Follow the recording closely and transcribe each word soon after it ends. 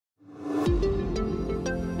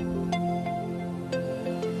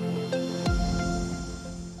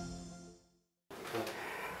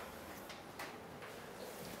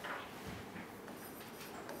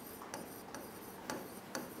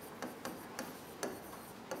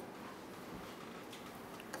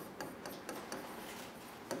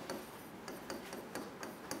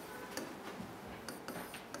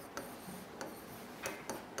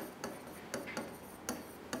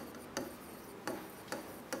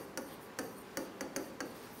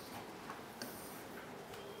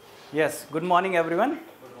Yes, good morning everyone.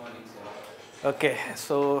 Good morning, sir. Okay,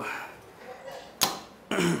 so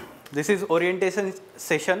this is orientation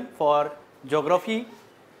session for geography,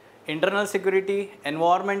 internal security,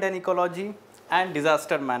 environment and ecology, and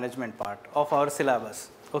disaster management part of our syllabus.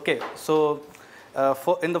 Okay, so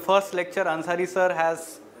in the first lecture, Ansari sir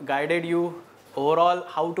has guided you overall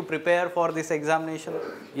how to prepare for this examination.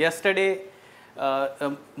 Yesterday,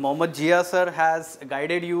 Mohammad Jia sir has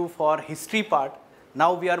guided you for history part.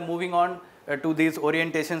 Now we are moving on to these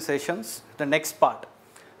orientation sessions, the next part.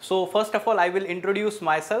 So first of all, I will introduce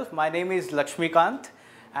myself. My name is Laxmikant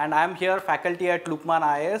and I am here faculty at Lukmaan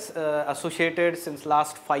IAS, associated since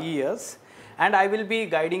last 5 years. And I will be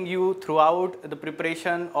guiding you throughout the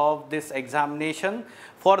preparation of this examination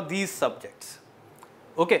for these subjects.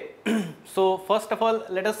 Okay, so first of all,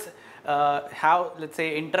 let us have, let's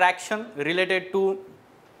say, interaction related to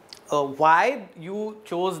why you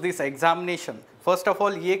chose this examination. First of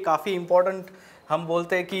all, ये काफ़ी important हम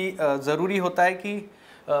बोलते हैं कि ज़रूरी होता है कि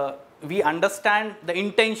we understand the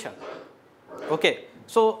intention. Okay,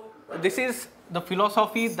 so this is the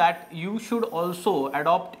philosophy that you should also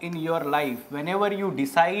adopt in your life whenever you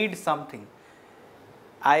decide something.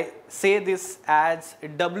 I say this as a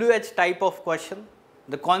WH type of question,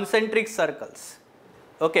 the concentric circles.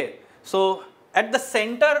 Okay, so at the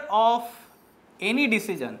center of any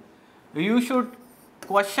decision, you should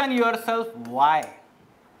question yourself why.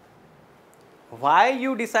 Why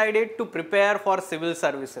you decided to prepare for civil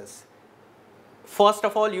services? First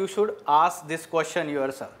of all, you should ask this question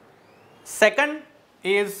yourself. Second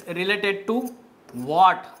is related to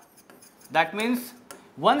what. That means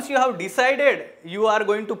once you have decided you are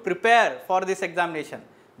going to prepare for this examination,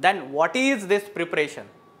 then what is this preparation?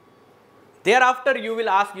 Thereafter, you will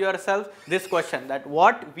ask yourself this question, that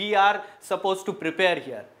what we are supposed to prepare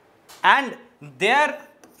here. And there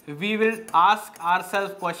we will ask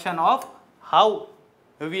ourselves question of how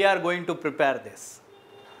we are going to prepare this.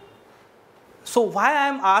 So why I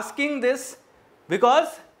am asking this?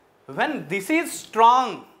 Because when this is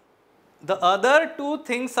strong, the other two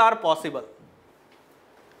things are possible.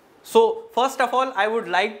 So first of all, I would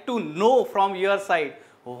like to know from your side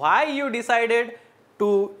why you decided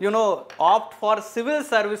to, opt for civil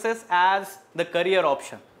services as the career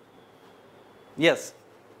option. Yes,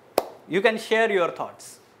 you can share your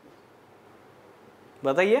thoughts.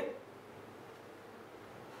 बताइए.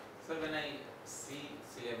 Sir, when I see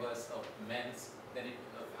syllabus of men's, then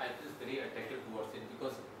I feel very attracted towards it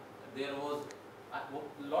because there was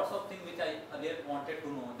lots of things which I earlier wanted to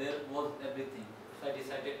know. There was everything. So I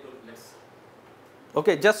decided to let's.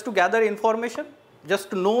 Okay, just to gather information, just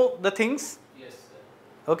to know the things. Yes,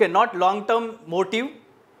 sir. Okay, not long-term motive.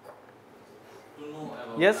 To know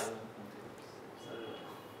about. Yes.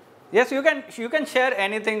 Yes, you can share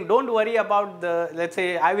anything. Don't worry about the, let's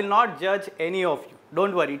say, I will not judge any of you.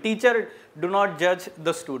 Don't worry. Teacher, do not judge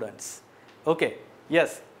the students. Okay.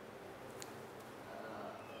 Yes.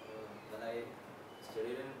 When I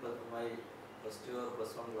studied in my first year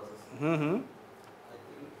plus one classes, I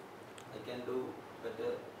think I can do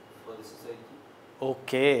better for the society.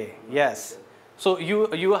 Okay. Yes. So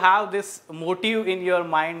you have this motive in your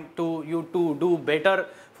mind to do better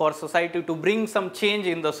for society, to bring some change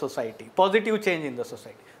in the society, positive change in the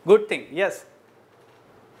society. Good thing. Yes.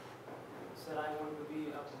 Sir, I want to be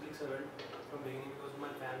a public servant from beginning because my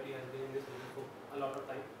family has been in this field for a lot of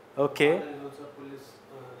time. Okay. My father is also a police.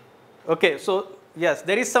 Okay. So yes,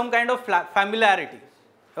 there is some kind of familiarity.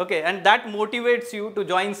 Okay, and that motivates you to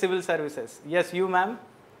join civil services. Yes, you, ma'am.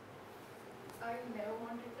 I never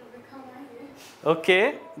wanted to become IAS.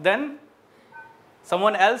 Okay, then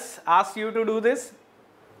someone else asked you to do this?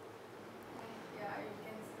 Yeah,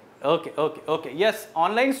 you can say. Okay. Yes,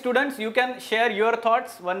 online students, you can share your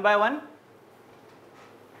thoughts one by one.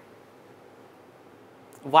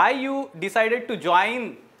 Why you decided to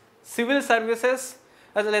join civil services,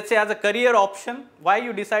 as let's say as a career option? Why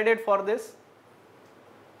you decided for this?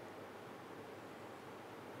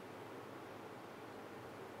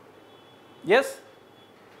 Yes?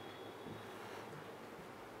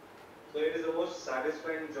 So it is the most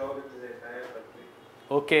satisfying job in this entire country.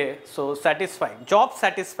 Okay, so satisfying. Job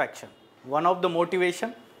satisfaction, one of the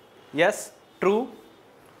motivation. Yes, true.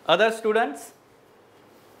 Other students?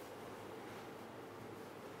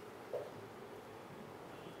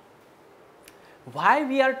 Why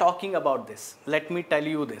we are talking about this? Let me tell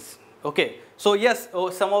you this. Okay, so yes,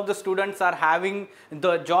 some of the students are having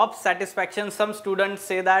the job satisfaction. Some students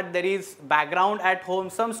say that there is background at home.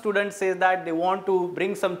 Some students say that they want to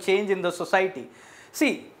bring some change in the society.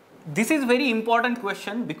 See, this is very important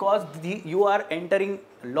question because you are entering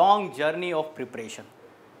long journey of preparation.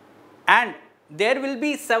 And there will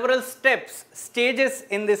be several stages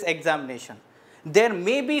in this examination. There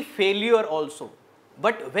may be failure also,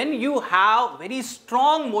 but when you have very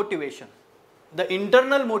strong motivation, the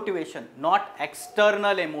internal motivation, not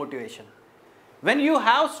external motivation, when you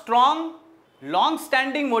have strong,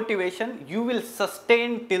 long-standing motivation, you will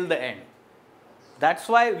sustain till the end. That's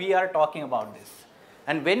why we are talking about this.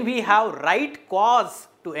 And when we have right cause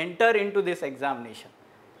to enter into this examination,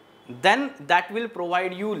 then that will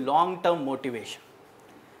provide you long-term motivation.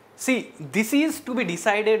 See, this is to be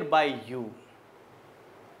decided by you.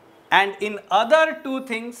 And in other two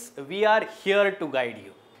things, we are here to guide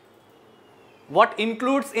you. What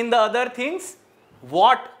includes in the other things?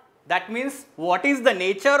 What? That means what is the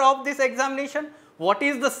nature of this examination? What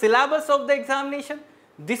is the syllabus of the examination?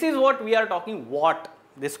 This is what we are talking, what,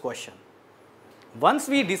 this question. Once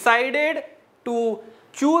we decided to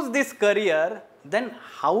choose this career, then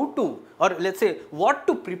how to, or let's say what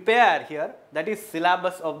to prepare here, that is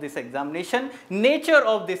syllabus of this examination, nature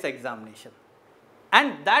of this examination.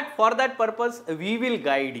 And that for that purpose, we will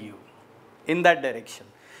guide you in that direction.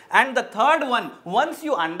 And the third one, once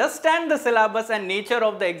you understand the syllabus and nature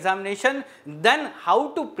of the examination, then how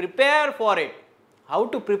to prepare for it, how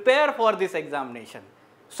to prepare for this examination.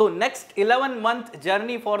 So next 11-month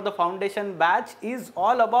journey for the foundation batch is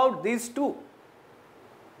all about these two.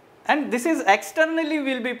 And this is externally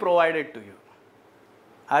will be provided to you.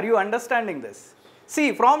 Are you understanding this?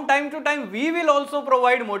 See, from time to time, we will also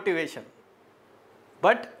provide motivation.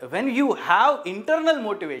 But when you have internal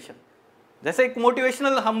motivation, जैसे एक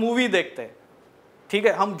motivational हम movie देखते हैं, ठीक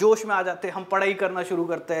है, हम जोश में आ जाते हैं, हम पढ़ाई करना शुरू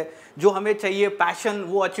करते हैं, जो हमें चाहिए पैशन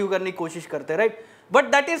वो अचीव करने की कोशिश करते हैं, right? But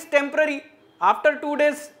that is temporary. After 2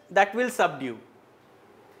 days that will subdue.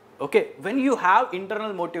 Okay, when you have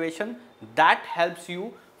internal motivation, that helps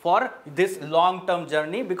you for this long term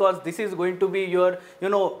journey, because this is going to be your,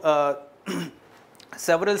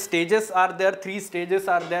 several stages are there, 3 stages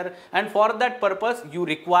are there, and for that purpose you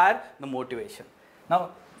require the motivation. Now,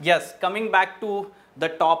 yes, coming back to the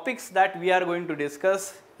topics that we are going to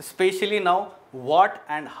discuss, especially now, what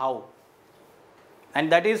and how.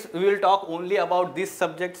 And that is, we will talk only about these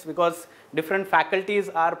subjects because different faculties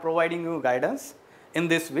are providing you guidance in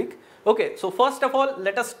this week. Okay, so first of all,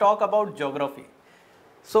 let us talk about geography.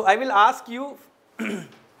 So I will ask you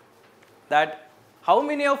that how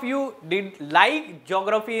many of you did like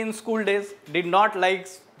geography in school days, did not like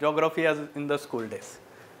geography as in the school days?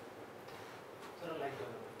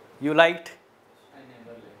 You liked? I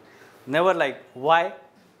never liked. Never liked. Why?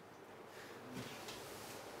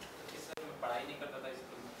 Sir मैं पढ़ाई नहीं करता था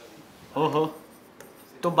school में कभी. ओहो,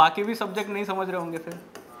 तो बाकी भी सब्जेक्ट नहीं समझ रहे होंगे फिर?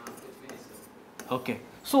 कुछ भी नहीं sir. Okay.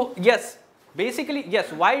 So yes, basically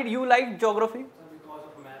yes. Why do you like geography? Because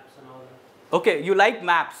of maps and all that. Okay, you like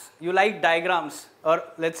maps, you like diagrams, or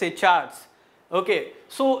let's say charts. Okay,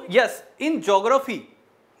 so yes, in geography,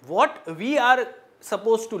 what we are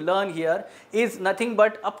supposed to learn here is nothing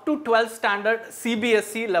but up to 12th standard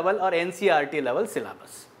CBSE level or NCERT level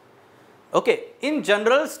syllabus. Okay, in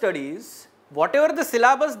general studies, whatever the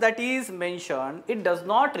syllabus that is mentioned, it does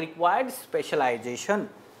not require specialization.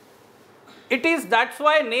 It is, that's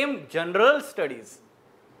why named general studies.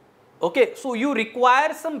 Okay, so you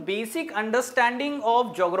require some basic understanding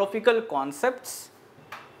of geographical concepts,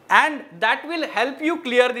 and that will help you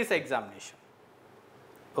clear this examination.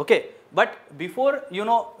 Okay, but before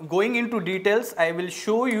going into details, I will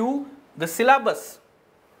show you the syllabus.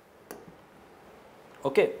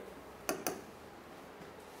 Okay,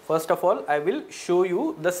 first of all, I will show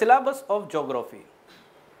you the syllabus of geography.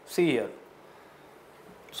 See here.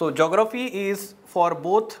 So geography is for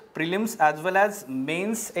both prelims as well as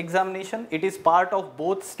mains examination. It is part of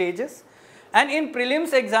both stages. And in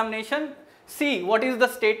prelims examination, see what is the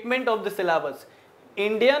statement of the syllabus.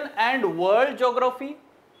 Indian and world geography,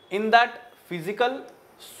 in that physical,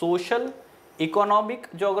 social, economic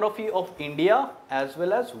geography of India as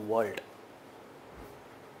well as world.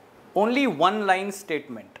 Only one line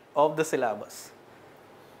statement of the syllabus.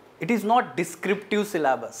 It is not descriptive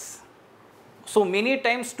syllabus. So many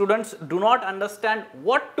times students do not understand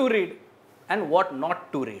what to read and what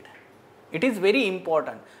not to read. It is very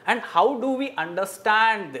important. And how do we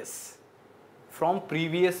understand this? From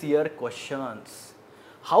previous year questions.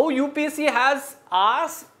 How UPSC has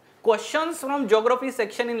asked questions from geography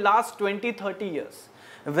section in last 20-30 years.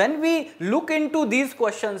 When we look into these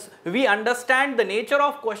questions, we understand the nature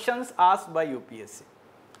of questions asked by UPSC.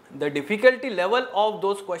 The difficulty level of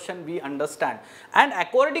those questions we understand, and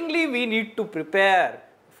accordingly we need to prepare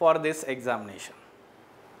for this examination.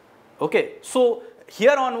 Okay, so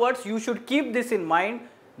here onwards you should keep this in mind.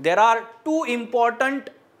 There are 2 important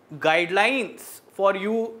guidelines for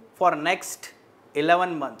you for next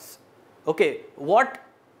 11 months. Okay, what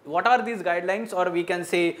are these guidelines, or we can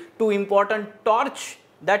say 2 important torch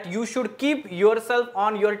that you should keep yourself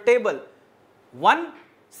on your table? One,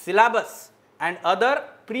 syllabus, and other,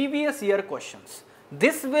 previous year questions.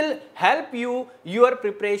 This will help you your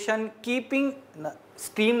preparation keeping in a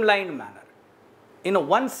streamlined manner in a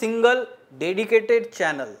one single dedicated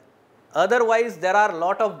channel. Otherwise, there are a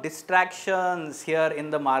lot of distractions here in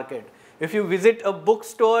the market. If you visit a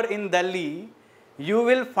bookstore in Delhi, you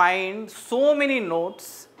will find so many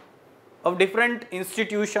notes of different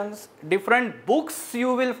institutions, different books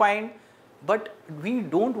you will find, but we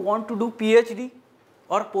don't want to do PhD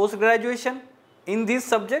or post graduation in these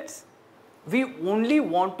subjects. We only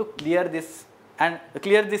want to clear this and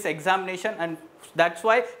clear this examination, and that's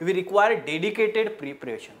why we require dedicated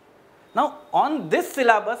preparation. Now on this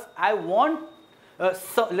syllabus, I want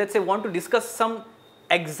let's say want to discuss some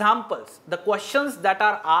examples, the questions that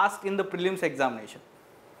are asked in the prelims examination.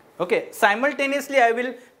 Okay, simultaneously I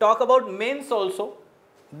will talk about mains also,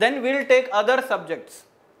 then we will take other subjects.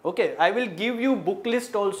 Okay, I will give you book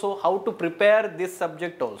list also, how to prepare this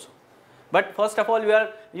subject also. But first of all, we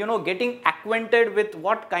are getting acquainted with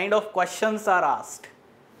what kind of questions are asked.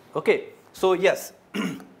 Okay, so yes,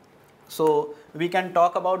 so we can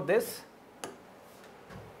talk about this.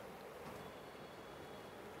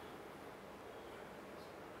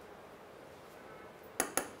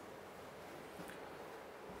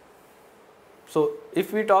 So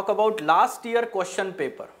if we talk about last year question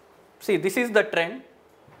paper, see, this is the trend.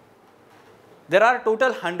 There are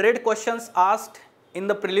total 100 questions asked in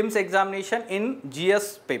the prelims examination in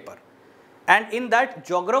GS paper, and in that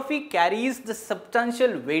geography carries the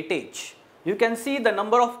substantial weightage. You can see the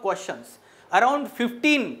number of questions. Around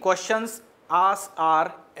 15 questions asked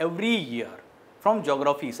are every year from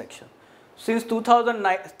geography section. Since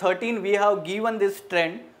 2013, we have given this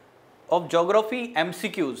trend of geography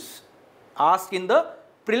MCQs asked in the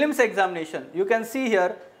prelims examination. You can see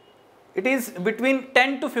here it is between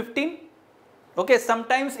 10 to 15. Okay,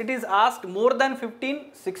 sometimes it is asked more than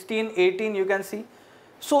 15, 16, 18, you can see.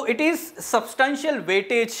 So it is substantial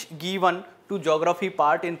weightage given to geography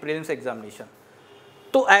part in prelims examination.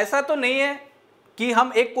 तो ऐसा तो नहीं है कि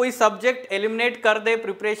हम एक कोई subject eliminate कर दे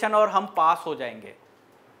प्रिपरेशन और हम पास हो जाएंगे.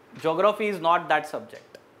 Geography is not that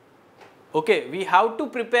subject. Okay, we have to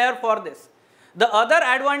prepare for this. The other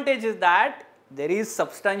advantage is that there is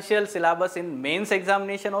substantial syllabus in mains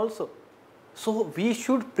examination also. So we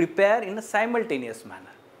should prepare in a simultaneous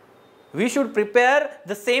manner. We should prepare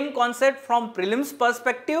the same concept from prelims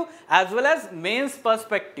perspective as well as mains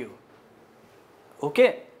perspective.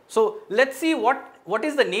 Okay, so let's see what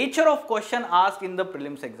is the nature of question asked in the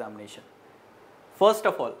prelims examination. First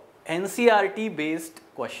of all, NCERT based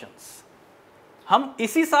questions. हम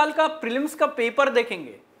इसी साल का prelims का paper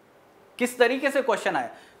देखेंगे किस तरीके से question आया.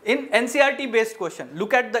 In NCERT based question,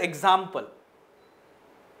 look at the example.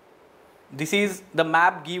 This is the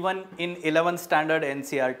map given in 11th standard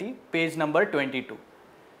NCERT, page number 22.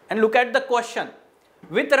 And look at the question.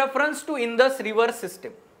 With reference to Indus river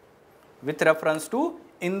system, with reference to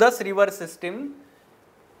Indus river system,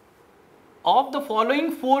 of the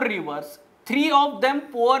following 4 rivers, 3 of them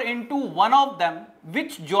pour into one of them,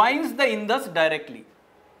 which joins the Indus directly.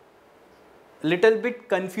 Little bit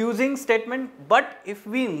confusing statement, but if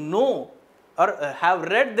we know or have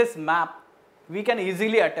read this map, we can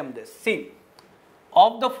easily attempt this. See,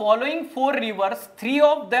 of the following 4 rivers, 3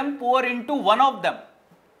 of them pour into one of them.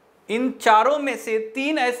 इन चारों में से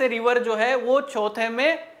 3 ऐसे river जो है वो चौथे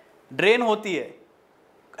में drain होती है.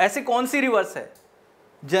 ऐसे कौन सी रिवर्स है?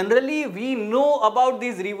 Generally we know about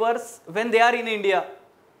these rivers when they are in India,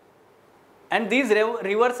 and these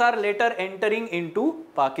rivers are later entering into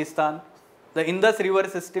Pakistan. The Indus river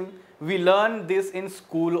system, we learn this in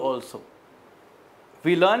school also.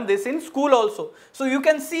 We learn this in school also. So you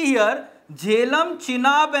can see here, Jhelum,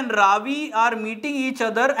 Chenab and Ravi are meeting each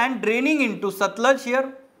other and draining into Satluj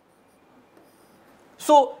here.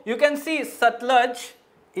 So you can see Satluj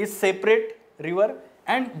is separate river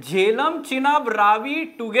and Jhelum, Chenab,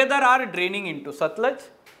 Ravi together are draining into Satluj.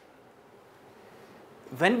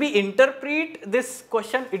 When we interpret this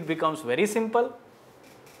question, it becomes very simple.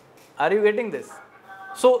 Are you getting this?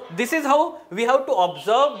 So this is how we have to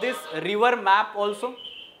observe this river map also.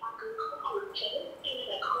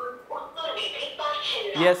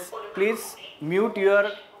 Yes, please mute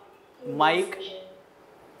your mic.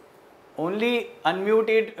 Only unmute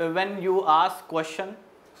it when you ask question.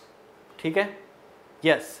 ठीक है?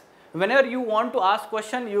 Yes. Whenever you want to ask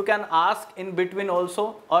question, you can ask in between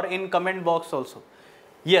also or in comment box also.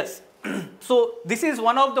 Yes. So this is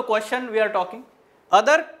one of the question we are talking.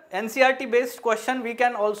 Other NCERT based question we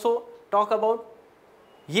can also talk about.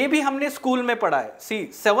 ये भी हमने school में पढ़ा है. See,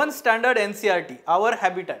 7th standard NCERT, our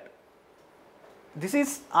habitat. This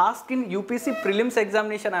is asked in UPSC prelims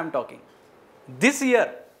examination I am talking. This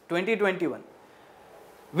year, 2021.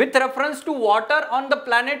 With reference to water on the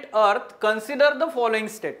planet Earth, consider the following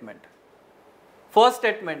statement. First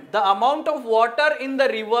statement, the amount of water in the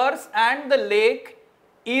rivers and the lake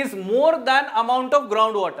is more than amount of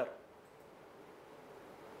groundwater.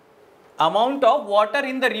 Amount of water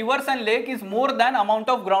in the rivers and lake is more than amount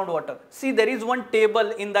of groundwater. See, there is one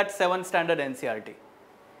table in that 7th standard NCERT.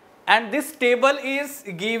 And this table is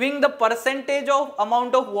giving the percentage of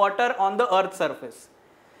amount of water on the earth's surface.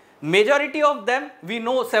 Majority of them, we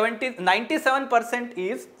know 97%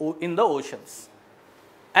 is in the oceans.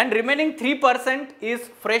 And remaining 3%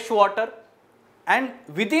 is fresh water. And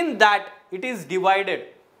within that, it is divided.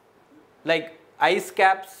 Like ice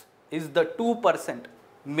caps is the 2%.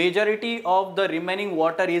 Majority of the remaining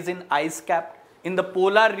water is in ice cap, in the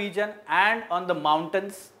polar region and on the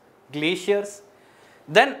mountains, glaciers.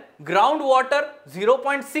 Then groundwater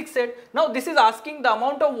 0.68. Now this is asking the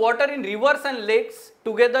amount of water in rivers and lakes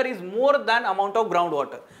together is more than amount of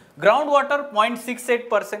groundwater. Groundwater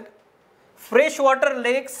 0.68%. Freshwater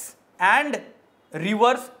lakes and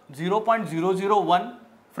rivers 0.001.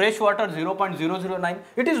 Freshwater 0.009.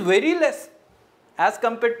 It is very less as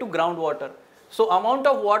compared to groundwater. So amount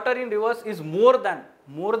of water in rivers is more than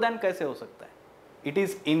कैसे हो सकता है? It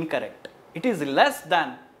is incorrect. It is less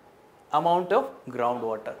than amount of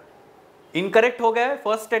groundwater. Incorrect हो गया है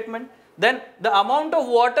first statement. Then the amount of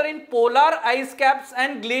water in polar ice caps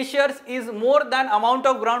and glaciers is more than amount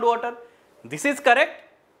of groundwater. This is correct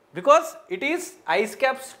because it is ice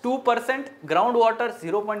caps 2%, groundwater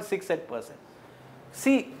 0.68%.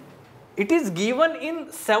 See, it is given in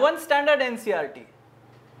 7th standard NCERT.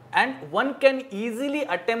 And one can easily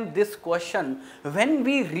attempt this question when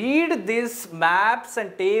we read these maps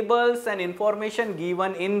and tables and information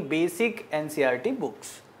given in basic NCERT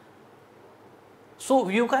books. So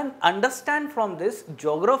you can understand from this,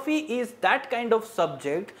 geography is that kind of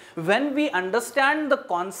subject when we understand the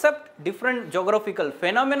concept, different geographical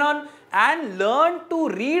phenomenon and learn to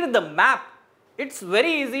read the map. It's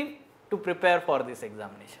very easy to prepare for this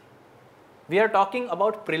examination. We are talking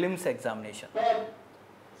about prelims examination.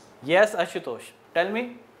 Yes, Ashutosh, tell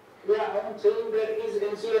me. Yeah, I am saying that is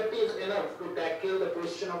NCERT is enough to tackle the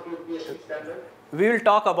question of UPSC standard. We will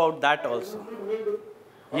talk about that also.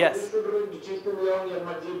 Yes.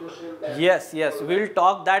 Yes, we will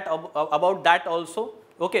talk that about that also.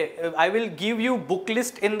 Okay, I will give you book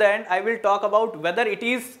list in the end. I will talk about whether it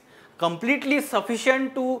is completely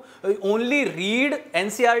sufficient to only read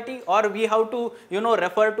NCERT or we have to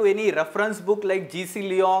refer to any reference book like G.C.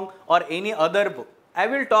 Leong or any other book. I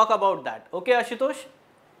will talk about that. Okay, Ashutosh?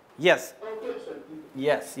 Yes.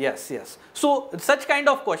 Yes. So, such kind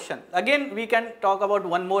of question. Again, we can talk about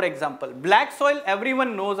one more example. Black soil,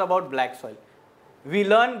 everyone knows about black soil. We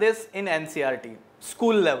learn this in NCERT,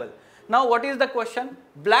 school level. Now, what is the question?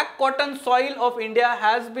 Black cotton soil of India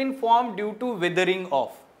has been formed due to weathering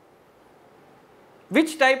off.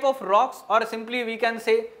 Which type of rocks, or simply we can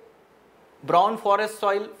say brown forest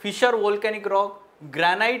soil, fissure volcanic rock,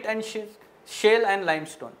 granite and shale and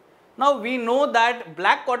limestone. Now we know that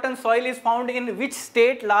black cotton soil is found in which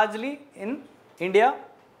state largely in India?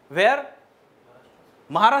 Where?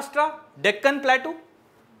 Maharashtra, Deccan Plateau.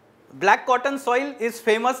 Black cotton soil is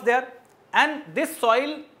famous there, and this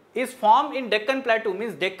soil is formed in Deccan Plateau,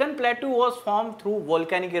 means Deccan Plateau was formed through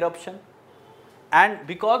volcanic eruption, and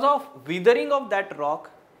because of weathering of that rock,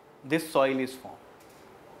 this soil is formed.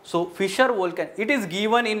 So fissure volcan, it is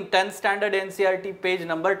given in 10th standard NCERT, page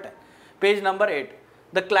number 10. Page number 8.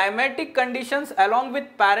 The climatic conditions along with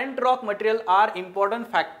parent rock material are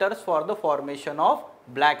important factors for the formation of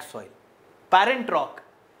black soil. Parent rock.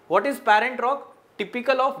 What is parent rock?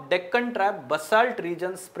 Typical of Deccan Trap basalt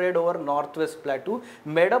region spread over northwest plateau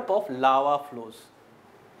made up of lava flows.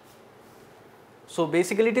 So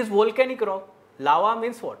basically it is volcanic rock. Lava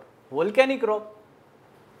means what? Volcanic rock.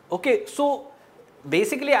 Okay, so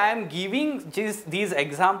basically I am giving these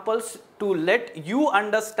examples to let you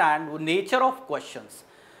understand the nature of questions.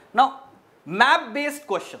 Now, map based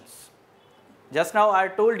questions. Just now I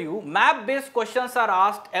told you map based questions are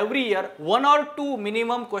asked every year. 1 or 2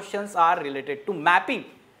 minimum questions are related to mapping.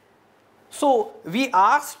 So we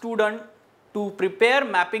ask student to prepare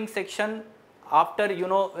mapping section after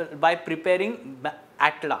by preparing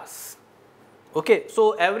atlas. Okay,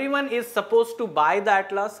 so everyone is supposed to buy the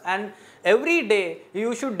atlas, and every day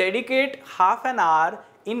you should dedicate half an hour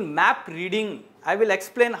in map reading. I will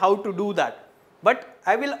explain how to do that, but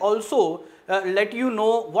I will also let you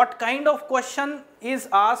know what kind of question is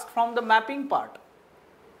asked from the mapping part.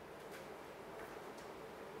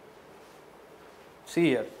 See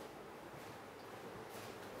here.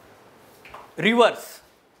 Rivers.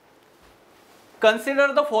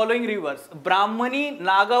 Consider the following rivers: Brahmani,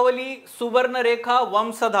 Nagavali, Subarnarekha,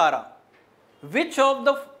 Vamsadhara. Which of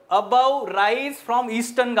the above rise from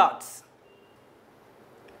Eastern Ghats?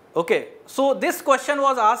 Okay, so this question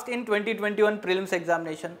was asked in 2021 prelims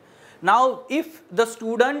examination. Now, if the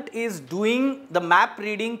student is doing the map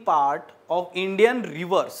reading part of Indian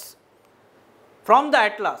rivers from the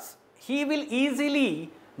atlas, he will easily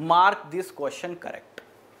mark this question correct.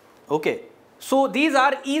 Okay, so these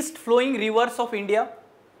are east flowing rivers of India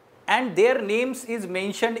and their names is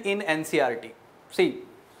mentioned in NCERT. See,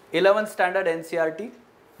 11th standard NCERT,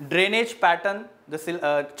 drainage pattern,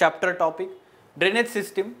 the chapter topic, drainage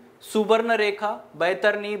system, Subarnarekha,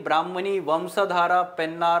 Baitarni, Brahmani, Vamsadhara,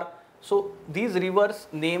 Pennar. So these rivers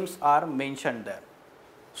names are mentioned there.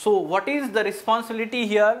 So what is the responsibility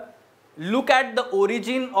here? Look at the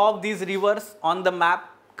origin of these rivers on the map.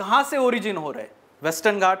 कहाँ से origin हो रहा है?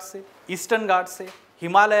 Western Ghats से, Eastern Ghats से,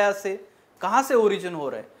 Himalaya से, कहाँ से origin हो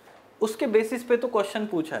रहा है? उसके basis पे तो question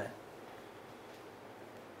पूछा है.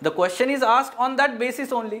 The question is asked on that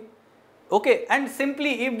basis only. Okay, and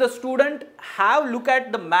simply if the student have look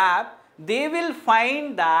at the map, they will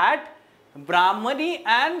find that Brahmani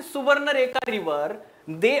and Subarnarekha river,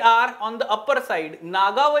 they are on the upper side,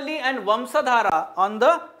 Nagavali and Vamsadhara on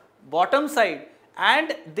the bottom side,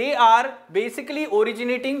 and they are basically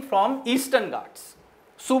originating from Eastern Ghats.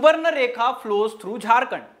 Subarnarekha flows through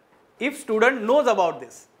Jharkhand, if student knows about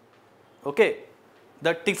this. Okay,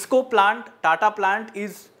 the Tisco plant, Tata plant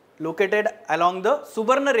is located along the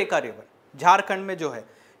Subarnarekha river, Jharkhand में जो है,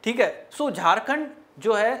 ठीक है. सो झारखंड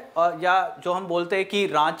जो है या जो हम बोलते हैं कि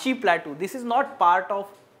Ranchi प्लेटू, this is not part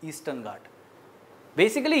of eastern Ghat.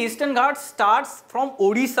 Basically eastern Ghat starts from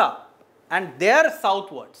Odisha and there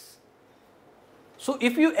southwards. So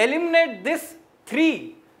if you eliminate this 3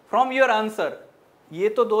 from your answer, ये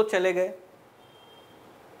तो 2 चले गए,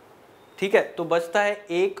 ठीक है, तो बचता है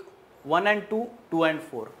 1 and 2, 2 and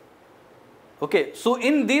 4. Okay, so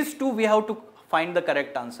in these 2 we have to find the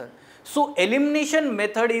correct answer. So elimination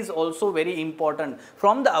method is also very important.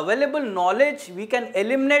 From the available knowledge we can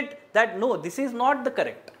eliminate that no, this is not the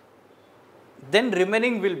correct, then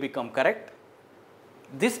remaining will become correct.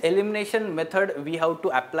 This elimination method we have to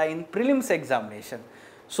apply in prelims examination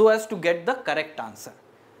so as to get the correct answer.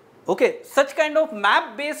 Okay, such kind of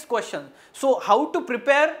map based question. So how to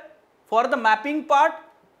prepare for the mapping part?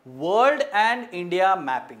 World and India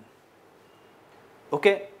mapping.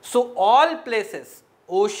 Okay, so all places,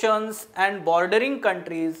 oceans and bordering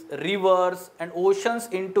countries, rivers and oceans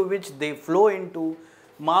into which they flow into,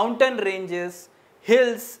 mountain ranges,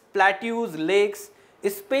 hills, plateaus, lakes,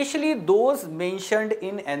 especially those mentioned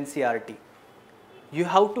in NCERT. You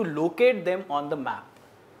have to locate them on the map,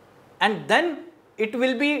 and then it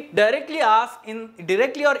will be directly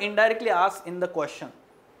or indirectly asked in the question.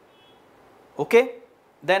 Okay,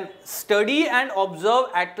 then study and observe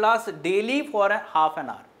atlas daily for a half an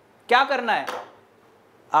hour. क्या करना है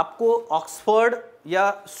आपको? Oxford या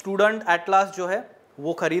student atlas जो है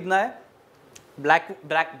वो खरीदना है,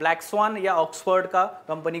 ब्लैक स्वान या ऑक्सफोर्ड का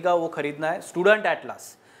कंपनी का वो खरीदना है, student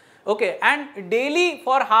atlas. Okay, and daily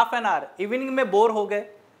for half an hour. Evening में बोर हो गए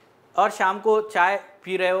और शाम को चाय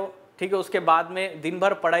पी रहे हो, ठीक है, उसके बाद में दिन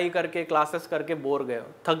भर पढ़ाई करके क्लासेस करके बोर गए हो,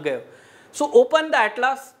 थक गए हो. So open the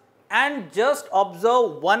atlas and just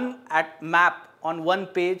observe one map on one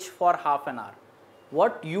page for half an hour.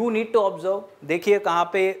 What you need to observe? देखिए कहाँ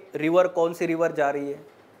पे रिवर, कौन सी रिवर जा रही है,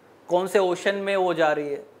 कौन से ओशन में वो जा रही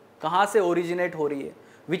है, कहाँ से ओरिजिनेट हो रही है,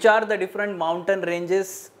 which are the different mountain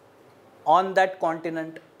ranges on that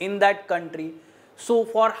continent, in that country. So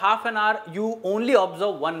for half an hour you only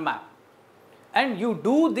observe one map and you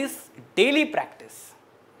do this daily practice.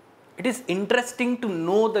 It is interesting to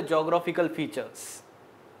know the geographical features,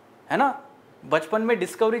 है ना. बचपन में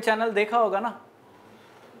discovery channel देखा होगा ना,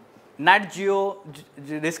 net Jio,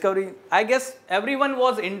 discovery. I guess everyone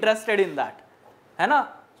was interested in that, है ना.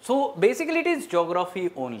 So basically it is geography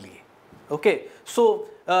only. Okay, so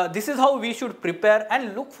this is how we should prepare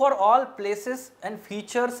and look for all places and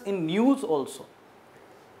features in news also.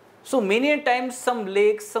 So many times some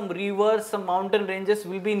lakes, some reverse, some mountain ranges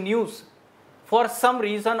will be news for some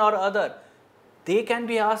reason और other. They can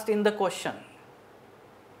be asked in the question.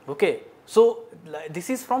 Okay, so this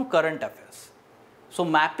is from current affairs. So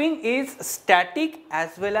mapping is static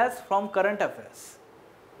as well as from current affairs.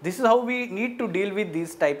 This is how we need to deal with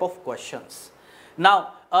these type of questions. Now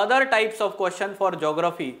other types of question for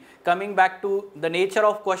geography, coming back to the nature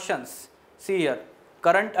of questions. See here,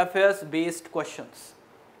 current affairs based questions.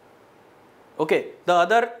 Okay, the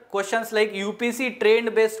other questions like UPC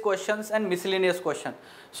trained based questions and miscellaneous question.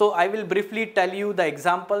 So I will briefly tell you the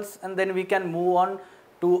examples and then we can move on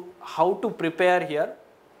to how to prepare here.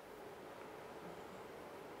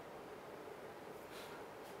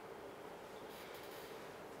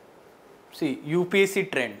 See,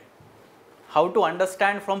 UPSC trend, how to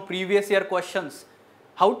understand from previous year questions,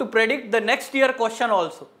 how to predict the next year question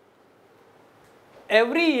also.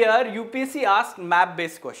 Every year UPSC asks map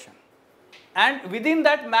based question, and within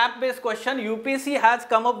that map based question UPSC has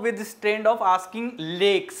come up with this trend of asking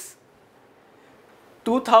lakes.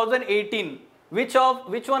 2018, which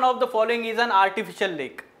one of the following is an artificial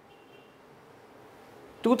lake?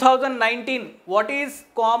 2019, what is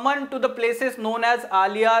common to the places known as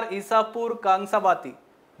Aliar, Isapur, Kangsabati?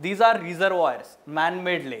 These are reservoirs,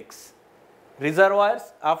 man-made lakes.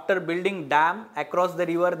 Reservoirs, after building dam across the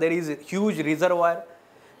river, there is a huge reservoir.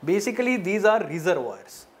 Basically, these are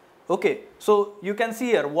reservoirs. Okay, so you can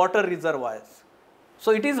see here water reservoirs.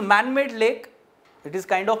 So it is man-made lake. It is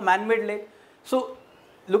kind of man-made lake. So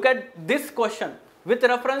look at this question with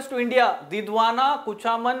reference to India. Didwana,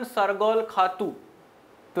 Kuchaman, Sargol, Khatu.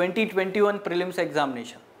 2021 prelims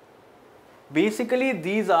examination. Basically,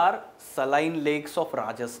 these are saline lakes of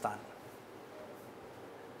Rajasthan.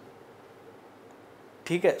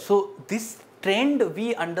 Okay, so this trend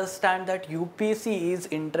we understand that UPSC is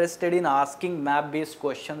interested in asking map based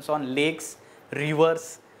questions on lakes,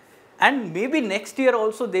 rivers, and maybe next year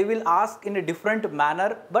also they will ask in a different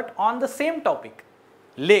manner but on the same topic,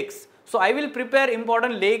 lakes. So I will prepare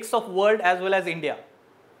important lakes of world as well as India.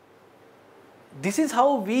 This is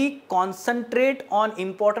how we concentrate on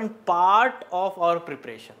important part of our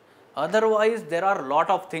preparation. Otherwise, there are a lot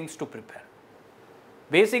of things to prepare.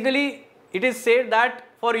 Basically, it is said that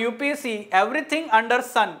for UPSC, everything under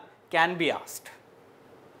sun can be asked.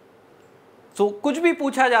 So, कुछ भी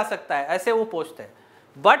पूछा जा सकता है, ऐसे वो पूछते हैं.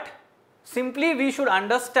 But simply we should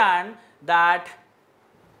understand that,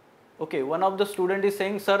 okay, one of the student is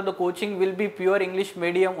saying, sir, the coaching will be pure English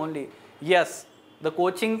medium only. Yes. The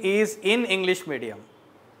coaching is in English medium.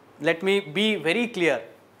 Let me be very clear.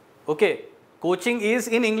 Okay, coaching is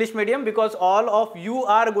in English medium because all of you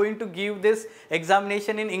are going to give this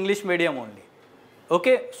examination in English medium only.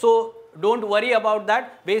 Okay, so don't worry about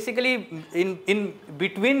that. Basically, in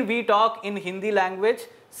between we talk in Hindi language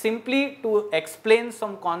simply to explain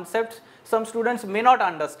some concepts. Some students may not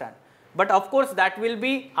understand, but of course that will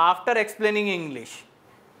be after explaining English.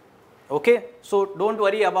 Okay, so don't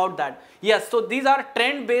worry about that. Yes, so these are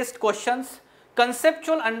trend based questions.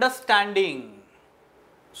 Conceptual understanding.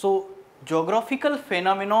 So geographical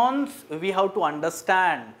phenomenons we have to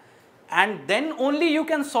understand and then only you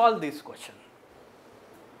can solve this question.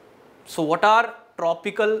 So what are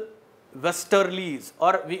tropical westerlies,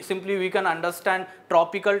 or we can understand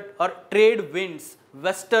tropical or trade winds,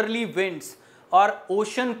 westerly winds or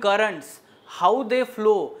ocean currents, how they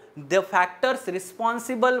flow, the factors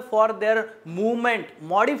responsible for their movement,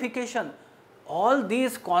 modification, all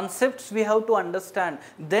these concepts we have to understand,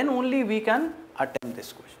 then only we can attempt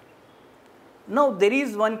this question. Now there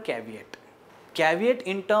is one caveat. Caveat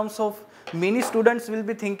in terms of many students will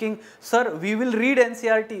be thinking, sir, we will read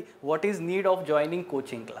NCERT, what is need of joining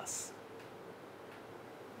coaching class?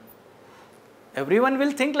 Everyone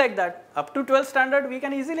will think like that. Up to 12th standard we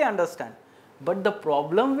can easily understand. But the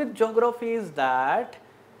problem with geography is that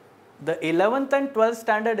the 11th and 12th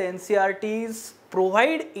standard NCERTs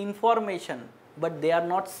provide information, but they are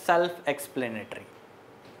not self-explanatory.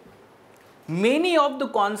 Many of the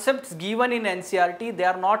concepts given in NCERT, they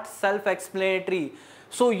are not self-explanatory.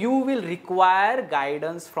 So you will require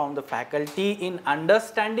guidance from the faculty in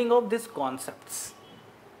understanding of these concepts.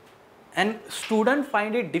 And students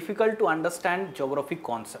find it difficult to understand geography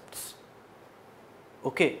concepts.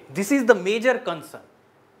 Okay, this is the major concern.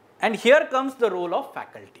 And here comes the role of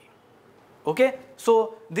faculty. Okay,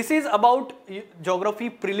 so this is about geography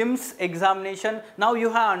prelims examination. Now you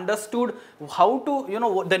have understood how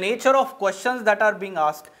to, the nature of questions that are being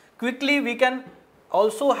asked. Quickly we can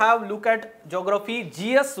also have look at geography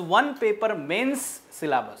GS1 paper mains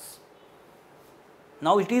syllabus.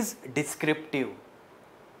 Now it is descriptive.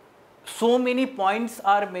 So many points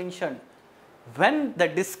are mentioned. When the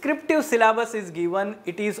descriptive syllabus is given,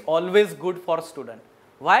 it is always good for student.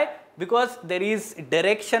 Why? Because there is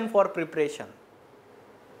direction for preparation.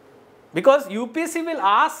 Because UPSC will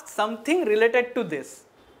ask something related to this.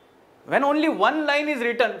 When only one line is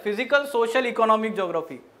written, physical, social, economic,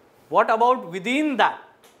 geography, what about within that?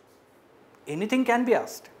 Anything can be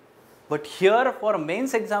asked. But here for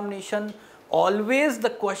mains examination, always the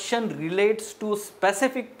question relates to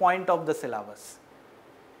specific point of the syllabus.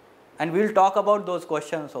 And we will talk about those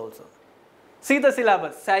questions also. See the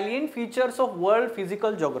syllabus, salient features of world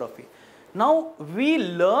physical geography. Now we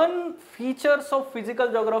learn features of physical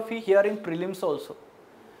geography here in prelims also.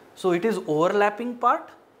 So it is overlapping part.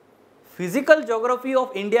 Physical geography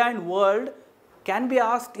of India and world can be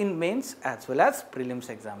asked in mains as well as prelims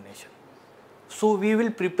examination. So we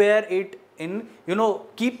will prepare it in,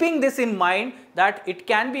 keeping this in mind that it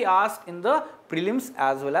can be asked in the prelims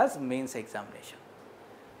as well as mains examination.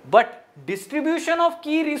 But distribution of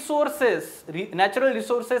key resources, natural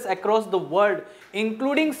resources across the world,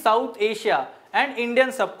 including South Asia and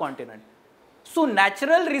Indian subcontinent. So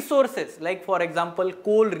natural resources like for example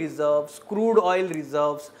coal reserves, crude oil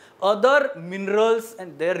reserves, other minerals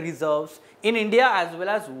and their reserves in India as well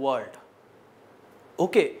as world.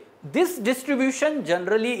 Okay, this distribution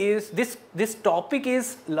generally is, this topic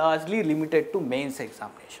is largely limited to mains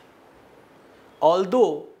examination.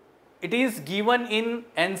 Although it is given in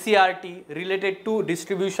NCERT related to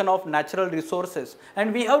distribution of natural resources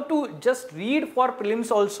and we have to just read for prelims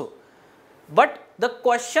also. But the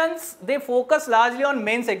questions, they focus largely on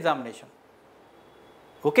mains examination.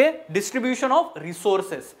 Okay, distribution of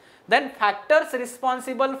resources. Then factors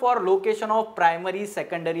responsible for location of primary,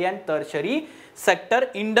 secondary and tertiary sector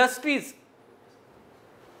industries.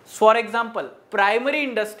 For example, primary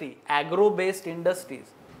industry, agro-based industries.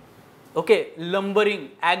 Okay,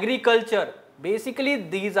 lumbering, agriculture, basically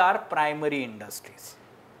these are primary industries.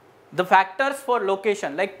 The factors for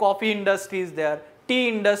location like coffee industry is there, tea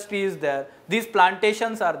industry is there, these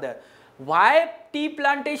plantations are there. Why tea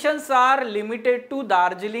plantations are limited to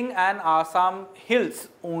Darjeeling and Assam hills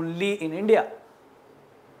only in India?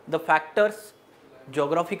 The factors,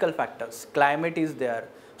 geographical factors, climate is there,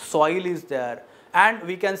 soil is there, and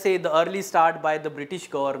we can say the early start by the British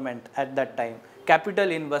government at that time,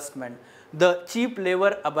 capital investment, the cheap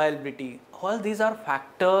labor availability, all these are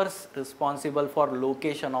factors responsible for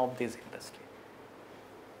location of this industry.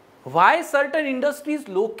 Why certain industries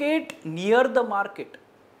locate near the market?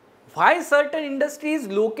 Why certain industries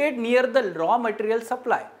locate near the raw material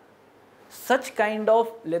supply? Such kind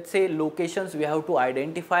of, let's say, locations we have to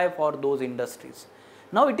identify for those industries.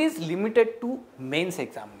 Now it is limited to mains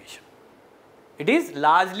examination. It is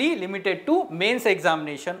largely limited to mains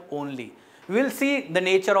examination only. We will see the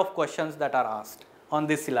nature of questions that are asked on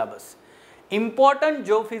this syllabus. Important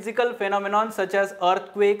geophysical phenomena such as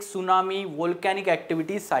earthquake, tsunami, volcanic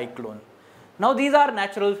activity, cyclone. Now these are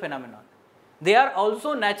natural phenomena. They are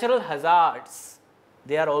also natural hazards.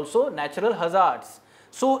 They are also natural hazards.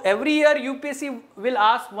 So every year UPSC will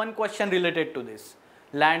ask one question related to this.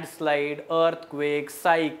 Landslide, earthquake,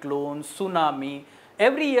 cyclone, tsunami.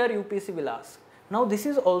 Every year UPSC will ask. Now this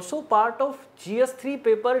is also part of GS3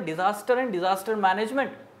 paper, disaster and disaster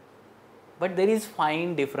management. But there is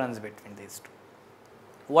fine difference between these two.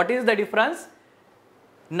 What is the difference?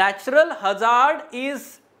 Natural hazard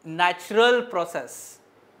is natural process.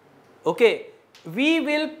 Okay, we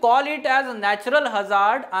will call it as a natural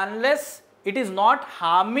hazard unless it is not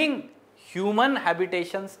harming human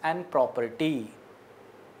habitations and property.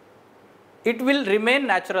 It will remain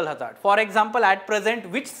natural hazard. For example, at present,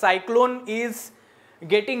 which cyclone is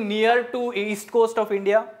getting near to east coast of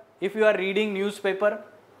India? If you are reading newspaper.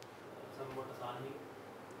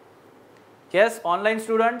 Yes, online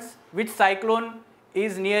students, which cyclone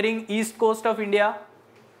is nearing east coast of India?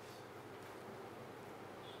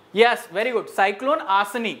 Yes, very good. Cyclone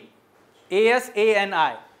Asani,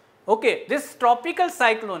 ASANI. Okay, this tropical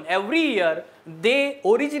cyclone, every year they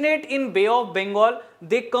originate in Bay of Bengal.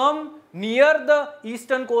 They come near the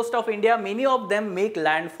eastern coast of India. Many of them make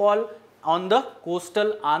landfall on the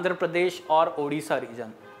coastal Andhra Pradesh or Odisha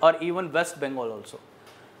region or even West Bengal also.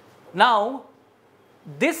 Now,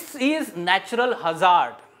 this is natural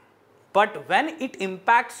hazard, but when it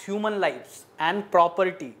impacts human lives and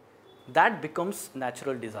property, that becomes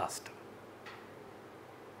natural disaster.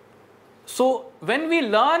 So when we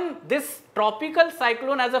learn this tropical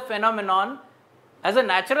cyclone as a phenomenon, as a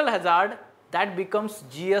natural hazard, that becomes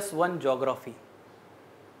GS1 geography.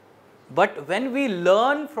 But when we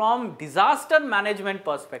learn from disaster management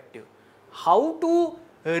perspective, how to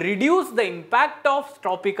reduce the impact of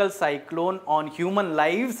tropical cyclone on human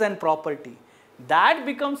lives and property, that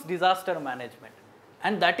becomes disaster management.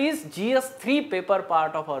 And that is GS3 paper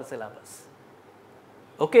part of our syllabus.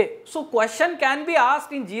 Okay, so question can be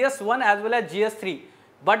asked in GS1 as well as GS3,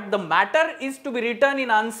 but the matter is to be written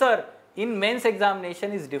in answer in mains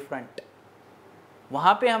examination is different.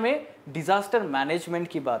 वहाँ पे हमें disaster management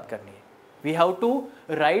की बात करनी है. We have to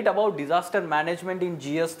write about disaster management in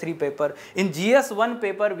GS3 paper. In GS1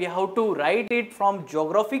 paper, we have to write it from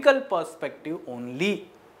geographical perspective only.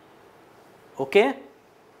 Okay?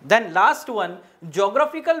 Then last one,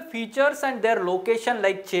 geographical features and their location,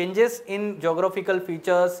 like changes in geographical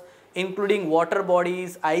features including water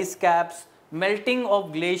bodies, ice caps, melting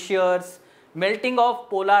of glaciers, melting of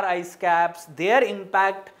polar ice caps, their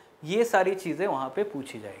impact, ये सारी चीजें वहाँ पे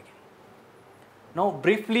पूछी जाएगी. Now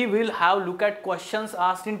briefly we will have look at questions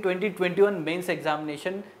asked in 2021 mains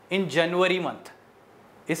examination in January month.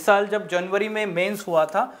 इस साल जब जनवरी में मेंस हुआ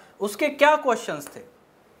था उसके क्या क्वेश्चंस थे?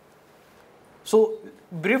 So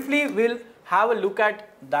briefly we will have a look at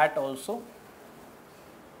that also.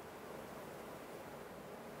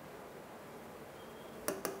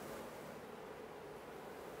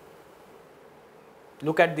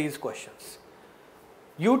 Look at these questions.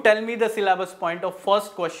 You tell me the syllabus point of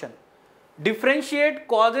first question. Differentiate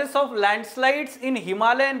causes of landslides in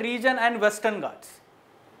Himalayan region and Western Ghats.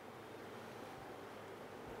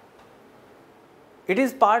 It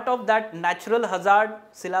is part of that natural hazard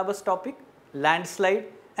syllabus topic, landslide,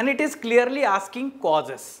 and it is clearly asking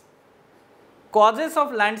causes. Causes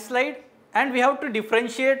of landslide, and we have to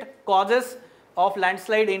differentiate causes of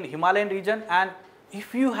landslide in Himalayan region. And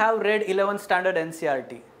if you have read 11th standard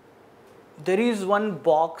NCERT, there is one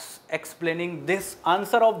box explaining this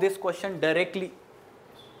answer of this question directly.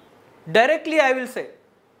 Directly I will say.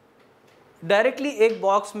 Directly एक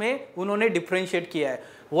box में उन्होंने differentiate किया है.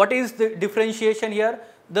 What is the differentiation here?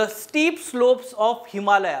 The steep slopes of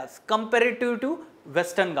Himalayas comparative to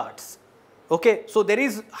Western Ghats. Okay, so there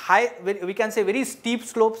is high, we can say very steep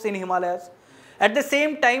slopes in Himalayas. At the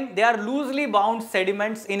same time, there are loosely bound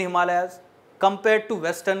sediments in Himalayas compared to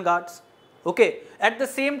Western Ghats. Okay, at the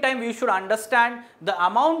same time, we should understand the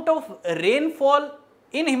amount of rainfall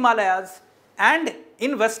in Himalayas and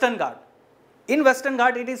in Western Ghat. In Western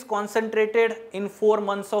Ghat, it is concentrated in 4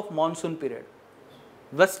 months of monsoon period.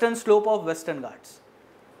 Western slope of Western Ghats.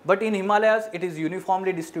 But in Himalayas, it is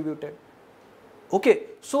uniformly distributed. Okay,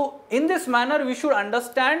 so in this manner, we should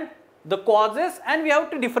understand the causes and we have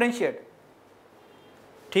to differentiate.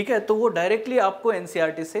 ठीक है, तो वो directly आपको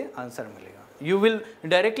NCERT से answer मिलेगा. You will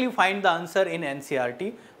directly find the answer in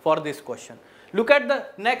NCERT for this question. Look at the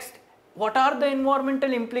next. What are the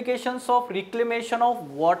environmental implications of reclamation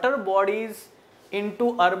of water bodies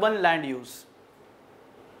into urban land use?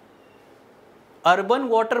 Urban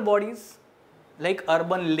water bodies like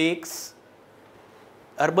urban lakes,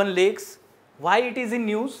 why it is in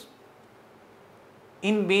news?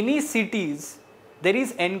 In many cities, there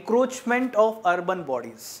is encroachment of urban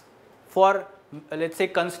bodies for, let's say,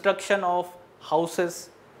 construction of houses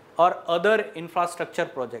or other infrastructure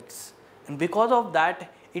projects. And because of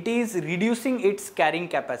that, it is reducing its carrying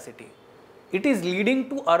capacity. It is leading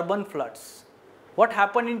to urban floods. What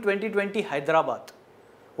happened in 2020 Hyderabad?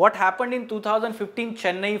 What happened in 2015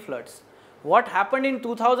 Chennai floods? What happened in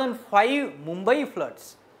 2005 Mumbai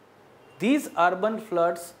floods? These urban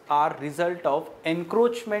floods are result of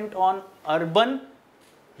encroachment on urban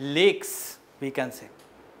lakes, we can say.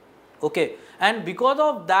 Okay, and because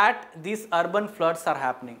of that, these urban floods are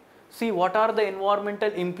happening. See, what are the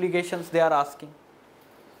environmental implications they are asking?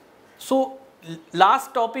 So,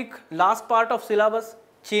 last topic, last part of syllabus,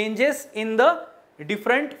 changes in the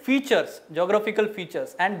different features, geographical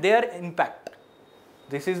features and their impact.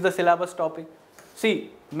 This is the syllabus topic.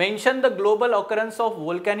 See, mention the global occurrence of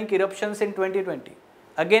volcanic eruptions in 2020.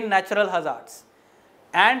 Again, natural hazards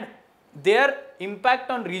and their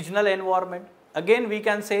impact on regional environment. Again, we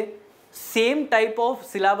can say same type of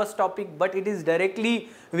syllabus topic, but it is directly,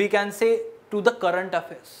 we can say, to the current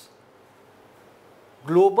affairs.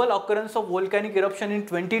 Global occurrence of volcanic eruption in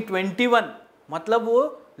 2021, मतलब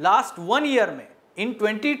वो last 1 year में, in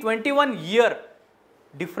 2021 year,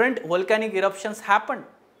 different volcanic eruptions happened.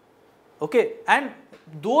 Okay, and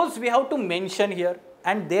those we have to mention here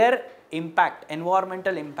and their impact,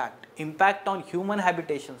 environmental impact, impact on human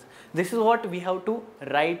habitations. This is what we have to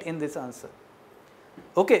write in this answer.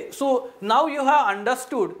 Okay, so now you have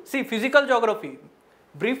understood, see, physical geography.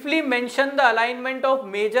 Briefly mention the alignment of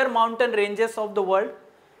major mountain ranges of the world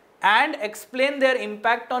and explain their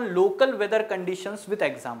impact on local weather conditions with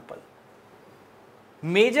example.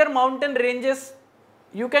 Major mountain ranges,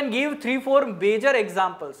 you can give 3-4 major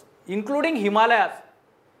examples, including Himalayas.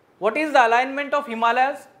 What is the alignment of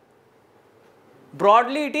Himalayas?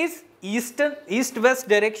 Broadly, it is east-west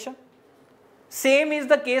direction. Same is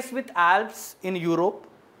the case with Alps in Europe,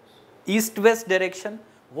 east-west direction.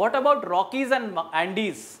 What about Rockies and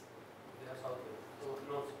Andes?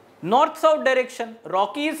 North-south direction.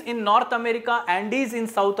 Rockies in North America, Andes in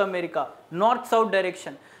South America, north-south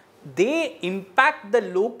direction. They impact the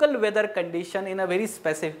local weather condition in a very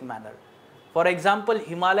specific manner. For example,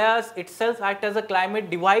 Himalayas itself act as a climate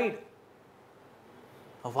divide.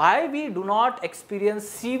 Why we do not experience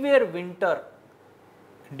severe winter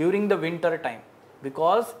during the winter time?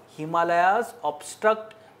 Because Himalayas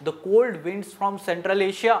obstruct the cold winds from Central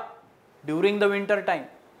Asia during the winter time.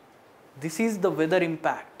 This is the weather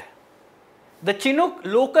impact. The Chinook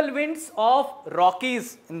local winds of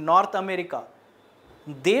Rockies in North America,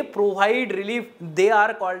 they provide relief. They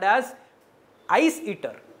are called as ice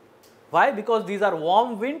eater. Why? Because these are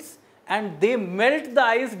warm winds and they melt the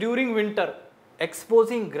ice during winter,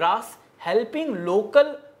 exposing grass, helping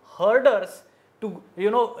local herders to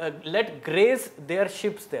let graze their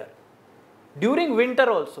ships there. During winter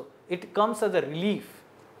also, it comes as a relief.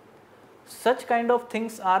 Such kind of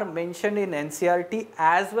things are mentioned in NCERT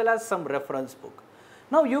as well as some reference book.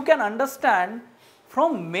 Now you can understand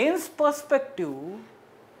from mains perspective,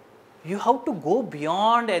 you have to go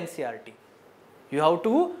beyond NCERT. You have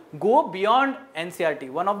to go beyond NCERT.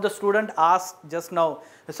 One of the student asked just now,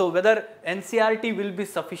 so whether NCERT will be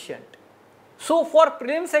sufficient. So for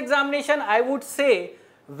prelims examination, I would say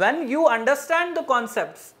when you understand the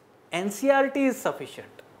concepts, NCERT is sufficient.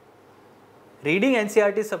 Reading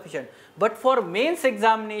NCERT is sufficient. But for mains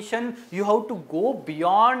examination, you have to go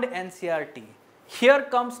beyond NCERT. Here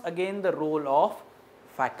comes again the role of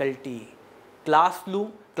faculty,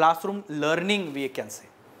 classroom learning, we can say.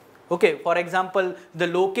 Okay, for example, the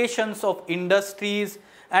locations of industries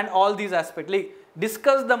and all these aspects. Like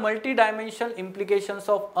discuss the multidimensional implications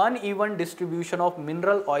of uneven distribution of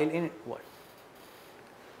mineral oil in world.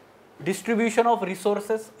 Distribution of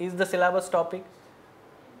resources is the syllabus topic.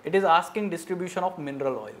 It is asking distribution of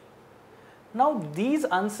mineral oil. Now these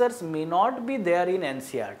answers may not be there in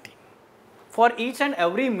NCERT. For each and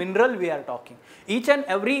every mineral we are talking, each and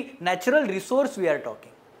every natural resource we are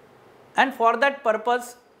talking. And for that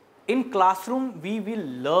purpose, in classroom we will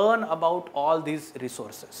learn about all these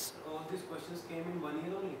resources. All these questions came in 1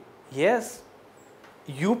 year only? Yes.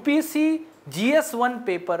 UPSC GS1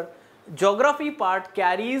 paper, geography part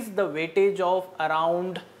carries the weightage of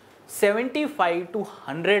around 75 to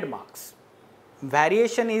 100 marks.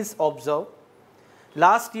 Variation is observed.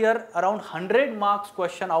 Last year around 100 marks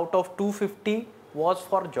question out of 250 was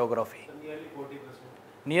for geography. So nearly 40%.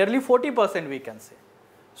 Nearly 40% we can say.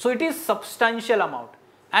 So it is substantial amount.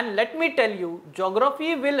 And let me tell you,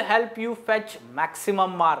 geography will help you fetch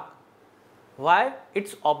maximum mark. Why?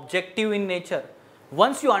 It's objective in nature.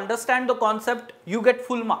 Once you understand the concept, you get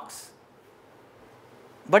full marks.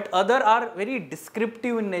 But other are very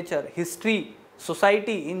descriptive in nature. History,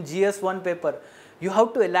 society in GS1 paper. You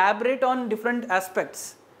have to elaborate on different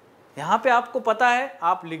aspects. यहाँ पे आपको पता है,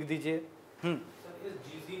 आप लिख दीजिए. Sir, is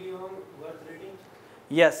GC Leon worth reading?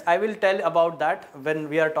 Yes, I will tell about that when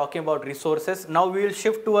we are talking about resources. Now we will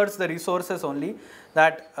shift towards the resources only,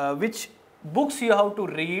 that which books you have to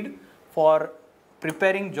read for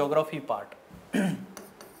preparing geography part.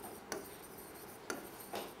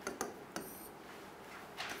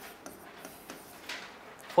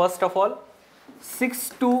 First of all, 6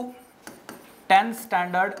 to 10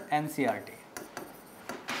 standard NCERT.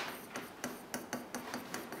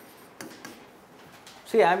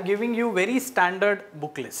 See, I am giving you very standard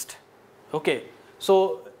book list. Okay,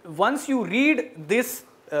 so once you read this,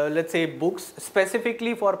 let's say books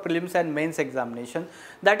specifically for prelims and mains examination,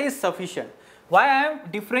 that is sufficient. Why I am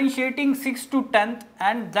differentiating 6 to 10th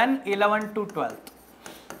and then 11 to 12th?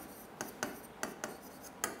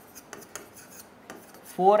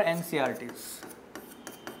 4 NCERTs.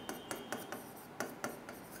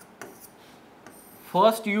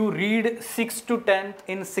 First you read 6 to 10th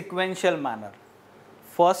in sequential manner.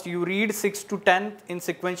 First you read 6 to 10th in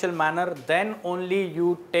sequential manner, then only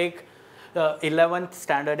you take 11th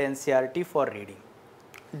standard NCERT for reading.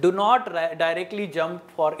 Do not directly jump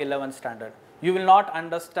for 11th standard. You will not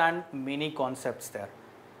understand many concepts there.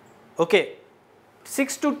 Okay,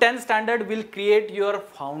 6 to 10 standard will create your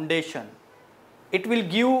foundation. It will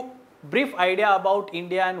give brief idea about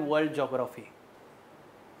India and world geography.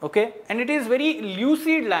 Okay, and it is very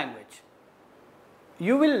lucid language.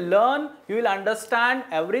 You will learn, you will understand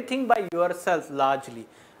everything by yourself largely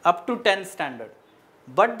up to 10th standard.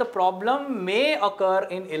 But the problem may occur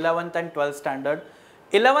in 11th and 12th standard.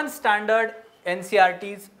 11th standard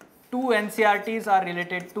NCERTs, 2 NCERTs are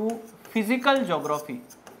related to physical geography.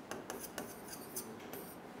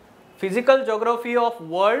 Physical geography of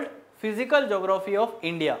world, physical geography of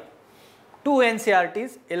India. 2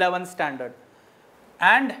 NCERTs, 11th standard.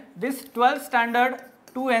 And this 12th standard,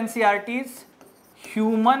 2 NCERTs,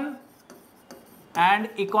 human and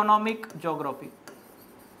economic geography.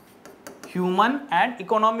 Human and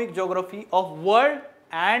economic geography of world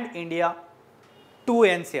and India, 2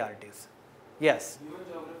 NCERTs. Yes. Human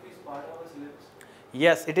geography is part of our syllabus?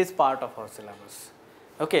 Yes, it is part of our syllabus.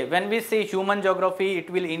 Okay, when we say human geography, it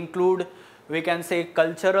will include, we can say,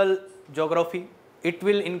 cultural geography, it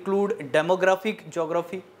will include demographic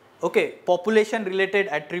geography, okay, population related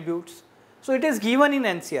attributes. So it is given in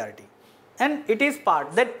NCERT and it is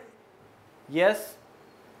part that, yes.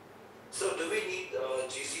 So do we need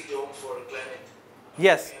GC dome for climate?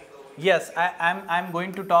 Yes, yes, I'm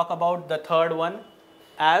going to talk about the third one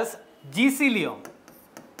as GC Leong.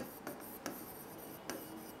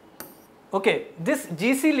 Okay, this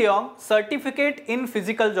GC Leong Certificate in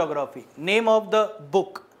Physical Geography, name of the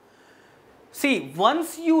book. See,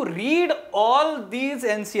 once you read all these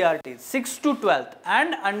NCERTs, 6th to 12th,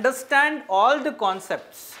 and understand all the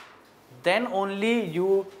concepts, then only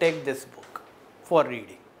you take this book for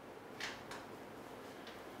reading.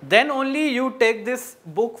 Then only you take this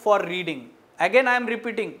book for reading. Again, I am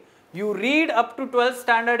repeating, you read up to 12th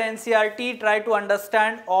standard NCERT, try to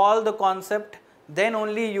understand all the concept, then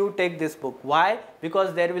only you take this book. Why?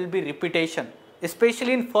 Because there will be repetition,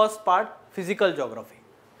 especially in first part, physical geography.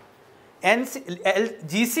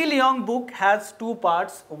 GC Leong book has two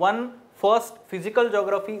parts, one first physical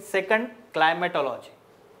geography, second climatology.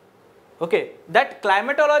 Okay, that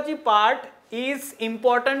climatology part is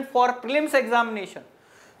important for prelims examination.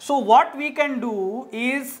 So what we can do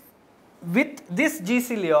is, with this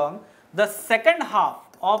GC Leong, the second half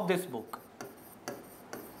of this book,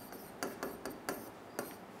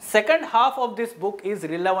 is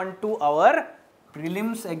relevant to our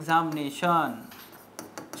prelims examination.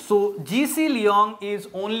 So GC Leong is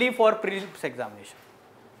only for prelims examination.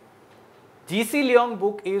 GC Leong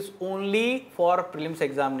book is only for prelims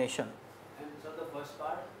examination. And so the first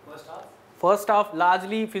part, first half? First half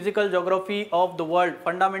largely physical geography of the world,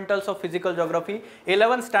 fundamentals of physical geography,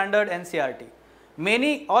 11th standard NCERT.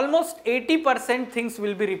 Many, almost 80% things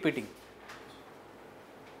will be repeating.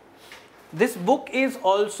 This book is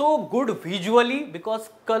also good visually because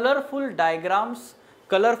colorful diagrams,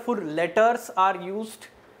 colorful letters are used.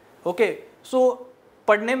 Okay, so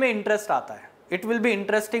padne mein interest aata hai. It will be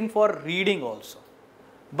interesting for reading also.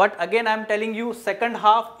 But again, I am telling you, second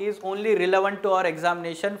half is only relevant to our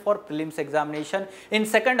examination for prelims examination. In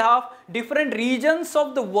second half, different regions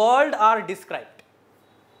of the world are described.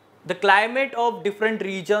 The climate of different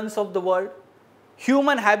regions of the world,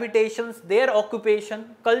 human habitations, their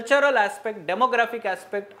occupation, cultural aspect, demographic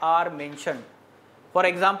aspect are mentioned. For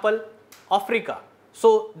example, Africa.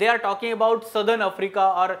 So they are talking about Southern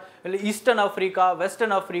Africa or Eastern Africa,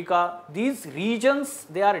 Western Africa. These regions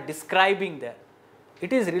they are describing there.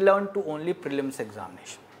 It is relevant to only prelims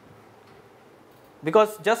examination.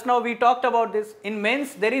 Because just now we talked about this. In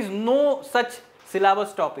mains there is no such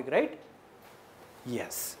syllabus topic, right?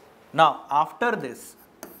 Yes. Now after this,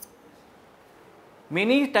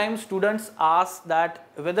 many times students ask that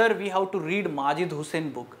whether we have to read Majid Hussain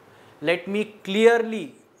book. Let me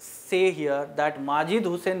clearly say here that Majid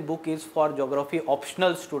Hussain book is for geography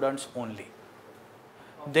optional students only.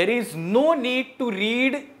 There is no need to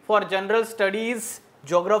read for general studies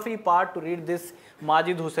geography part to read this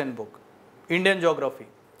Majid Hussain book, Indian geography,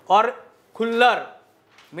 or Khullar.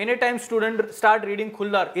 Many times students start reading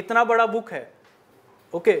Khullar. Itna bada book hai.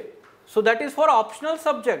 Okay, so that is for optional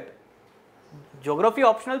subject. Geography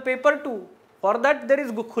optional paper 2. For that there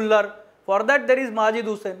is Khullar. For that there is Majid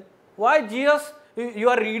Hussain. Why GS you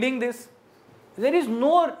are reading this? There is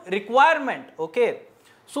no requirement. Okay,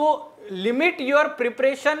 so limit your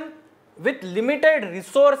preparation with limited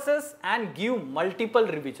resources and give multiple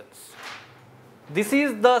revisions. This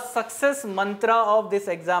is the success mantra of this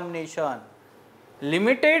examination.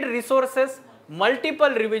 Limited resources, multiple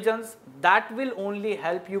revisions, that will only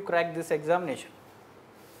help you crack this examination.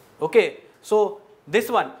 Okay, so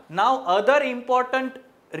this one. Now other important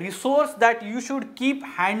resource that you should keep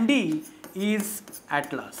handy is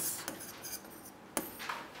Atlas.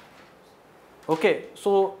 Okay,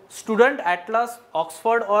 so student Atlas,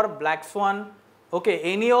 Oxford or Black Swan. Okay,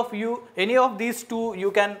 any of these two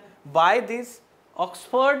you can buy this.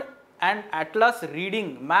 Oxford and Atlas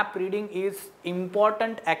reading, map reading is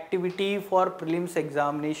important activity for prelims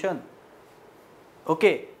examination.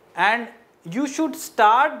 Okay, and you should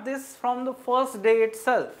start this from the first day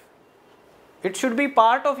itself. It should be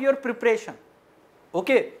part of your preparation.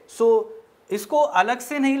 Okay, so इसको अलग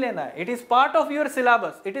से नहीं लेना है. It is part of your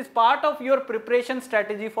syllabus. It is part of your preparation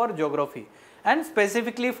strategy for geography and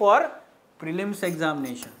specifically for prelims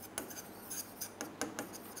examination.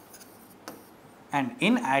 And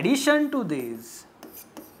in addition to this,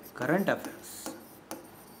 current affairs.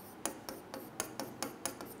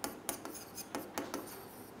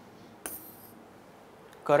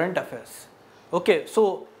 Current affairs. Okay,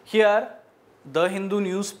 so here the Hindu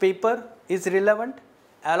newspaper is relevant.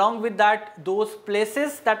 along with that those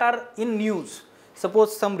places that are in news,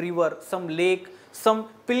 suppose some river, some lake, some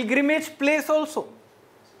pilgrimage place also,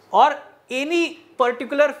 or any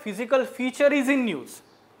particular physical feature is in news,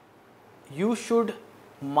 you should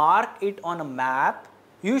mark it on a map,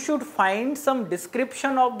 you should find some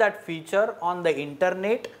description of that feature on the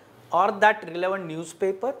internet or that relevant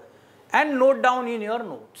newspaper and note down in your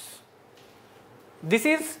notes. This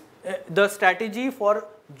is the strategy for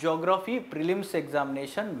geography prelims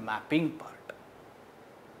examination mapping part.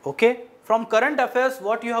 Okay, from current affairs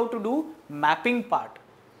what you have to do, mapping part,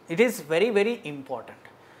 it is very, very important.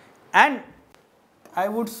 And I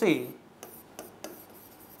would say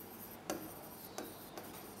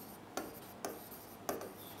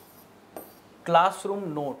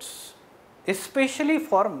classroom notes, especially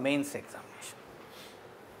for mains examination.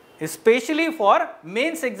 Especially for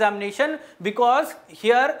mains examination, because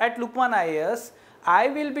here at Lukmaan IAS, I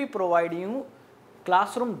will be providing you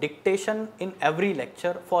classroom dictation in every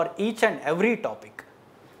lecture for each and every topic.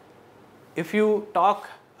 If you talk,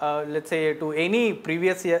 let's say to any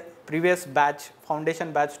previous batch,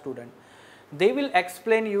 foundation batch student, they will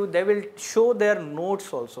explain you, they will show their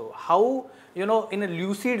notes also, how, you know, in a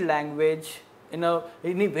lucid language, in a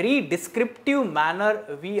very descriptive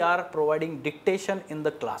manner, we are providing dictation in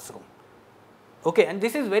the classroom. Okay, and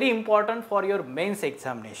this is very important for your mains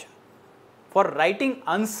examination. For writing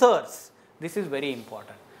answers, this is very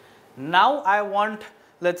important. Now I want,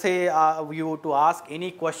 let's say, you to ask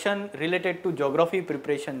any question related to geography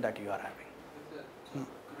preparation that you are having.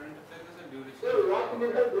 So what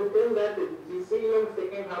is the written that GC on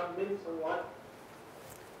second half means what?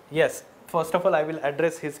 Yes, first of all I will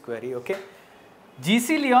address his query. Okay,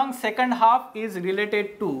 GC Leong second half is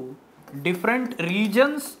related to different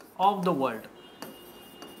regions of the world.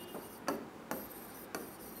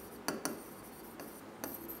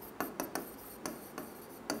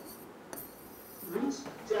 Which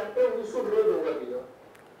chapter we should read over here?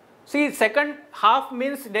 See, second half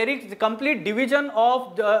means there is complete division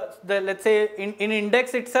of the let's say in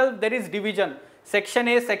index itself there is division, section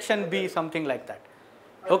A, section B, something like that.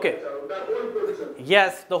 Okay. The whole portion.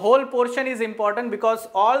 Yes, the whole portion is important because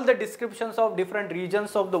all the descriptions of different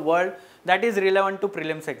regions of the world, that is relevant to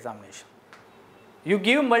prelims examination. You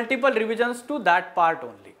give multiple revisions to that part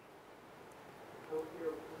only.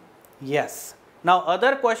 Yes. Now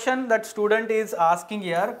other question that student is asking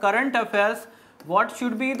here, current affairs, what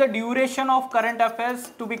should be the duration of current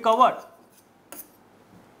affairs to be covered?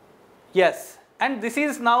 Yes, and this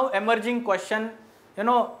is now emerging question. You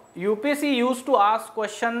know, UPSC used to ask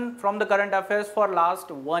question from the current affairs for last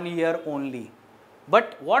 1 year only.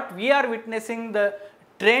 But what we are witnessing the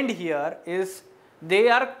trend here is they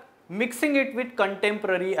are mixing it with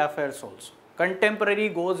contemporary affairs also. Contemporary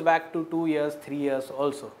goes back to 2 years, 3 years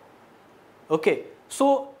also. Okay,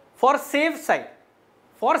 so for safe side,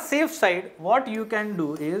 what you can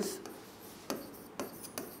do is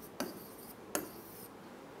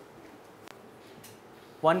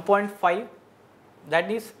 (1.5),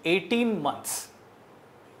 that is 18 months.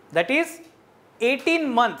 That is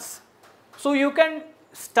 18 months. So you can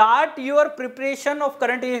start your preparation of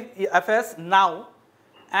current affairs now,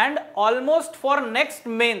 and almost for next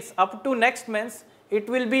mains, up to next mains, it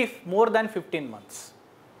will be more than 15 months.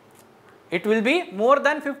 It will be more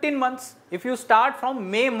than 15 months. If you start from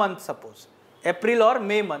May month, suppose, April or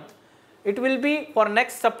May month, it will be for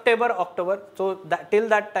next September, October. So that, till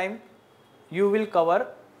that time, you will cover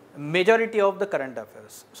majority of the current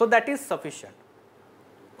affairs. So that is sufficient.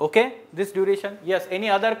 Okay, this duration. Yes, any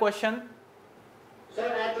other question? Sir,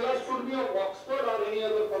 Atlas should be of Oxford or any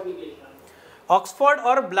other publication? Oxford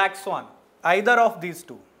or Black Swan, either of these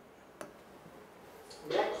two.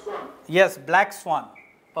 Black Swan. Yes, Black Swan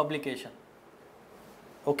publication.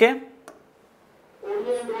 Okay.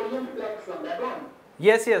 Orient Black Swan, that one?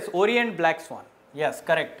 Yes, yes, Orient Black Swan. Yes,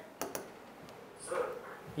 correct. Sir.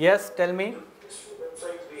 Yes, tell me.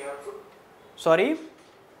 Websites we have. Sorry?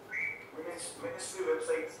 Ministry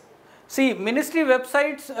websites. See, ministry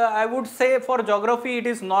websites, I would say for geography it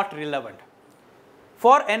is not relevant.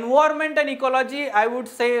 For environment and ecology, I would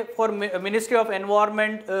say for Ministry of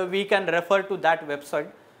Environment, we can refer to that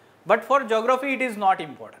website. But for geography, it is not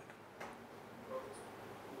important.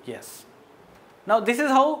 Yes. Now, this is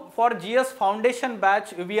how for GS Foundation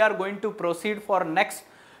batch, we are going to proceed for next,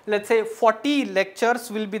 let's say 40 lectures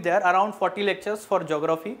will be there, around 40 lectures for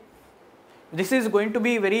geography. This is going to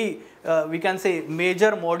be very, we can say,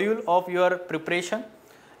 major module of your preparation.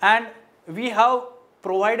 And we have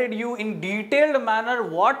provided you in detailed manner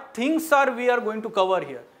what things are we are going to cover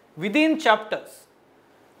here within chapters.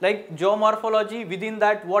 Like geomorphology, within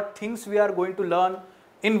that what things we are going to learn,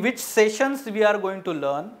 in which sessions we are going to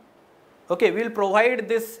learn. Okay, we will provide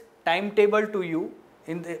this timetable to you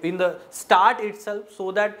in the start itself,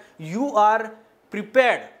 so that you are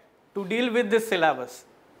prepared to deal with this syllabus.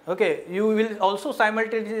 Okay, you will also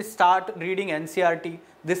simultaneously start reading NCERT,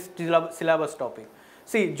 this syllabus topic.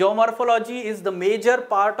 See, geomorphology is the major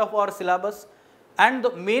part of our syllabus, and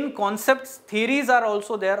the main concepts, theories are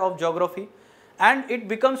also there of geography, and it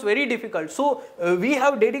becomes very difficult. So, we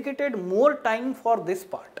have dedicated more time for this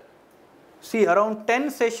part. See, around 10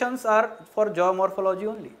 sessions are for geomorphology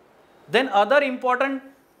only. Then other important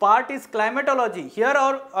part is climatology. Here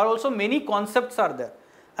are also many concepts are there.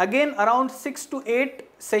 Again, around 6 to 8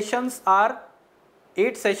 sessions are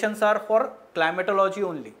for climatology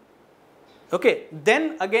only. Okay,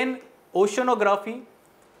 then again oceanography.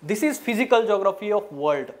 This is physical geography of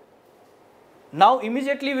world. Now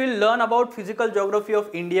immediately we will learn about physical geography of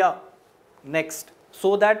India next,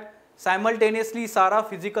 so that simultaneously Sara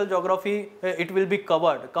physical geography it will be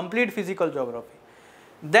covered, complete physical geography.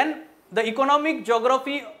 Then the economic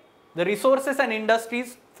geography, the resources and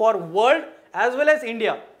industries for world as well as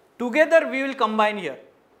India, together we will combine here.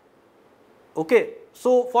 Okay,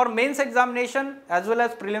 so for mains examination as well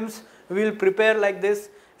as prelims we will prepare like this,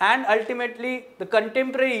 and ultimately the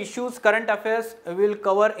contemporary issues, current affairs we will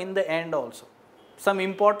cover in the end also. Some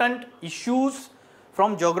important issues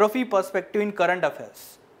from geography perspective in current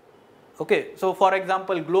affairs. Okay, so for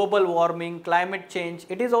example, global warming, climate change,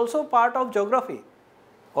 it is also part of geography,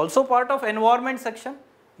 also part of environment section,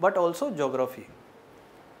 but also geography.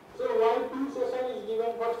 So why 2 sessions is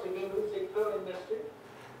given for secondary sector industry?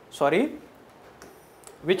 Sorry,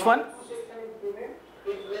 which one? 2 sessions is given.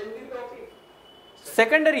 It's lengthy topic.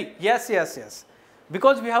 Secondary, yes.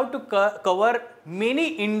 Because we have to cover many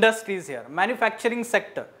industries here, manufacturing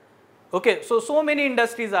sector. Okay, so many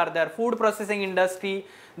industries are there, food processing industry,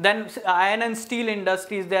 then iron and steel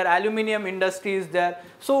industries there, aluminium industries there.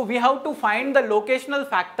 So we have to find the locational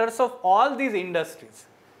factors of all these industries.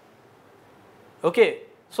 Okay,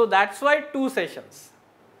 so that's why 2 sessions.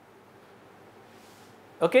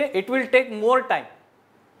 Okay, it will take more time.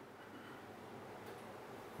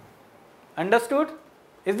 Understood?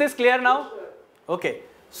 Is this clear now? Okay,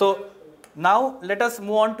 so now let us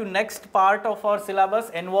move on to next part of our syllabus,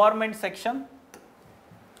 environment section.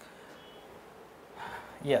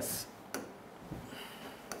 Yes,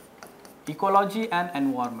 ecology and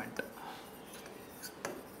environment.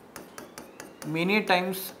 Many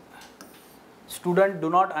times students do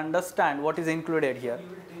not understand what is included here. You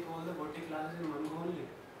will take all the 40 classes in one go only.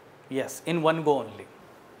 Yes, in one go only.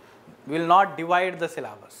 We will not divide the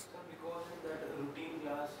syllabus. Sir, because in that routine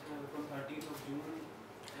class from 13th of June.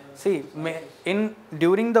 See,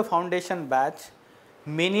 during the foundation batch,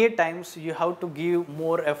 many times you have to give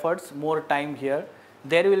more efforts, more time here.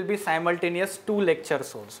 There will be simultaneous 2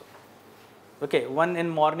 lectures also. Okay, one in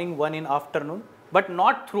morning, one in afternoon, but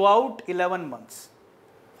not throughout 11 months,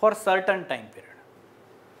 for certain time period.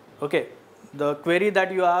 Okay, the query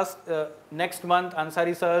that you asked next month,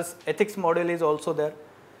 Ansari sir's ethics module is also there.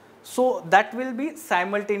 So that will be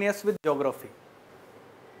simultaneous with geography.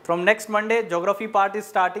 From next Monday, geography part is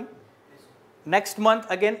starting. Next month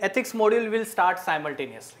again ethics module will start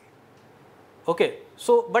simultaneously. Okay,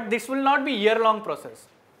 so but this will not be year-long process.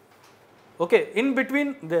 Okay, in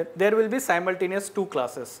between there will be simultaneous 2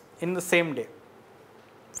 classes in the same day.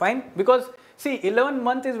 Fine, because see 11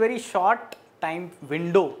 month is very short time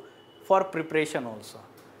window for preparation also,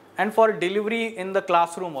 and for delivery in the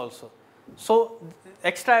classroom also. So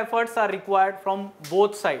extra efforts are required from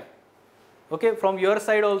both sides. Okay, from your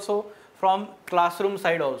side also, from classroom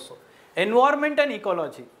side also. Environment and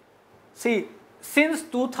ecology. See, since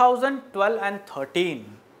 2012 and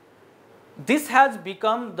 13, this has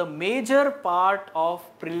become the major part of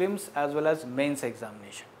prelims as well as mains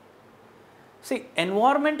examination. See,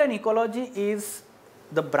 environment and ecology is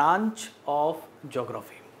the branch of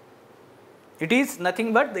geography. It is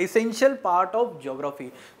nothing but the essential part of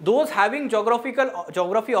geography. Those having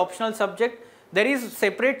geography optional subject, there is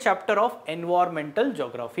separate chapter of environmental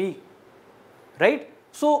geography, right?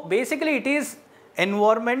 So basically it is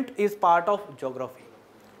environment is part of geography,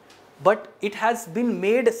 but it has been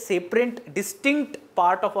made a separate distinct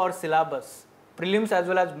part of our syllabus, prelims as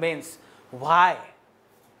well as mains. Why?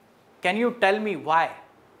 Can you tell me why?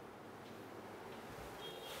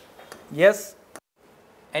 Yes?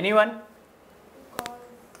 Anyone? Because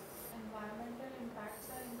environmental impacts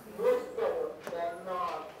are increasing.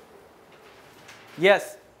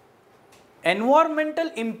 Yes.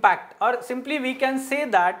 Environmental impact, or simply we can say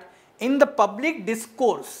that in the public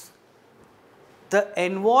discourse, the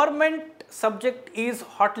environment subject is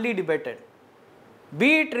hotly debated.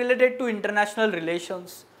 be it related to international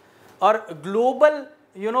relations or global,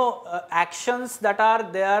 actions that are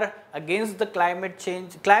there against the climate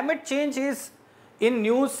change. Climate change is in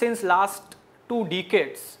news since last 2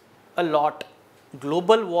 decades a lot.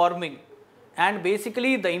 Global warming, and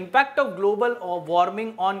basically the impact of global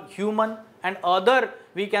warming on human and other,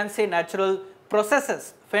 we can say, natural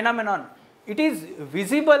processes, phenomenon. It is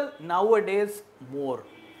visible nowadays more,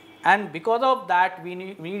 and because of that we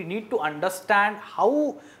need to understand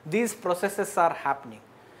how these processes are happening.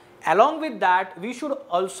 Along with that, we should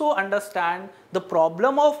also understand the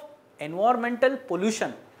problem of environmental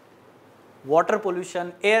pollution, water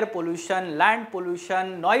pollution, air pollution, land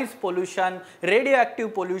pollution, noise pollution,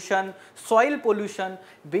 radioactive pollution, soil pollution.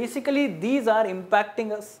 Basically, these are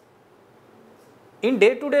impacting us. In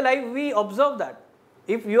day-to-day life, we observe that.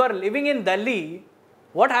 If you are living in Delhi,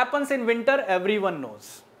 what happens in winter, everyone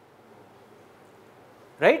knows.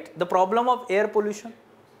 Right? The problem of air pollution.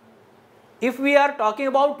 If we are talking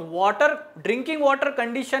about water, drinking water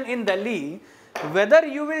condition in Delhi, whether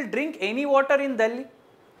you will drink any water in Delhi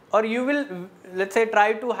or you will, let's say,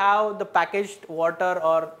 try to have the packaged water,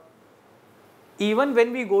 or even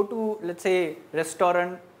when we go to, let's say,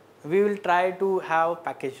 restaurant, we will try to have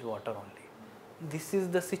packaged water only. This is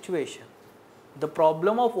the situation. The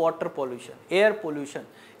problem of water pollution, air pollution,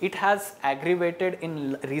 it has aggravated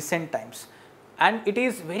in recent times. And it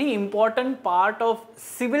is very important part of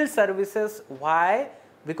civil services. Why?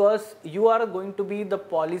 Because you are going to be the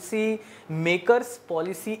policy makers,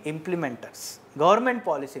 policy implementers, government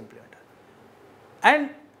policy implementers. And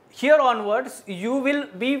here onwards, you will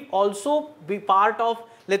be also be part of,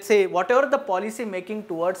 let's say, whatever the policy making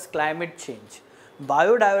towards climate change,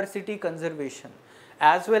 biodiversity conservation,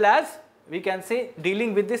 as well as, we can say,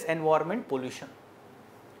 dealing with this environment pollution.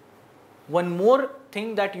 One more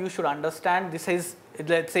thing that you should understand, this is,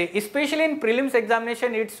 let's say, especially in prelims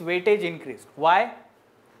examination, its weightage increased. Why?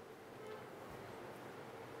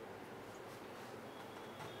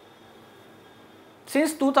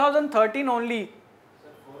 Since 2013 only. Sir,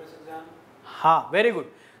 forest exam. Very good.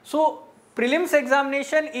 So, prelims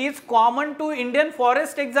examination is common to Indian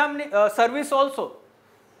Forest Service also,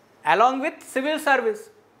 along with civil service.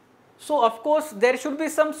 So, of course, there should be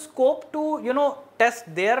some scope to,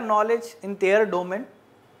 test their knowledge in their domain.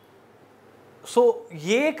 So,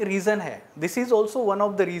 ये एक reason है. This is also one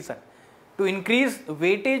of the reason to increase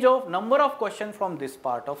weightage of number of questions from this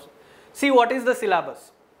part of. See, what is the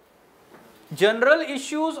syllabus? General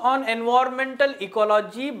issues on environmental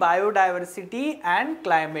ecology, biodiversity and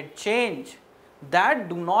climate change that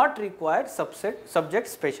do not require subject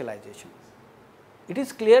specialization. It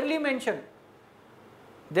is clearly mentioned.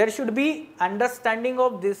 There should be understanding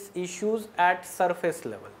of these issues at surface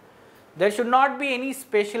level. There should not be any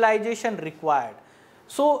specialization required.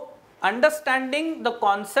 So, understanding the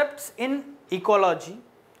concepts in ecology,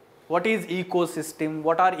 what is ecosystem,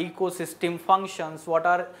 what are ecosystem functions, what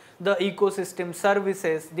are the ecosystem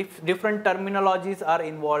services, different terminologies are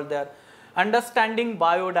involved there. Understanding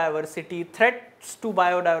biodiversity, threats to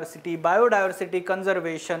biodiversity, biodiversity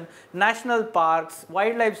conservation, national parks,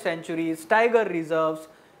 wildlife sanctuaries, tiger reserves.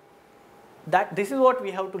 This is what we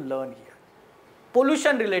have to learn here.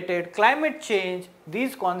 Pollution related, climate change,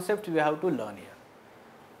 these concepts we have to learn here.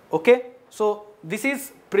 Okay, so this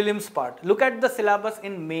is prelims part. Look at the syllabus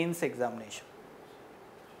in mains examination.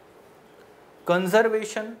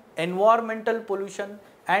 Conservation, environmental pollution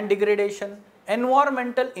and degradation,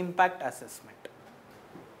 environmental impact assessment.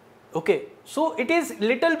 Okay, so it is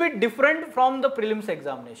little bit different from the prelims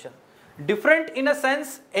examination. Different in a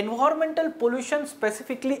sense, environmental pollution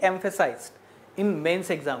specifically emphasized in mains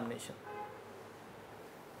examination.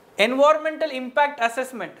 Environmental impact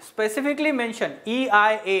assessment specifically mentioned,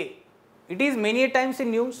 EIA. It is many times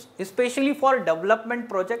in news, especially for development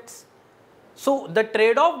projects. So, the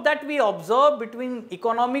trade-off that we observe between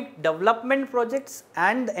economic development projects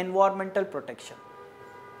and environmental protection.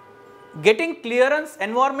 Getting clearance,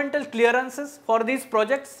 environmental clearances for these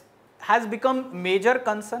projects has become major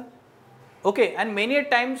concern. Okay, and many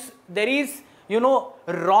times there is,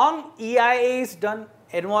 wrong EIA is done,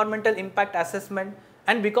 environmental impact assessment,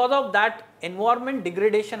 and because of that, environment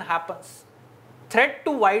degradation happens. Threat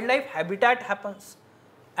to wildlife habitat happens,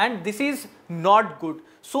 and this is not good.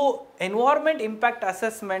 So, environment impact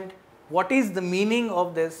assessment, what is the meaning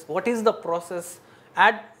of this? What is the process?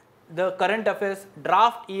 At the current affairs,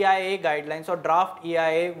 draft EIA guidelines or draft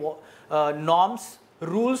EIA norms,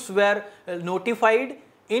 rules were notified.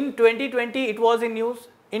 In 2020, it was in news.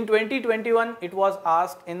 In 2021, it was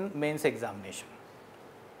asked in mains examination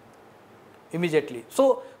immediately.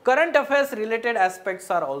 So, current affairs related aspects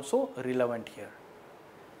are also relevant here.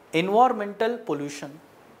 environmental pollution.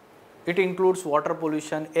 It includes water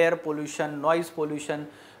pollution, air pollution, noise pollution,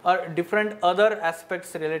 or different other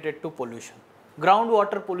aspects related to pollution.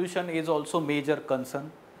 Groundwater pollution is also major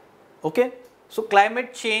concern. Okay, so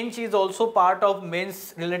climate change is also part of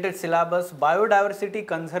mains related syllabus. Biodiversity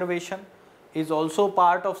conservation is also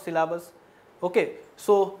part of syllabus. Okay,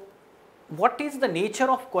 so what is the nature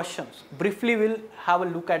of questions? Briefly, we'll have a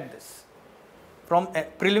look at this from a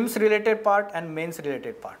prelims related part and mains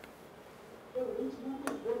related part. So which book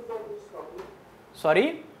is good for this topic?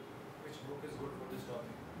 Sorry? Which book is good for this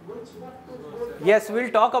topic? Which book is good for Yes,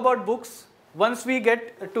 we'll talk about books once we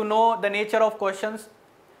get to know the nature of questions.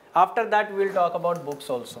 After that, we'll talk about books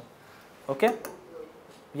also. Okay?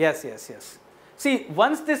 Yes, yes, yes. See,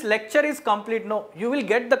 once this lecture is complete, no, you will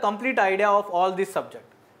get the complete idea of all this subject.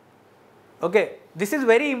 Okay, this is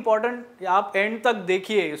very important. आप end तक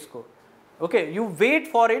देखिए इसको. Okay, you wait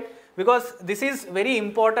for it because this is very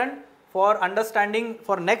important for understanding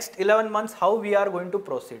for next 11 months how we are going to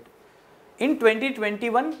proceed. In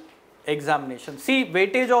 2021 examination, see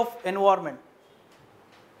weightage of environment.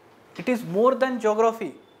 It is more than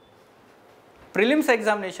geography. Prelims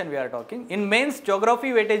examination we are talking. In mains, geography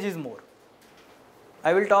weightage is more.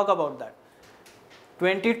 I will talk about that.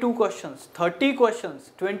 22 questions, 30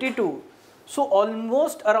 questions, 22. So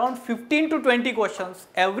almost around 15 to 20 questions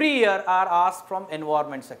every year are asked from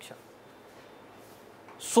environment section.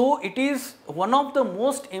 So it is one of the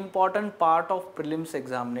most important part of prelims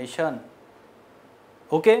examination.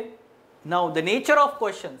 Okay. Now the nature of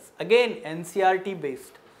questions, again NCERT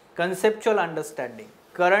based, conceptual understanding,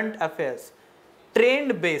 current affairs,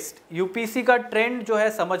 trend based. UPSC का trend जो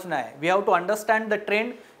है समझना है. We have to understand the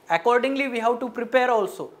trend. Accordingly, we have to prepare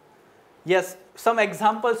also. Yes, some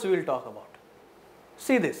examples we will talk about.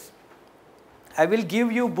 See this. I will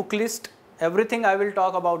give you book list. Everything I will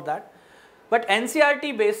talk about that. But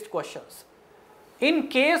NCERT based questions. In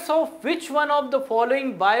case of which one of the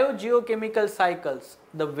following biogeochemical cycles,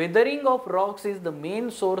 the weathering of rocks is the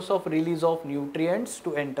main source of release of nutrients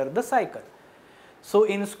to enter the cycle. So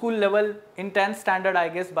in school level, in 10th standard, I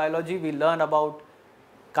guess biology, we learn about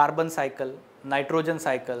carbon cycle, nitrogen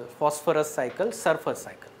cycle, phosphorus cycle, sulfur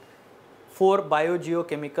cycle. 4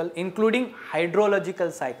 biogeochemical, including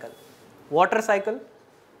hydrological cycle, water cycle,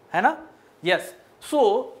 है ना? Yes.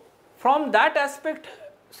 So from that aspect,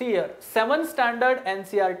 see here, 7th standard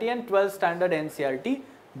NCERT and 12th standard NCERT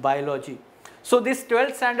biology. So this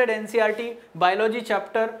 12th standard NCERT biology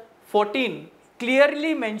chapter 14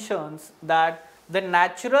 clearly mentions that the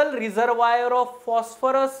natural reservoir of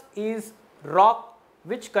phosphorus is rock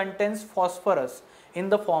which contains phosphorus in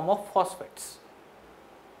the form of phosphates.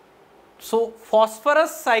 So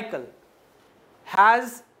phosphorus cycle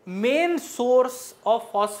has main source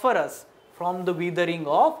of phosphorus from the weathering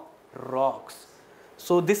of rocks.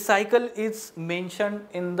 So this cycle is mentioned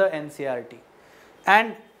in the NCERT,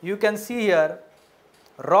 and you can see here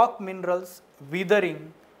rock minerals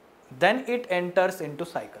weathering, then it enters into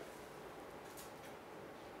cycle.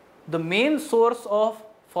 The main source of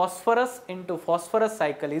phosphorus into phosphorus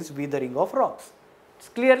cycle is weathering of rocks. It's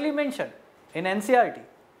clearly mentioned in NCERT.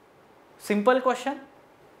 Simple question.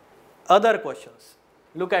 Other questions.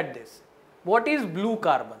 Look at this. What is blue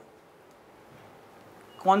carbon?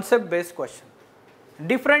 Concept based question.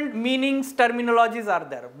 Different meanings, terminologies are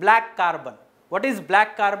there. Black carbon. What is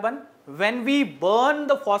black carbon? When we burn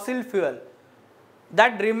the fossil fuel,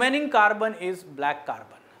 that remaining carbon is black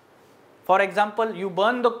carbon. For example, you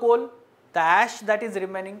burn the coal, the ash that is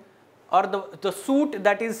remaining, or the soot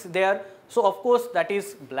that is there, so of course that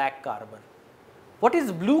is black carbon. What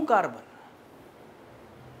is blue carbon?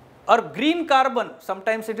 Or green carbon,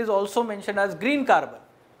 sometimes it is also mentioned as green carbon.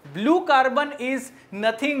 Blue carbon is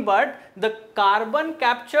nothing but the carbon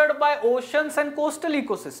captured by oceans and coastal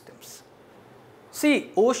ecosystems.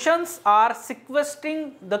 See, oceans are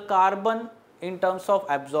sequestering the carbon in terms of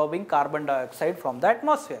absorbing carbon dioxide from the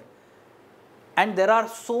atmosphere. And there are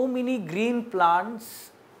so many green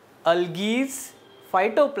plants, algae,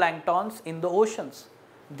 phytoplanktons in the oceans.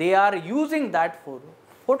 They are using that for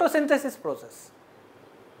photosynthesis process.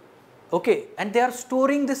 Okay, and they are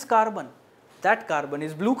storing this carbon. That carbon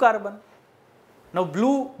is blue carbon. Now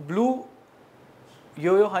blue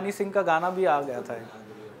यो हनी सिंह का गाना भी आ गया था,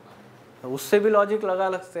 उससे भी logic लगा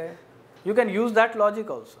लगते हैं. You can use that logic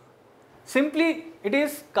also. Simply it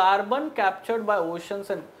is carbon captured by oceans,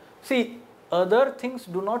 and see, other things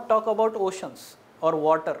do not talk about oceans or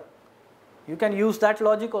water. You can use that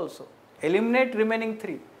logic also. Eliminate remaining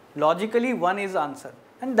 3. Logically 1 is answer,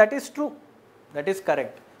 and that is true. That is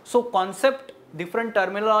correct. So concept, different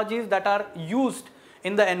terminologies that are used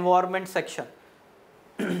in the environment section.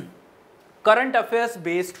 current affairs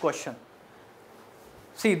based question.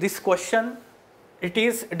 See this question, it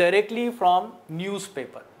is directly from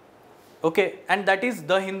newspaper. Okay, and that is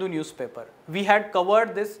The Hindu newspaper. We had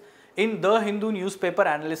covered this in The Hindu newspaper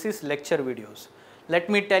analysis lecture videos. Let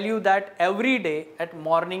me tell you that every day at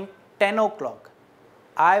morning 10 o'clock,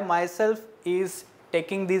 I myself is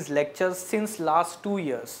taking these lectures since last 2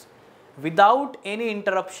 years. Without any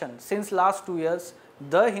interruption, since last 2 years,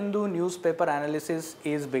 The Hindu newspaper analysis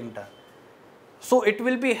is being done. So it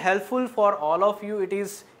will be helpful for all of you. It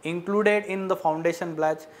is included in the foundation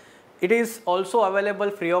batch. It is also available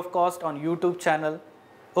free of cost on YouTube channel.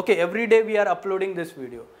 Okay, every day we are uploading this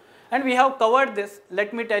video. And we have covered this.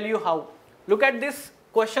 Let me tell you how. Look at this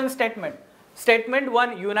question statement. Statement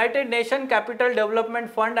 1, United Nations Capital Development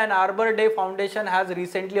Fund and Arbor Day Foundation has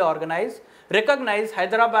recently recognized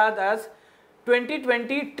Hyderabad as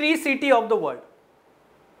 2020 Tree City of the World.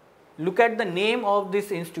 Look at the name of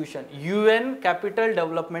this institution, UN Capital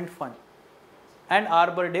Development Fund and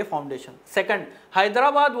Arbor Day Foundation. Second,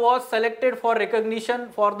 Hyderabad was selected for recognition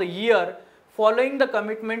for the year following the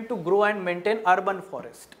commitment to grow and maintain urban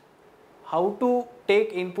forest. How to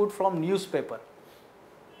take input from newspaper?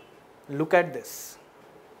 Look at this.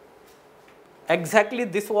 Exactly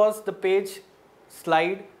this was the page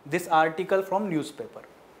slide, this article from newspaper.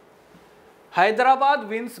 Hyderabad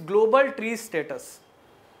wins global tree status.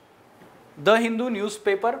 The Hindu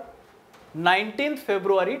newspaper, 19th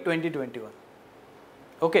February 2021.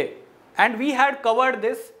 Okay, and we had covered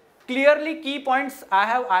this. Clearly key points I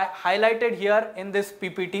have highlighted here in this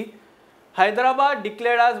PPT. Hyderabad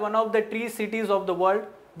declared as one of the tree cities of the world.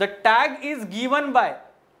 The tag is given by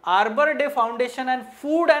Arbor Day Foundation and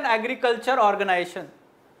Food and Agriculture Organization,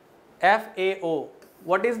 FAO.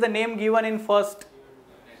 What is the name given in first?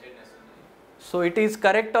 So it is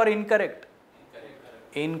correct or incorrect?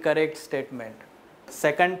 Incorrect statement.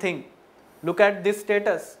 Second thing, look at this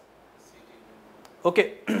status.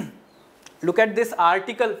 Okay, look at this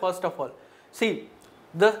article first of all. See,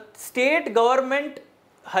 the state government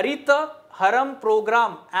Harita Haram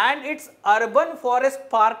program and its urban forest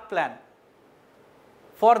park plan.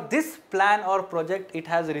 For this plan or project, it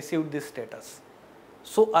has received this status.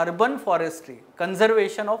 So urban forestry,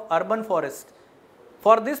 conservation of urban forest.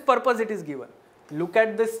 For this purpose it is given. Look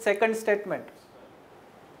at this second statement.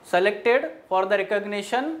 Selected for the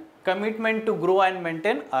recognition, commitment to grow and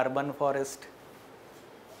maintain urban forest.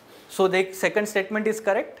 So the second statement is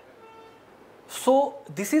correct. So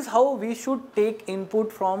this is how we should take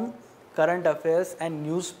input from current affairs and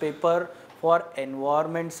newspaper for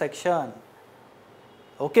environment section.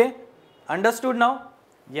 Okay, understood now?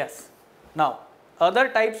 Yes. Now other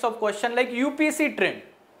types of question like UPSC trend.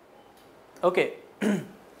 Okay.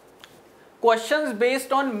 Questions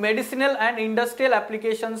based on medicinal and industrial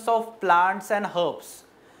applications of plants and herbs.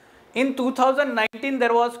 In 2019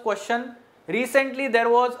 there was question. Recently there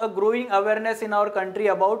was a growing awareness in our country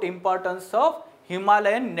about importance of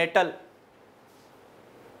Himalayan nettle,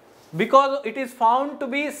 because it is found to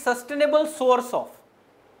be sustainable source of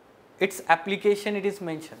its application. It is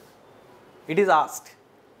mentioned. It is asked.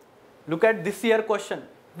 Look at this year question.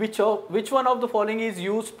 Which one of the following is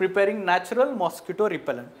used preparing natural mosquito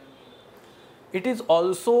repellent? It is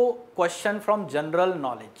also question from general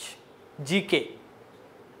knowledge, GK.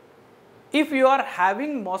 If you are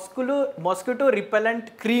having mosquito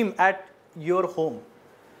repellent cream at your home,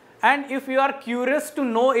 and if you are curious to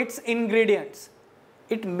know its ingredients,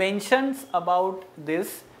 it mentions about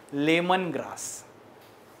this lemongrass.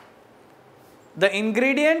 The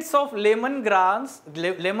ingredients of lemongrass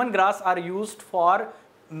are used for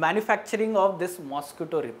manufacturing of this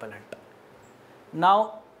mosquito repellent.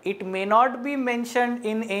 Now, it may not be mentioned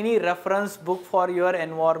in any reference book for your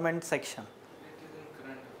environment section.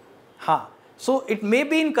 So it may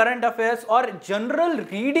be in current affairs or general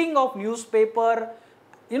reading of newspaper,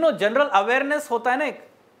 general awareness hota hai na.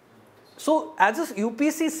 So as a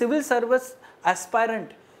UPSC civil service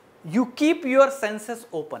aspirant, you keep your senses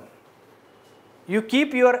open. You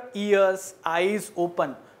keep your ears, eyes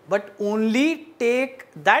open, but only take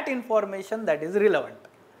that information that is relevant.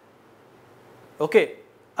 Okay.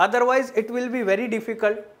 Otherwise, it will be very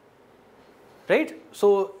difficult, right?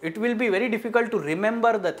 So it will be very difficult to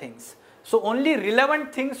remember the things. So only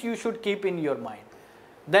relevant things you should keep in your mind.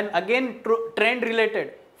 Then again, trend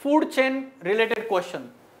related, food chain related question.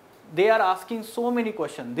 They are asking so many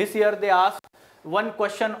questions. This year they asked one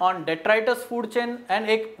question on detritus food chain and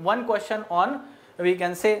one question on, we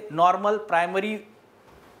can say, normal primary.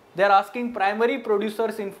 They are asking primary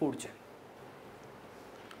producers in food chain.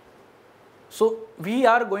 So we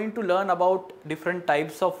are going to learn about different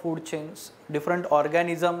types of food chains, different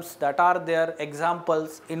organisms that are their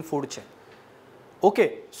examples in food chain.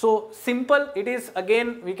 Okay, so simple, it is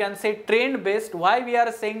again we can say trend based. Why we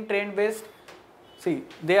are saying trend based? See,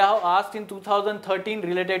 they have asked in 2013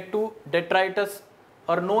 related to detritus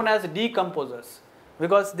or known as decomposers,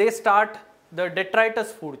 because they start the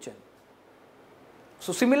detritus food chain.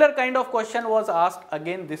 So similar kind of question was asked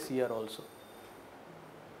again this year also.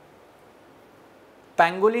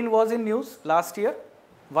 Pangolin was in news last year.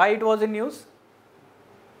 Why it was in news?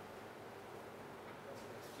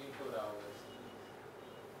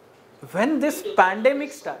 When this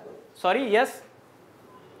pandemic started, sorry, yes?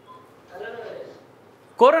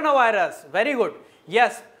 Coronavirus, very good.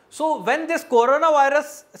 Yes. So when this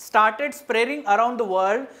coronavirus started spreading around the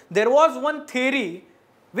world, there was one theory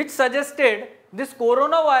which suggested this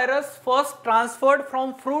coronavirus first transferred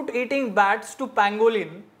from fruit eating bats to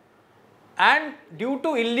pangolin, and due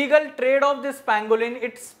to illegal trade of this pangolin,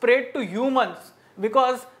 it spread to humans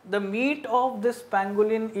because the meat of this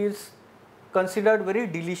pangolin is considered very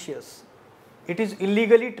delicious. It is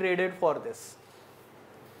illegally traded for this.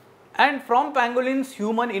 And from pangolins,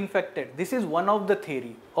 human infected. This is one of the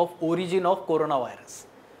theory of origin of coronavirus.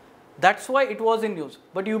 That's why it was in news.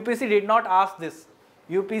 But UPSC did not ask this.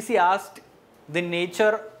 UPSC asked the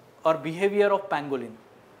nature or behavior of pangolin.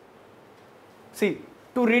 See,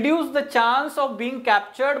 to reduce the chance of being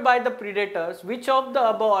captured by the predators, which of the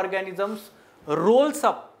above organisms rolls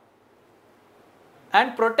up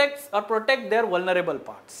and protect their vulnerable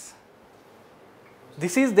parts?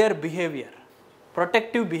 This is their behavior,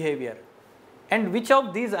 protective behavior. And which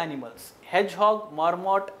of these animals? Hedgehog,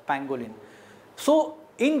 marmot, pangolin. So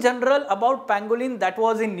in general about pangolin, that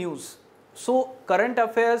was in news. So current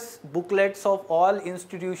affairs booklets of all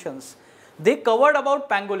institutions, they covered about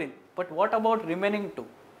pangolin. But what about remaining two?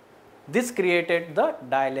 This created the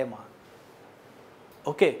dilemma.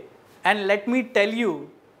 Okay, and let me tell you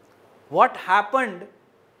what happened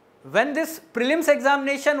when this prelims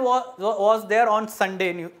examination was there on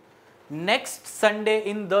Sunday. Next Sunday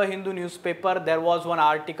in the Hindu newspaper, there was one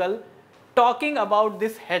article talking about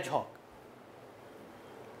this hedgehog.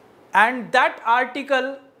 And that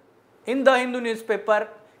article in the Hindu newspaper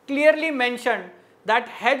clearly mentioned that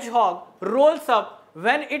hedgehog rolls up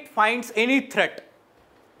when it finds any threat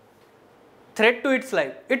to its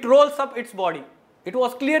life. It rolls up its body. It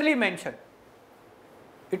was clearly mentioned.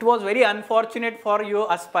 It was very unfortunate for you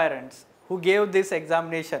aspirants who gave this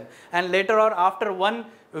examination, and later on after 1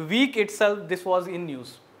 week itself this was in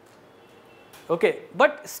news. Okay,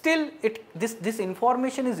 but still this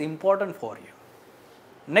information is important for you.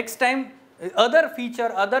 Next time other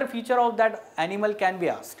feature of that animal can be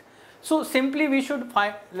asked. So simply we should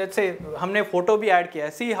find, let's say हमने photo भी add किया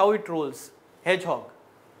है. See how it rolls. Hedgehog.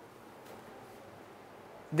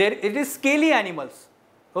 There it is scaly animals.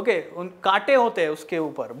 Okay, उन कांटे होते हैं उसके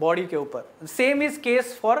ऊपर, body के ऊपर. Same is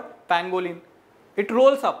case for pangolin. It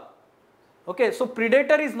rolls up. Okay, so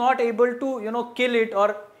predator is not able to kill it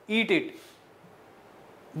or eat it.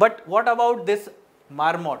 But what about this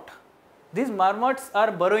marmot? These marmots are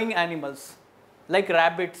burrowing animals like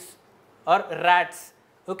rabbits or rats.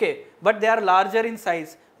 Okay, but they are larger in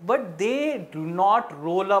size, but they do not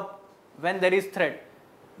roll up when there is threat.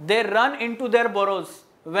 They run into their burrows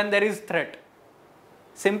when there is threat.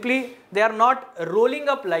 Simply they are not rolling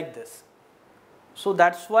up like this. So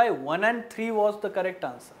that's why 1 and 3 was the correct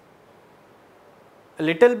answer. A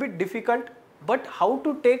little bit difficult, but how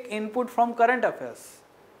to take input from current affairs,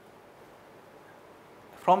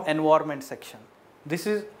 from environment section. This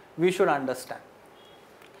is we should understand.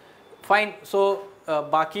 Fine. So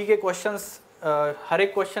बाकी के questions हर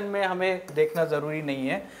एक question में हमें देखना ज़रूरी नहीं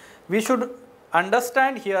है. We should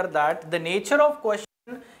understand here that the nature of question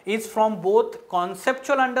is from both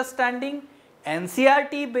conceptual understanding,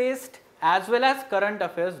 NCERT based as well as current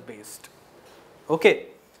affairs based. Okay.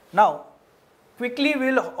 Now quickly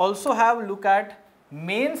we'll also have a look at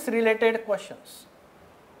mains related questions.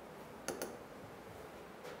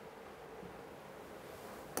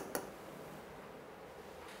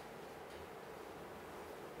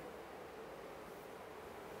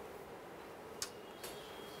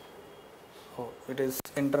 Oh, it is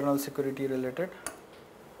internal security related.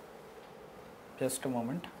 Just a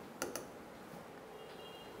moment.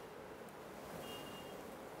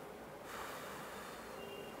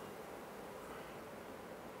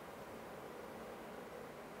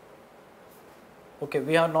 Okay,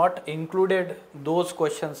 we have not included those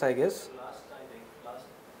questions, I guess.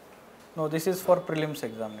 No, this is for prelims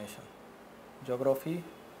examination. Geography.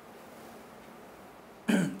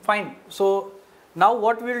 Fine. So now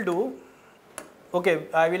what we'll do, okay,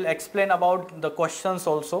 I will explain about the questions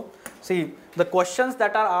also. See, the questions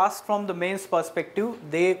that are asked from the mains perspective,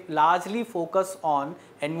 they largely focus on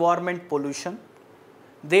environment pollution,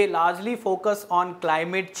 they largely focus on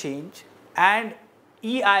climate change and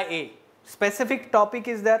EIA. Specific topic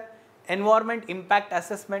is there, environment impact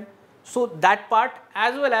assessment. So that part,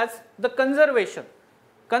 as well as the conservation.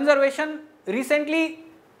 Conservation, recently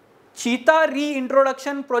cheetah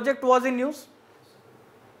reintroduction project was in news.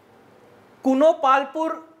 Kuno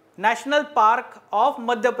Palpur National Park of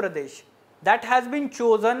Madhya Pradesh, that has been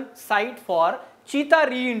chosen site for cheetah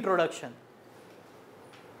reintroduction.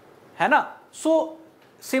 है ना? So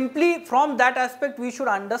simply from that aspect we should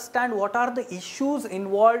understand what are the issues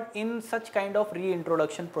involved in such kind of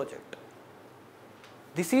reintroduction project.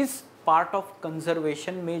 This is part of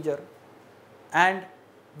conservation major, and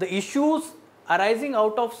the issues arising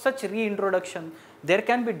out of such reintroduction, there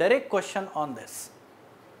can be direct question on this.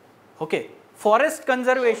 Okay, forest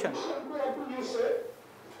conservation.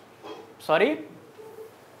 Sorry?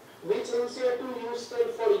 Which MCQ you said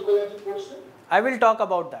for ecology portion? I will talk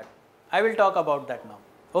about that. I will talk about that now.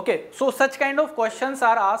 Okay, so such kind of questions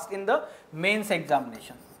are asked in the mains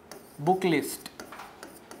examination. Book list.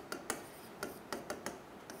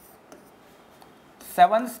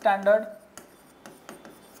 7th standard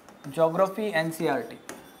Geography NCERT.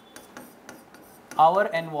 Our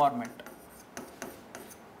environment.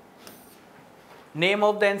 Name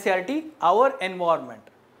of the NCERT, Our Environment.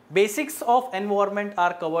 Basics of environment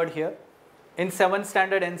are covered here in 7th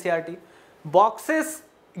standard NCERT. Boxes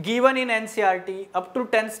given in NCERT up to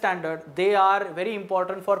 10th standard, they are very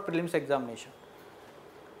important for prelims examination.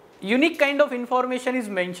 Unique kind of information is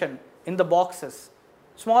mentioned in the boxes.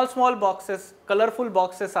 Small boxes, colorful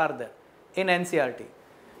boxes are there in NCERT.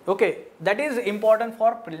 Okay, that is important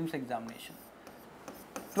for prelims examination.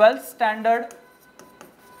 12th standard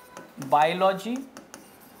Biology.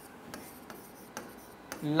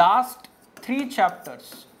 Last 3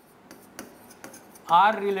 chapters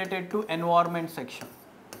are related to environment section.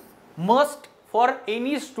 Must for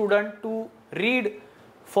any student to read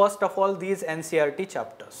first of all these NCERT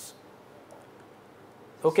chapters.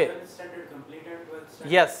 Okay. 7th standard complete and 12th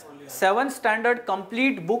standard Yes, only. 7th standard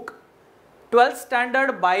complete book, 12th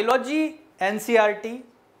standard Biology NCERT,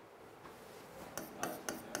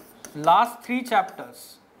 last 3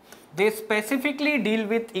 chapters, they specifically deal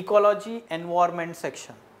with ecology environment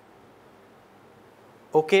section.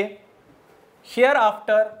 Okay,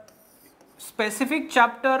 hereafter specific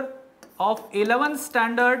chapter of 11th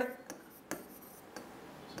standard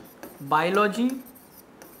Biology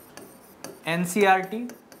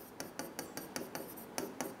NCERT,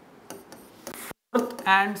 4th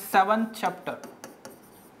and 7th chapter.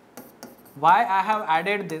 Why I have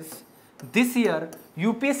added this? This year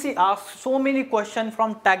UPSC asked so many questions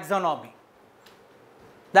from taxonomy,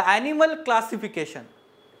 the animal classification,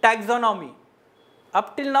 taxonomy.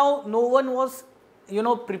 Up till now no one was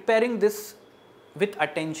preparing this with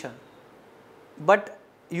attention, but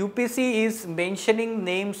UPSC is mentioning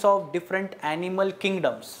names of different animal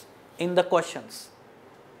kingdoms in the questions.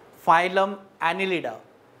 Phylum Annelida,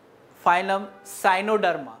 phylum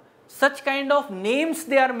Cynoderma, such kind of names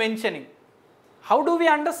they are mentioning. How do we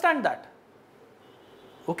understand that?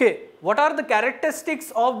 Okay, what are the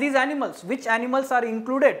characteristics of these animals? Which animals are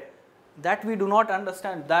included? That we do not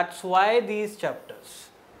understand. That's why these chapters.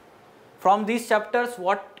 From these chapters,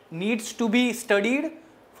 what needs to be studied?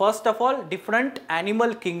 First of all, different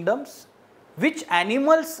animal kingdoms, which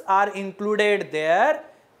animals are included there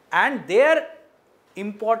and their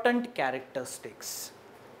important characteristics.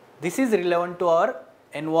 This is relevant to our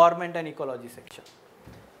environment and ecology section.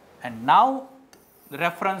 And now,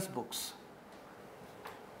 reference books.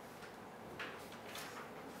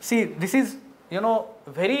 See, this is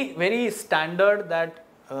very standard that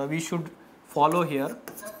we should follow here.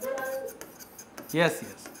 Yes.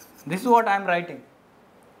 This is what I am writing.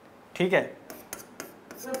 ठीक है?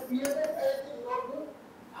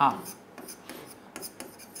 हाँ.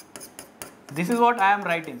 This is what I am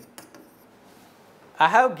writing. I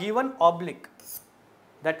have given oblique.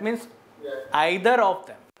 That means either of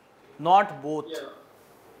them, not both.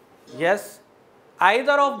 Yes,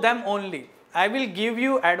 either of them only. I will give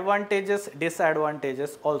you advantages,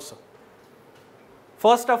 disadvantages also.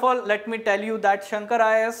 First of all, let me tell you that Shankar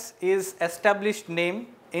IAS is established name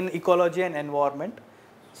in ecology and environment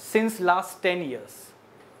since last 10 years.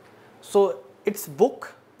 So its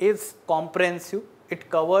book is comprehensive, it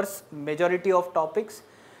covers majority of topics,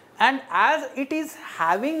 and as it is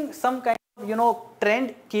having some kind of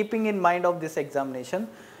trend keeping in mind of this examination,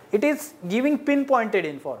 it is giving pinpointed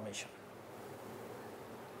information.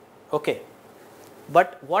 Okay,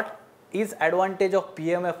 but what is advantage of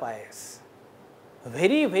PMF IAS?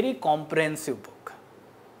 Very comprehensive book.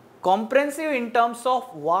 Comprehensive in terms of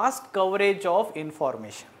vast coverage of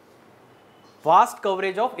information. vast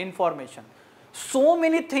coverage of information. So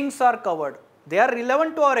many things are covered. They are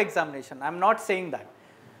relevant to our examination. I am not saying that.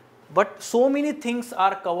 But so many things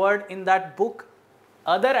are covered in that book.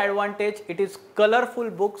 Other advantage, it is colorful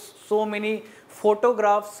books. So many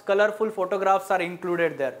photographs, colorful photographs are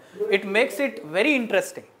included there. It makes it very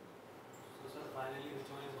interesting. So, sir, finally, which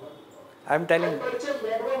one is good? I am telling I you. purchased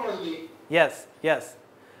that one only. Yes, yes.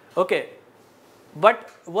 Okay. But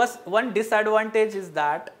one disadvantage is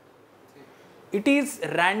that it is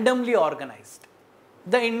randomly organized.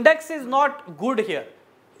 The index is not good here.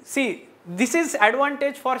 See, this is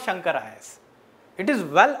advantage for Shankar IAS. It is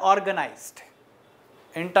well organized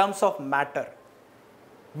in terms of matter.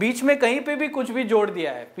 बीच में कहीं पे भी कुछ भी जोड़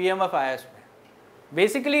दिया है PMF IAS में.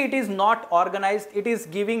 Basically, it is not organized. It is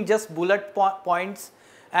giving just bullet points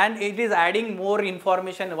and it is adding more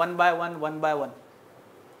information one by one.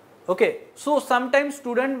 Okay, so sometimes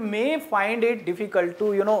student may find it difficult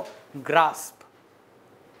to grasp.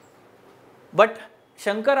 But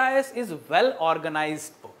Shankar IAS is well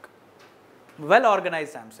organized book. Well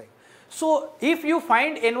organized, I am saying. So if you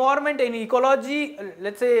find environment and ecology,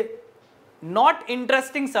 let's say, not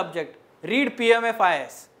interesting subject, read PMF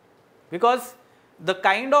IAS, because the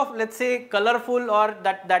kind of, let's say, colorful or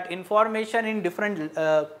that information in different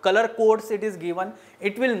color codes it is given,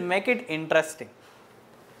 it will make it interesting.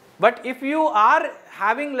 But if you are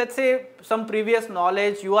having, let's say, some previous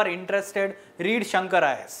knowledge, you are interested, read Shankar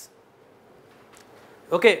IAS.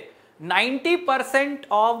 Okay, 90%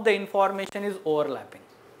 of the information is overlapping.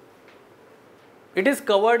 It is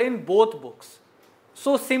covered in both books.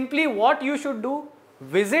 So simply what you should do,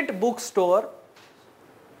 visit bookstore,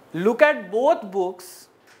 look at both books,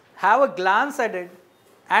 have a glance at it,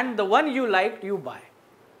 and the one you liked you buy.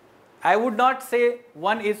 I would not say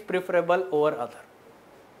one is preferable over other.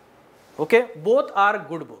 Okay, both are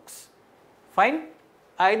good books. Fine.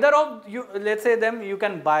 Either of you, let's say them, you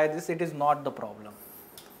can buy this, it is not the problem.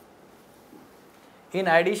 In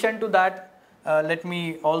addition to that, let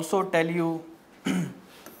me also tell you,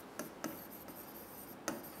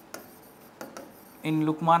 in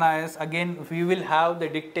Lukmaan IAS, again we will have the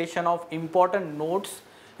dictation of important notes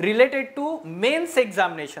related to mains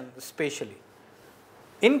examination especially.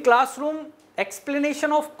 In classroom,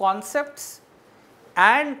 explanation of concepts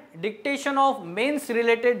and dictation of mains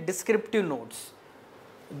related descriptive notes.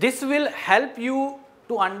 This will help you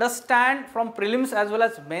to understand from prelims as well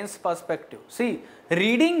as mains perspective. See,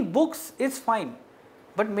 reading books is fine,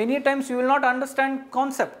 but many times you will not understand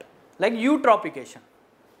concept like eutrophication.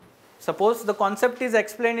 Suppose the concept is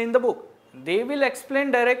explained in the book, they will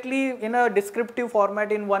explain directly in a descriptive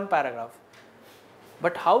format in one paragraph.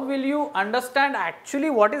 But how will you understand actually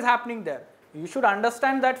what is happening there? You should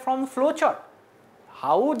understand that from flowchart.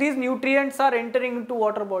 How these nutrients are entering into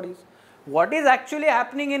water bodies, what is actually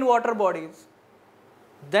happening in water bodies,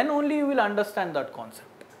 then only you will understand that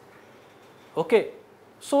concept. Okay,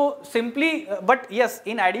 so simply, but yes,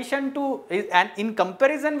 in addition to and in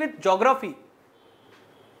comparison with geography,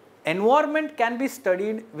 environment can be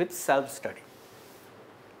studied with self-study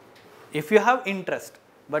if you have interest,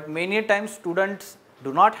 but many times students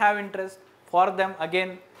do not have interest. For them,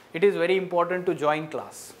 again, it is very important to join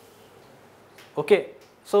class. Okay,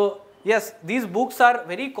 so yes, these books are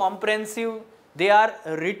very comprehensive. They are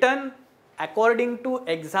written according to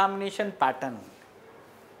examination pattern.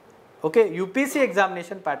 Okay, UPSC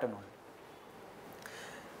examination pattern.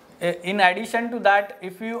 In addition to that,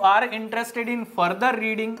 if you are interested in further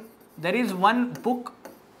reading, there is one book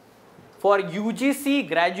for UGC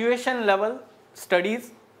graduation level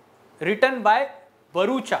studies written by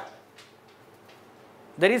Barucha.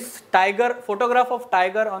 There is tiger, photograph of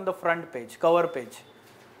tiger on the front page, cover page.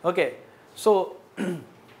 Okay, so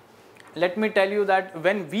let me tell you that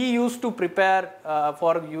when we used to prepare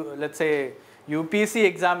for, let's say, UPSC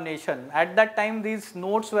examination, at that time these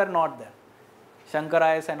notes were not there, Shankar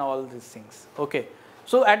IAS and all these things. Okay,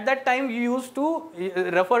 so at that time you used to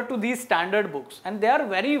refer to these standard books and they are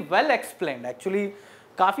very well explained. Actually,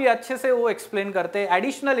 काफ़ी अच्छे से वो explain करते हैं,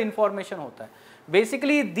 additional information होता है.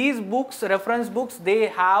 Basically, these books, reference books, they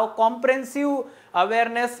have comprehensive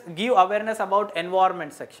awareness, give awareness about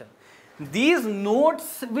environment section. These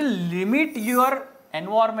notes will limit your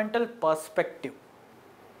environmental perspective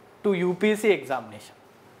to UPSC examination.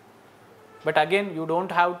 But again, you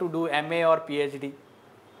don't have to do MA or PhD.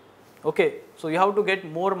 Okay, so you have to get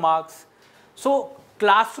more marks. So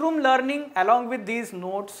classroom learning along with these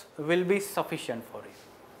notes will be sufficient for you.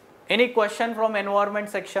 Any question from environment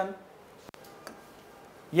section?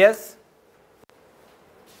 Yes?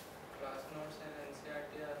 Class notes and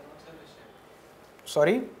NCERT are not sufficient.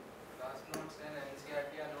 Sorry? Class notes and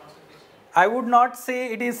NCERT are not sufficient. I would not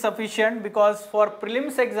say it is sufficient, because for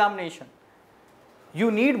prelims examination, you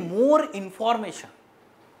need more information.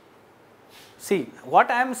 See, what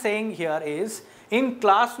I am saying here is, in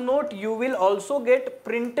class note, you will also get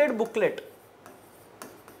printed booklet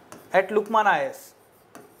at Lukmaan IAS.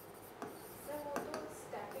 Sir, वो तो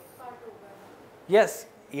static part होगा ना? Yes,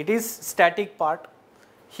 it is static part.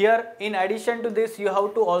 Here, in addition to this, you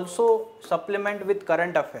have to also supplement with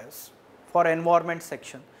current affairs for environment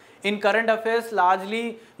section. In current affairs,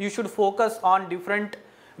 largely you should focus on different,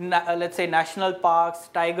 let's say, national parks,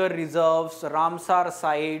 tiger reserves, Ramsar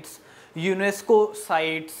sites, UNESCO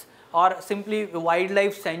sites, or simply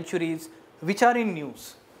wildlife sanctuaries, which are in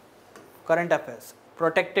news. Current affairs,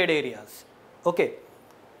 protected areas. Okay.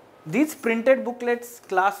 These printed booklets,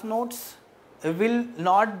 class notes, will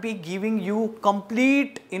not be giving you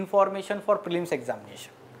complete information for prelims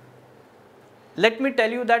examination. Let me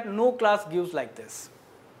tell you that no class gives like this.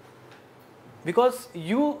 Because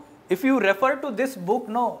if you refer to this book,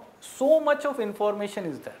 no, so much of information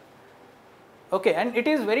is there. Okay, and it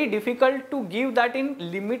is very difficult to give that in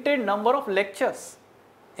limited number of lectures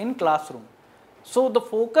in classroom. So the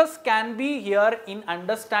focus can be here in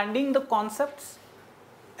understanding the concepts.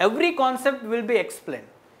 Every concept will be explained.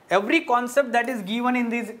 Every concept that is given in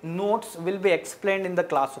these notes will be explained in the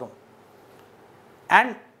classroom.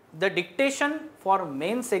 And the dictation for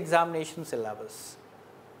mains examination syllabus,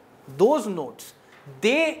 those notes,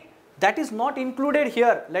 that is not included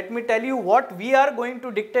here. Let me tell you what we are going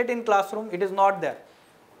to dictate in classroom, it is not there.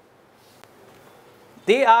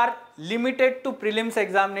 They are limited to prelims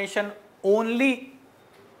examination only.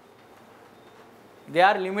 They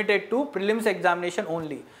are limited to prelims examination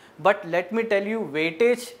only. But let me tell you,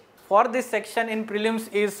 weightage for this section in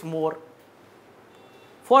prelims is more.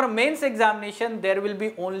 For mains examination, there will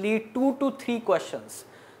be only 2 to 3 questions.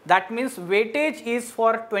 That means weightage is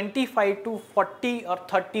for 25 to 40 or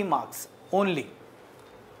 30 marks only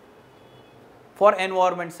for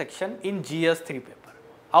environment section in GS3 paper.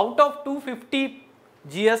 Out of 250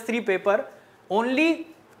 GS3 paper, only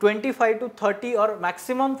 25 to 30 or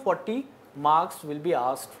maximum 40 marks will be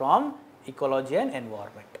asked from ecology and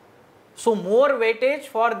environment. So more weightage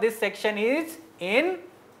for this section is in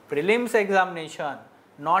prelims examination,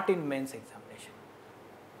 not in mains examination.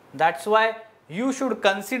 That's why you should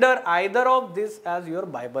consider either of this as your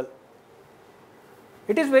Bible.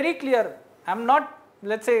 It is very clear. I am not,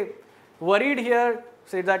 let's say, worried here,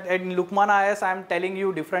 say that in Lukmaan IAS I am telling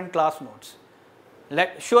you different class notes.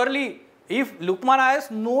 Surely, if Lukmaan IAS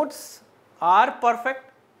notes are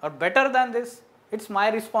perfect or better than this, it's my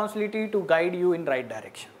responsibility to guide you in right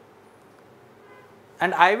direction.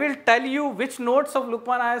 And I will tell you which notes of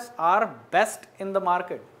Lukmaan IAS are best in the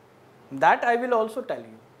market. That I will also tell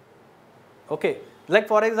you. Okay, like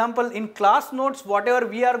for example, in class notes, whatever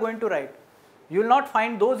we are going to write, you will not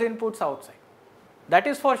find those inputs outside. That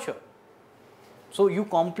is for sure. So you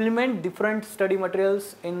complement different study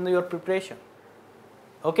materials in your preparation.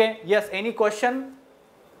 Okay, yes, any question?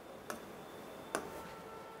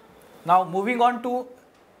 Now moving on to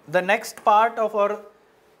the next part of our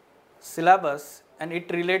syllabus, and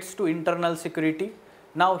it relates to internal security.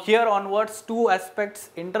 Now here onwards, 2 aspects,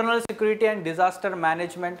 internal security and disaster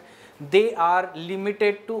management, they are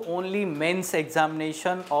limited to only mains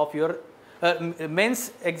examination of your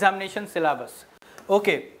mains examination syllabus.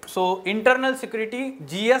 Okay, so internal security,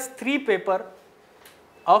 GS3 paper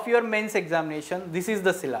of your mains examination, this is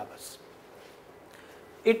the syllabus.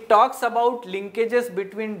 It talks about linkages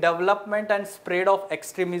between development and spread of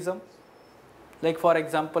extremism, like for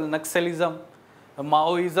example Naxalism,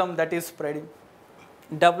 Maoism that is spreading,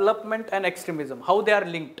 development and extremism, how they are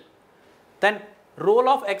linked. Then role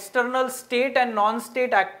of external state and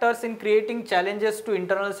non-state actors in creating challenges to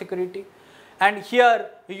internal security. And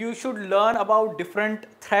here you should learn about different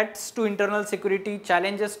threats to internal security,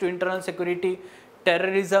 challenges to internal security.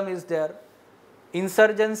 Terrorism is there,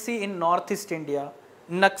 insurgency in Northeast India,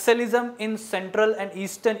 Naxalism in Central and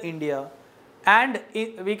Eastern India, and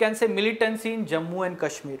we can say militancy in Jammu and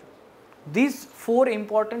Kashmir. These 4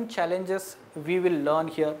 important challenges we will learn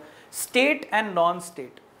here. State and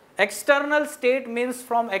non-state. External state means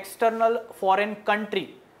from external foreign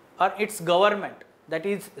country or its government, that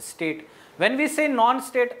is state. When we say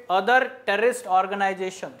non-state, other terrorist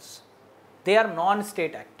organizations, they are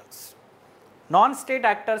non-state actors. Non-state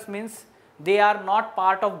actors means they are not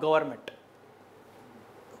part of government.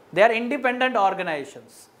 They are independent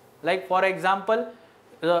organizations. Like for example,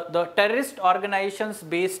 the terrorist organizations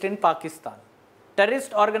based in Pakistan,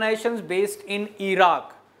 terrorist organizations based in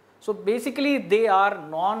Iraq. So basically they are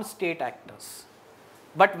non-state actors.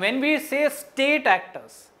 But when we say state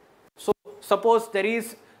actors, so suppose there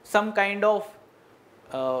is some kind of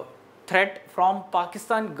threat from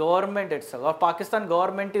Pakistan government itself, or Pakistan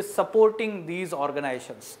government is supporting these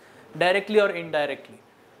organizations directly or indirectly.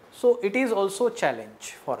 So it is also a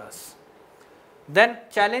challenge for us. Then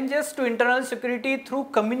challenges to internal security through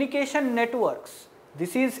communication networks.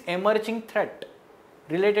 This is emerging threat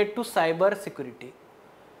related to cyber security.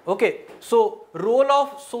 Okay, so role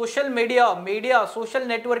of social media, social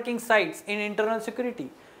networking sites in internal security.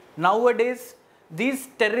 Nowadays, these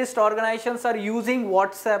terrorist organizations are using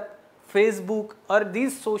WhatsApp, Facebook, or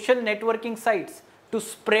these social networking sites to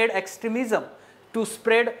spread extremism, to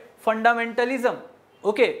spread fundamentalism.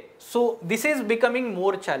 Okay, so this is becoming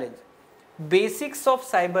more challenge. Basics of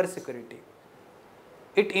cyber security.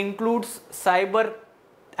 It includes cyber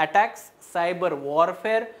attacks, cyber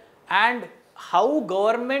warfare, and how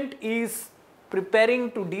government is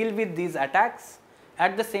preparing to deal with these attacks.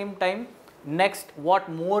 At the same time, next, what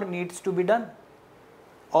more needs to be done?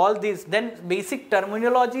 All these, then basic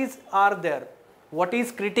terminologies are there. What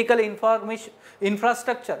is critical information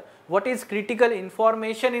infrastructure? What is critical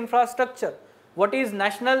information infrastructure? What is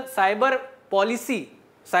national cyber policy?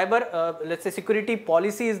 Cyber, let's say security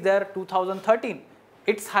policy is there 2013.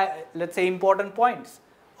 It's let's say important points.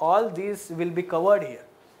 All these will be covered here.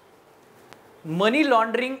 Money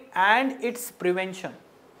laundering and its prevention.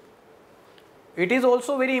 It is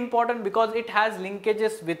also very important because it has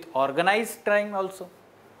linkages with organized crime also.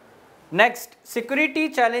 Next, security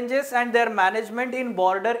challenges and their management in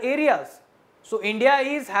border areas. So India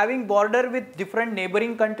is having border with different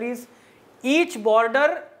neighboring countries. Each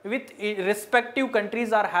border with respective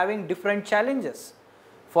countries are having different challenges.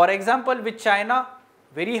 For example, with China,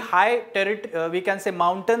 very high territory, we can say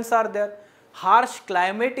mountains are there, harsh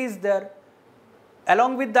climate is there.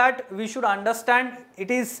 Along with that, we should understand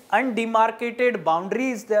it is undemarcated boundary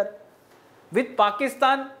is there. With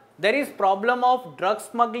Pakistan, there is problem of drug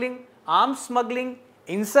smuggling, arms smuggling,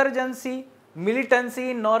 insurgency,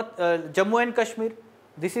 militancy in North Jammu and Kashmir.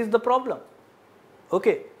 This is the problem.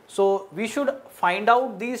 Okay, so we should find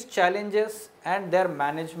out these challenges and their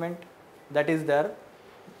management, that is there.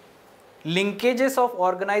 Linkages of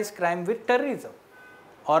organized crime with terrorism.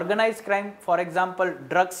 Organized crime, for example,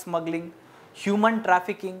 drug smuggling, human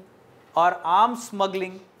trafficking or arms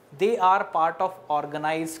smuggling, they are part of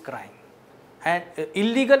organized crime. And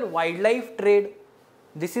illegal wildlife trade,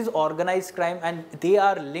 this is organized crime and they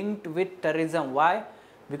are linked with terrorism. Why?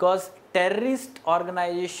 Because terrorist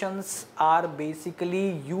organizations are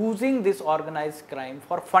basically using this organized crime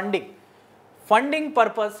for funding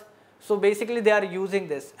purpose. So basically they are using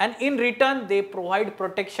this, and in return they provide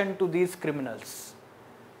protection to these criminals.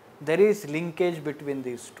 There is linkage between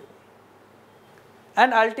these two.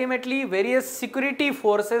 And ultimately various security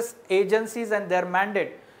forces, agencies and their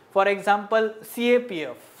mandate. For example,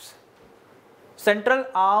 CAPFs, Central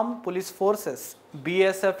Armed Police Forces,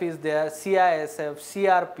 BSF is there, CISF,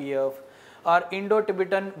 CRPF, or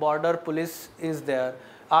Indo-Tibetan Border Police is there,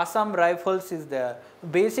 Assam Rifles is there.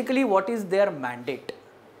 Basically what is their mandate?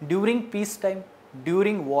 During peacetime,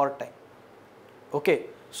 during wartime. Okay,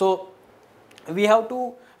 so we have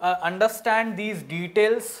to understand these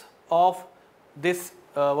details of this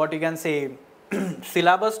what you can say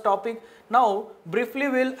syllabus topic. Now briefly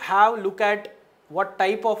we'll have look at what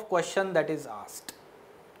type of question that is asked.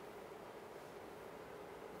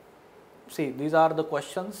 See, these are the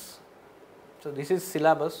questions. So this is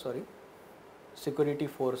syllabus, sorry, security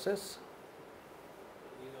forces.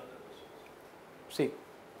 See,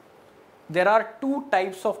 there are two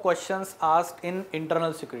types of questions asked in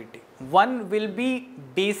internal security. One will be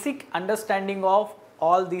basic understanding of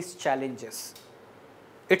all these challenges,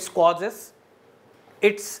 its causes,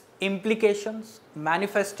 its implications,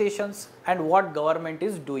 manifestations, and what government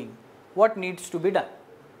is doing, what needs to be done.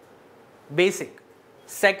 Basic.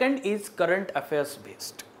 Second is current affairs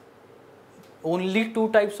based. Only two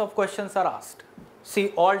types of questions are asked. See,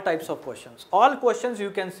 all types of questions. All questions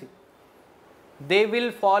you can see, they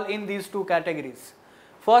will fall in these two categories.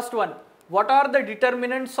 First one, what are the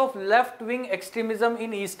determinants of left-wing extremism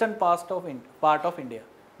in eastern part of India?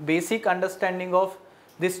 Basic understanding of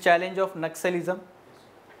this challenge of Naxalism.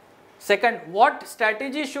 Second, what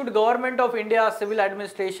strategy should government of India, civil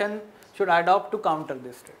administration should adopt to counter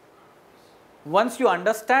this threat? Once you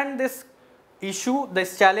understand this issue,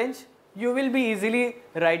 this challenge, you will be easily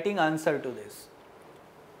writing answer to this.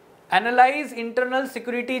 Analyze internal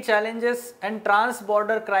security challenges and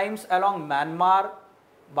trans-border crimes along Myanmar,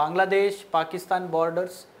 Bangladesh, Pakistan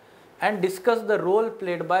borders and discuss the role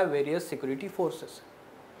played by various security forces.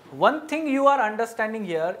 One thing you are understanding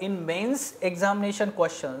here, in mains examination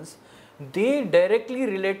questions, they directly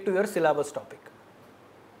relate to your syllabus topic.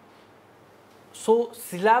 So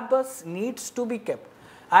syllabus needs to be kept.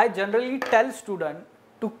 I generally tell students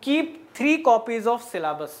to keep 3 copies of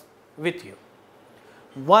syllabus with you.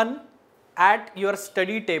 One at your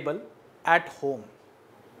study table at home,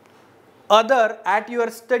 other at your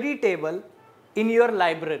study table in your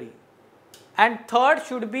library, and third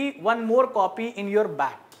should be one more copy in your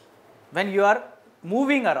bag when you are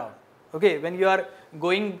moving around. Okay, when you are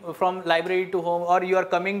going from library to home, or you are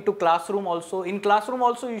coming to classroom also, in classroom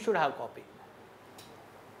also you should have copy.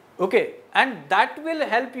 Okay, and that will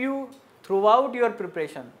help you throughout your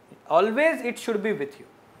preparation. Always it should be with you.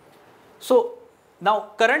 So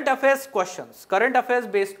now current affairs questions, current affairs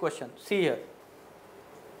based questions. See here.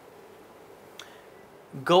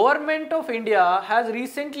 Government of India has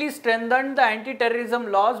recently strengthened the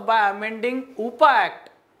anti-terrorism laws by amending UPA Act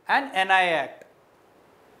and NI Act.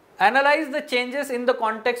 Analyze the changes in the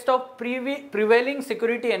context of prevailing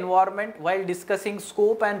security environment while discussing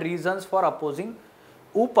scope and reasons for opposing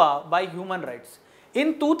UPA by human rights.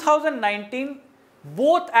 In 2019,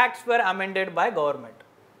 both acts were amended by government.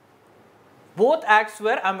 Both acts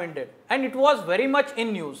were amended and it was very much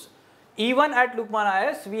in news. Even at Lukmaan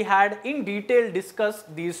IAS, we had in detail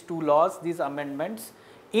discussed these 2 laws, these amendments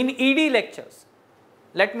in ED lectures.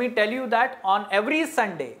 Let me tell you that on every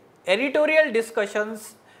Sunday, editorial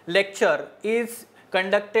discussions lecture is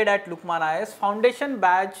conducted at Lukmaan IAS. Foundation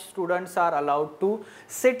batch students are allowed to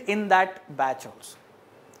sit in that batch also.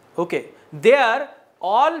 Okay, there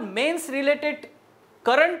all mains related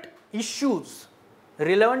current issues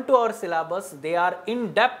relevant to our syllabus, they are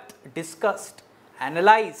in depth discussed,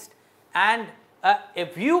 analyzed, and a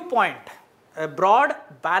viewpoint, a broad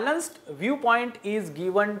balanced viewpoint is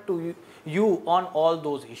given to you on all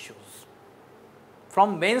those issues.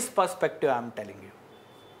 From mains perspective I am telling you.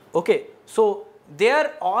 Okay, so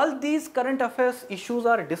there all these current affairs issues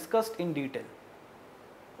are discussed in detail.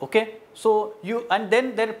 Okay, so you, and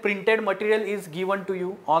then their printed material is given to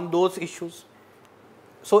you on those issues.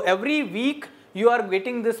 So every week you are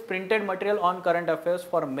getting this printed material on current affairs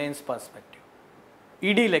for mains perspective.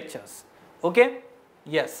 ED lectures. Okay,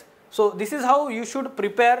 yes. So this is how you should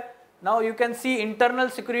prepare. Now you can see internal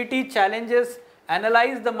security challenges.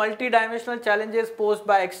 Analyze the multidimensional challenges posed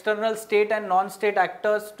by external state and non-state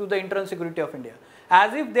actors to the internal security of India.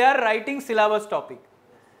 As if they are writing syllabus topic.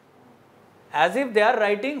 As if they are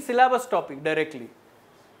writing syllabus topic directly.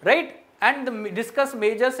 Right? And discuss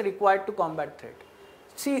measures required to combat threat.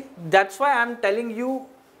 See, that's why I am telling you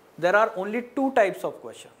there are only 2 types of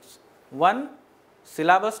questions. One,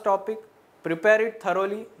 syllabus topic, prepare it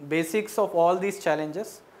thoroughly, basics of all these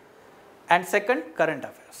challenges. And second, current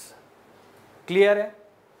affairs. Clear,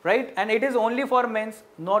 right? And it is only for mains,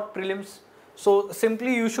 not prelims. So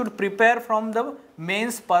simply you should prepare from the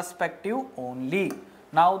mains perspective only.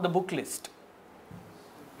 Now the book list.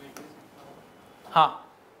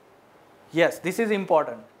 Yes, this is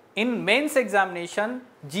important. In mains examination,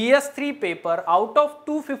 GS3 paper, out of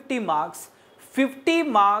 250 marks, 50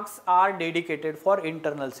 marks are dedicated for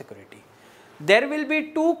internal security. There will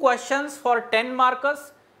be 2 questions for 10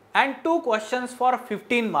 markers and 2 questions for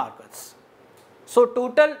 15 markers. So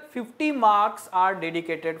total 50 marks are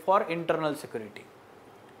dedicated for internal security.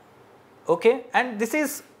 Okay, and this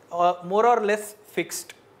is more or less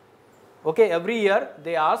fixed. Okay, every year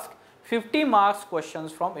they ask 50 marks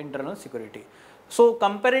questions from internal security. So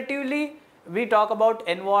comparatively, we talk about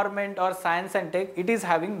environment or science and tech, it is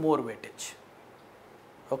having more weightage.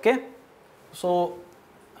 Okay, so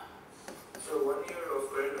 1 year of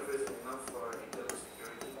current affairs is enough for internal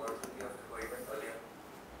security, or do we have to go even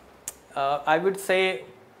earlier? I would say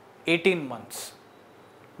 18 months.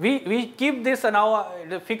 We keep this now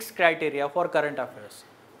the fixed criteria for current affairs.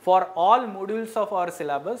 For all modules of our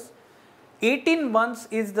syllabus, 18 months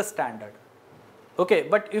is the standard. Okay,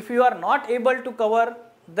 but if you are not able to cover,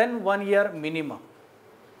 then 1 year minimum.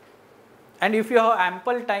 And if you have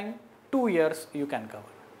ample time, 2 years you can cover.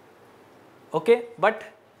 Okay, but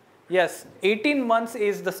yes, 18 months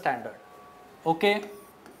is the standard. Okay,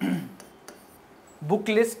 book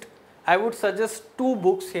list. I would suggest 2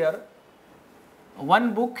 books here.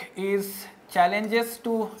 One book is Challenges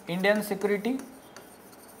to Indian Security,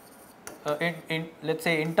 let's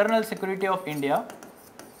say Internal Security of India.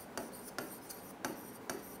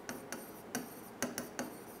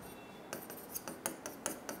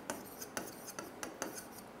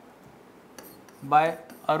 By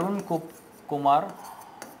Arun Kumar.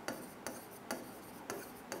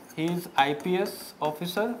 He is IPS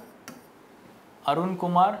officer. Arun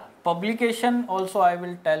Kumar. Publication also I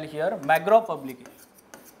will tell here, McGraw publication.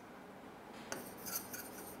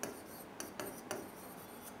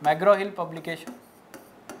 McGraw Hill publication.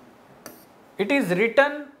 It is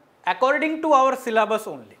written according to our syllabus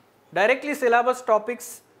only. Directly syllabus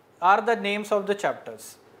topics are the names of the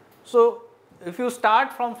chapters. So if you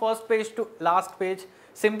start from first page to last page,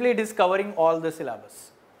 simply it is covering all the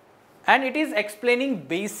syllabus. And it is explaining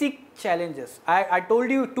basic challenges. I told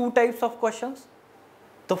you 2 types of questions.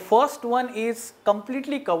 The first one is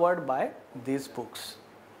completely covered by these books.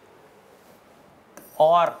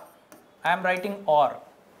 Or, I am writing or.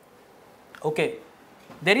 Okay.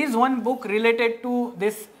 There is one book related to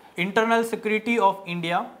this internal security of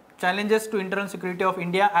India, challenges to internal security of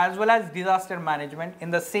India, as well as disaster management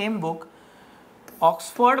in the same book,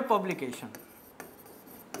 Oxford publication.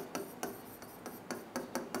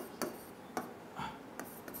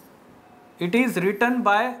 It is written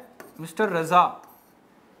by Mr. Raza.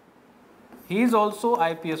 He is also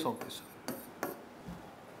IPS officer.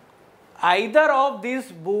 Either of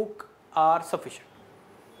these books are sufficient.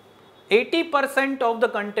 80% of the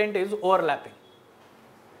content is overlapping.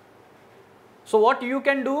 So what you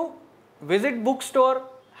can do, visit bookstore,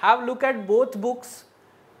 have look at both books.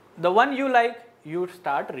 The one you like, you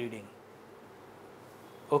start reading.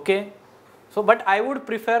 Okay. So, but I would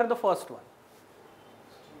prefer the first one.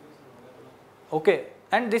 Okay.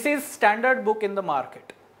 And this is standard book in the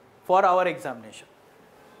market for our examination.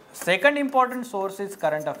 Second important source is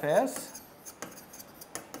current affairs.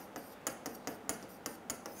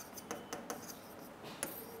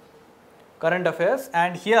 Current affairs,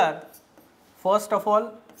 and here first of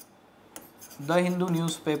all the Hindu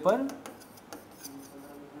newspaper,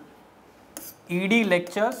 ED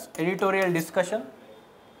lectures, editorial discussion.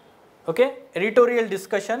 Okay, editorial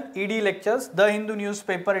discussion, ED lectures, the Hindu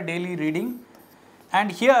newspaper daily reading,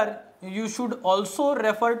 and here you should also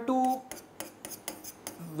refer to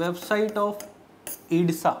website of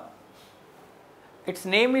IDSA. Its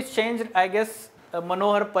name is changed, I guess.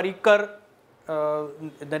 Manohar Parrikar,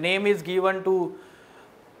 the name is given to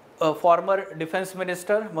former defense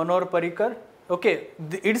minister Manohar Parrikar. Okay,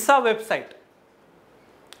 the IDSA website.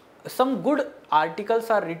 Some good articles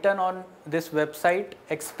are written on this website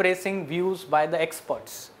expressing views by the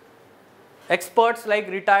experts. Experts like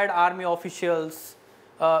retired army officials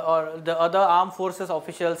or the other armed forces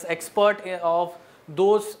officials, expert of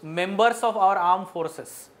those members of our armed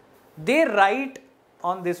forces. They write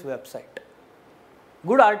on this website.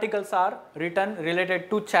 Good articles are written related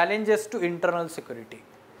to challenges to internal security.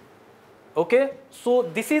 Okay, so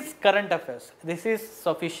this is current affairs. This is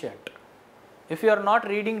sufficient. If you are not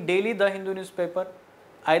reading daily the Hindu newspaper,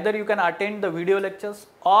 either you can attend the video lectures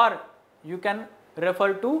or you can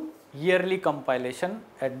refer to yearly compilation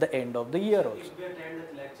at the end of the year also. If we attend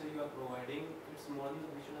that lecture you are providing, it's more than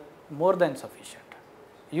sufficient. More than sufficient.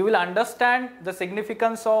 You will understand the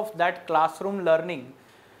significance of that classroom learning.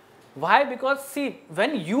 Why? Because see,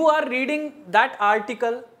 when you are reading that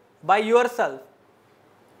article by yourself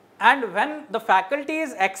and when the faculty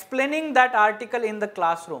is explaining that article in the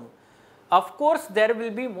classroom, of course there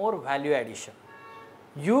will be more value addition.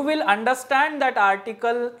 You will understand that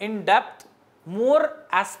article in depth, more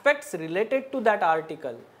aspects related to that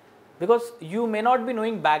article, because you may not be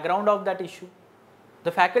knowing background of that issue.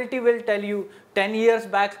 The faculty will tell you 10 years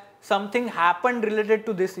back something happened related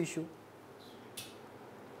to this issue.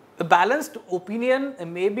 A balanced opinion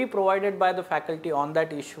may be provided by the faculty on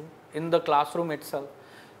that issue in the classroom itself.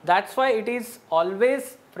 That's why it is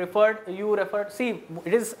always preferred, you refer, see,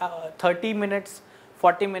 it is 30 minutes,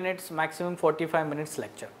 40 minutes, maximum 45 minutes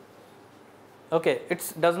lecture. Okay,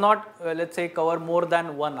 it does not, let's say, cover more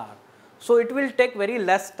than 1 hour. So it will take very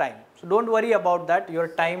less time. So don't worry about that. Your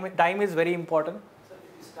time is very important. So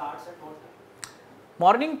it starts at what time?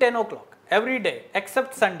 Morning 10 o'clock, every day,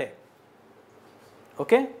 except Sunday.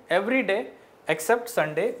 Okay, every day except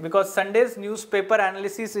Sunday, because Sunday's newspaper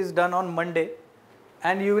analysis is done on Monday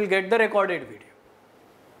and you will get the recorded video.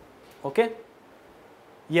 Okay.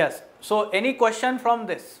 Yes. So any question from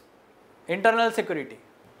this? Internal security.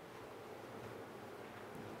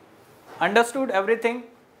 Understood everything?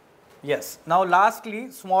 Yes. Now lastly,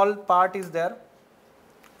 small part is there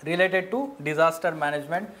related to disaster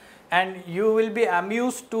management, and you will be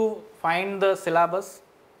amused to find the syllabus.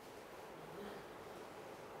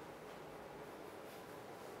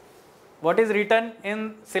 What is written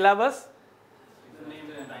in syllabus?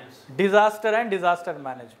 Disaster and disaster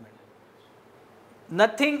management.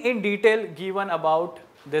 Nothing in detail given about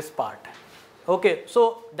this part. Okay,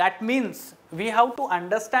 so that means we have to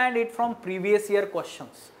understand it from previous year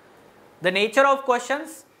questions, the nature of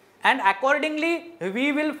questions, and accordingly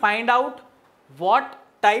we will find out what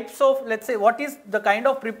types of, let's say, what is the kind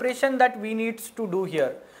of preparation that we need to do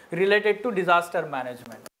here related to disaster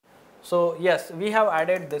management. So yes, we have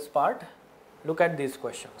added this part. Look at these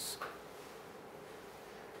questions.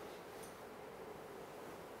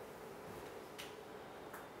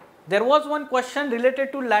 There was one question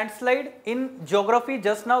related to landslide in geography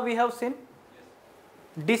just now we have seen.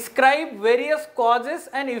 Describe various causes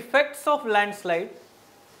and effects of landslide.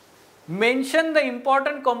 Mention the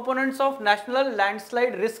important components of national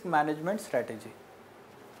landslide risk management strategy.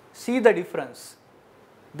 See the difference.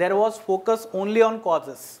 There was focus only on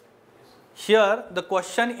causes. Here the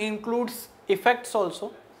question includes effects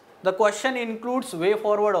also. The question includes way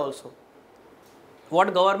forward also.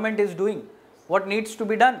 What government is doing, what needs to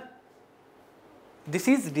be done. This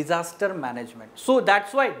is disaster management. So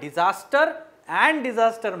that's why disaster and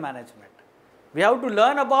disaster management. We have to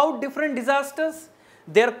learn about different disasters,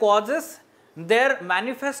 their causes, their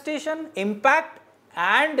manifestation, impact,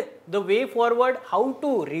 and the way forward, how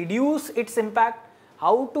to reduce its impact,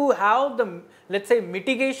 how to have the, let's say,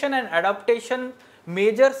 mitigation and adaptation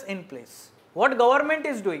measures in place. What government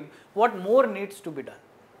is doing, what more needs to be done.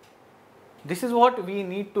 This is what we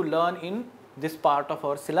need to learn in this part of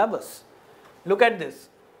our syllabus. Look at this.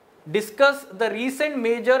 Discuss the recent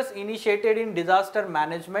measures initiated in disaster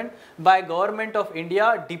management by Government of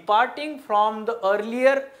India departing from the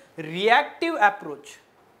earlier reactive approach.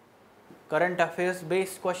 Current affairs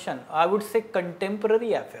based question. I would say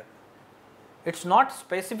contemporary affair. It's not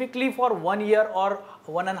specifically for 1 year or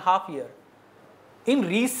 1.5 years. In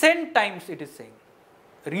recent times it is saying.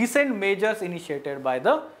 Recent measures initiated by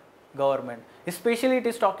the government. Especially it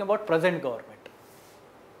is talking about present government.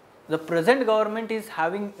 The present government is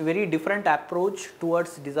having a very different approach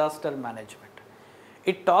towards disaster management.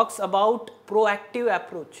 It talks about proactive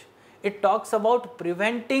approach. It talks about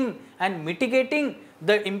preventing and mitigating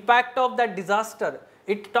the impact of that disaster.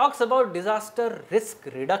 It talks about disaster risk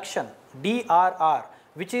reduction, DRR,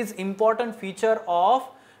 which is important feature of,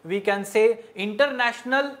 we can say,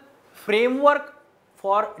 international framework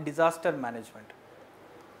for disaster management.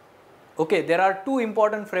 Okay, there are two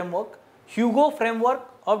important framework. Hugo framework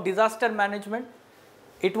of disaster management.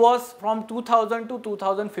 It was from 2000 to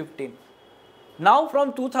 2015. Now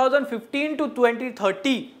from 2015 to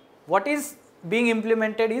 2030, what is being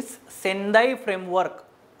implemented is Sendai framework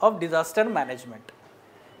of disaster management.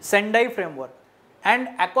 Sendai framework. And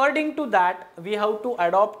according to that, we have to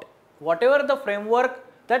adopt whatever the framework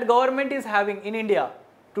that government is having in India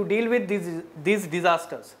to deal with these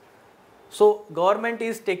disasters. So government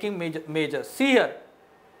is taking measures. See here,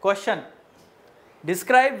 question.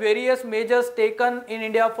 Describe various measures taken in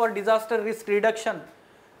India for disaster risk reduction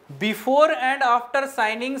before and after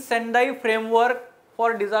signing Sendai framework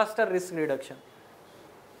for disaster risk reduction.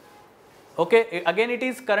 Okay, again it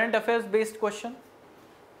is current affairs based question,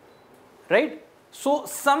 right? So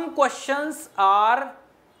some questions are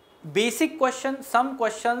basic questions, some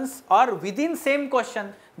questions are within same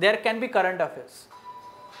question, there can be current affairs.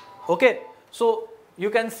 Okay, so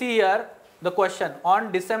you can see here the question.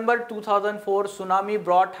 On December 2004, tsunami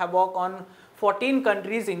brought havoc on 14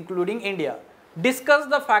 countries including India. Discuss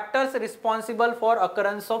the factors responsible for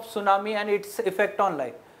occurrence of tsunami and its effect on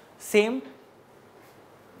life. Same,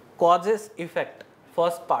 causes, effect,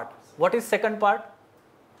 first part. What is second part?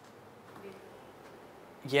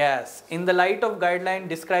 Yes, in the light of guideline,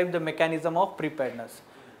 describe the mechanism of preparedness.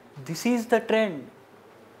 This is the trend.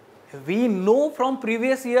 We know from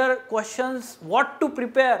previous year questions what to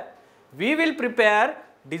prepare. We will prepare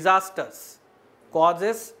disasters,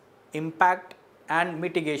 causes, impact and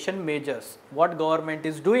mitigation measures, what government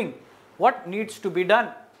is doing, what needs to be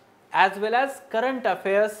done, as well as current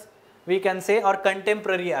affairs, we can say, or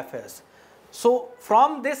contemporary affairs. So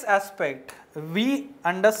from this aspect, we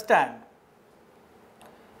understand.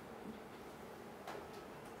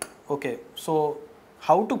 Okay, so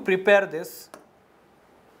how to prepare this?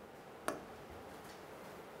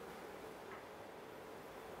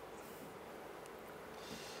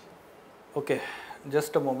 Okay,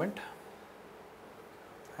 just a moment.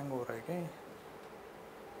 Hang हो रहा है क्या?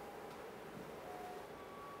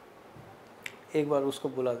 एक बार उसको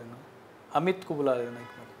बुला देना, अमित को बुला देना एक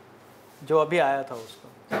बार, जो अभी आया था उसको.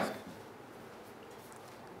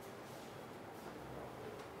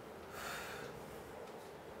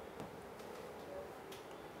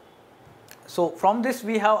 So from this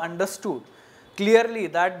we have understood clearly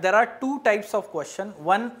that there are two types of question,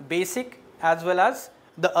 one basic as well as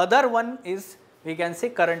the other one is, we can say,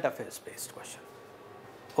 current affairs based question.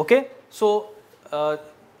 Okay, so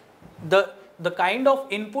the kind of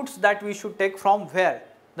inputs that we should take from where,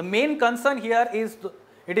 the main concern here is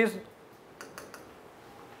it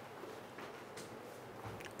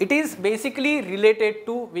is basically related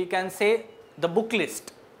to, we can say, the book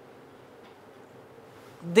list.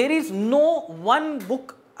 There is no one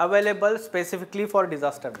book available specifically for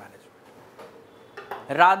disaster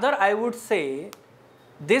management. Rather, I would say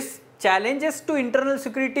this challenges to internal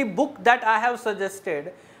security book that I have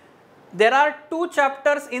suggested, there are 2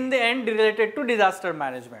 chapters in the end related to disaster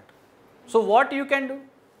management. So what you can do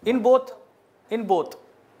in both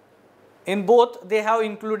they have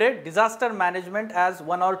included disaster management as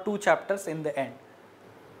 1 or 2 chapters in the end.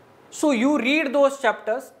 So you read those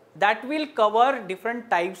chapters that will cover different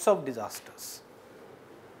types of disasters.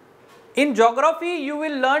 In geography, you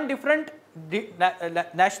will learn different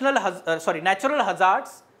natural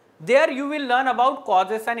hazards. There you will learn about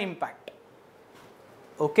causes and impact.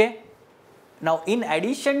 Okay. Now in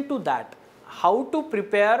addition to that, how to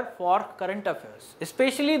prepare for current affairs,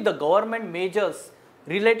 especially the government measures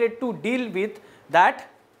related to deal with that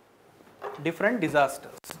different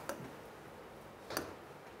disasters.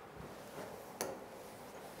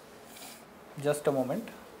 Just a moment.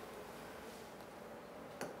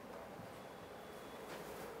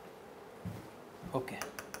 Okay.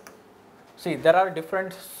 See, there are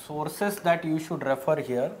different sources that you should refer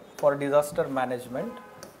here for disaster management.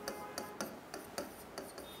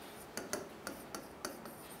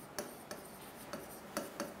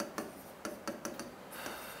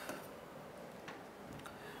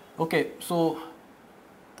 Okay, so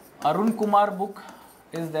Arun Kumar book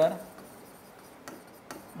is there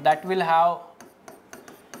that will have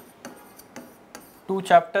 2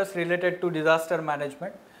 chapters related to disaster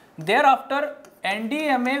management. Thereafter,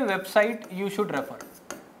 NDMA website you should refer.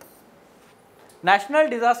 National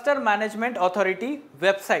Disaster Management Authority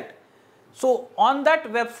website. So on that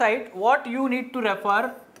website, what you need to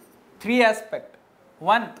refer, 3 aspects.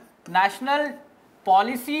 1, National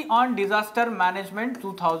Policy on Disaster Management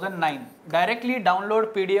 2009. Directly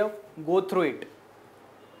download PDF, go through it.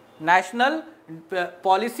 National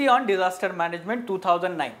Policy on Disaster Management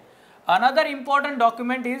 2009. Another important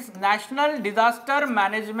document is National Disaster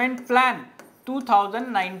Management Plan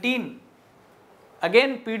 2019.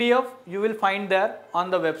 Again PDF you will find there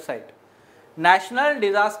on the website. National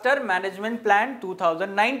Disaster Management Plan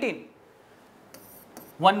 2019.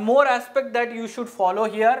 One more aspect that you should follow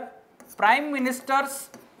here, Prime Minister's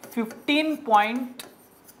 15-point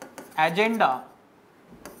agenda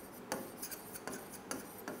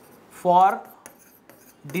for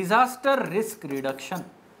disaster risk reduction.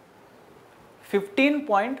 10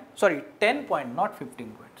 point, not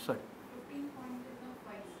 15 point, sorry. 15 point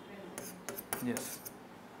is a 5. Yes,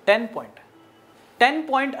 10 point.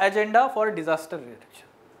 10-point agenda for disaster reduction.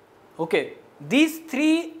 Okay, these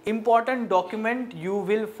 3 important documents you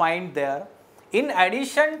will find there. In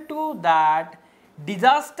addition to that,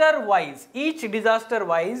 disaster wise, each disaster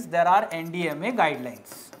wise there are NDMA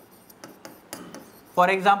guidelines. For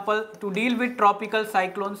example, to deal with tropical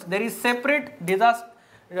cyclones, there is separate disaster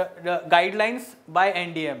guidelines by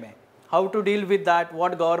NDMA. How to deal with that,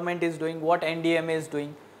 what government is doing, what NDMA is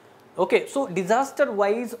doing. Okay, so disaster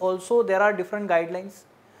wise also there are different guidelines,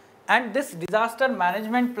 and this disaster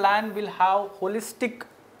management plan will have holistic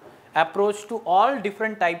approach to all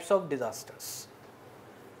different types of disasters.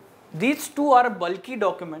 These 2 are bulky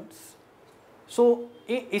documents. So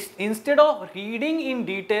instead of reading in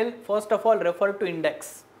detail, first of all refer to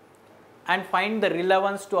index and find the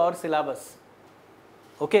relevance to our syllabus.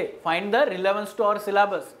 Okay, find the relevance to our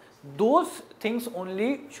syllabus. Those things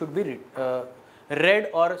only should be read,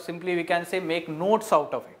 or simply we can say make notes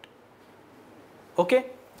out of it. Okay.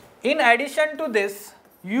 In addition to this,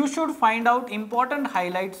 you should find out important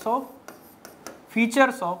highlights of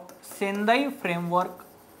features of Sendai framework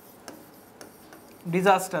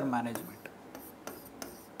disaster management.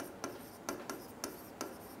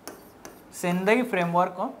 Sendai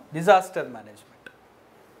framework of disaster management.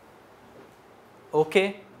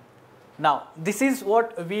 Okay. Now, this is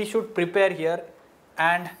what we should prepare here,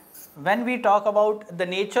 and when we talk about the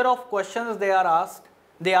nature of questions they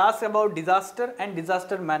ask about disaster and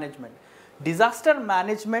disaster management. Disaster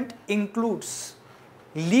management includes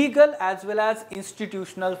legal as well as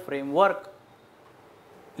institutional framework.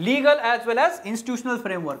 Legal as well as institutional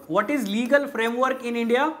framework. What is legal framework in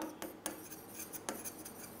India?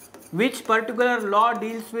 Which particular law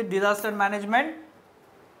deals with disaster management?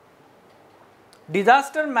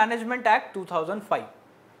 Disaster Management Act 2005.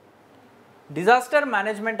 Disaster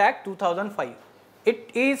Management Act 2005. It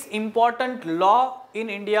is important law in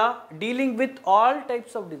India dealing with all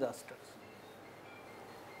types of disasters.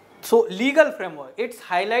 So legal framework, its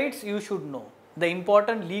highlights you should know, the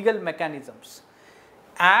important legal mechanisms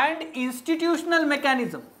and institutional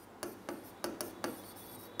mechanism.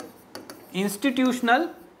 Institutional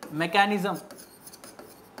mechanism.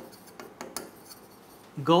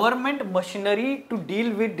 Government machinery to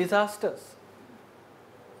deal with disasters.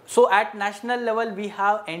 So at national level we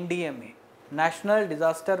have NDMA, National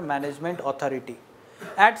Disaster Management Authority.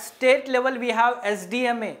 At state level, we have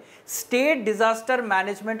SDMA, State Disaster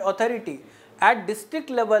Management Authority. At district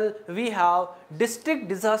level, we have District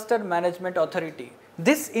Disaster Management Authority.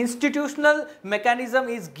 This institutional mechanism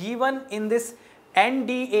is given in this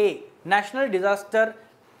NDA, National Disaster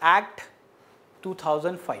Act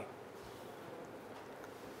 2005.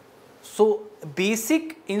 So,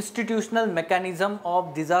 basic institutional mechanism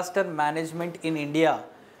of disaster management in India,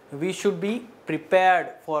 we should be prepared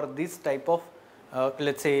for this type of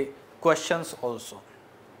let's say questions also.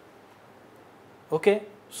 Okay,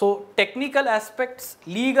 so technical aspects,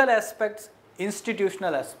 legal aspects,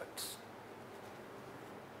 institutional aspects.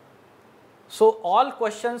 So all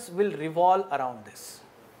questions will revolve around this.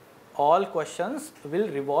 All questions will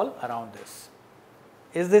revolve around this.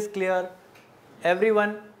 Is this clear,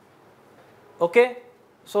 everyone? Okay,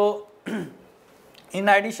 so in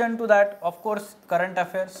addition to that, of course, current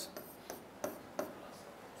affairs,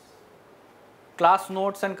 class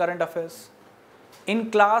notes and current affairs.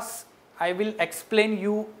 In class, I will explain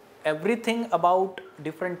you everything about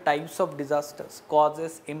different types of disasters,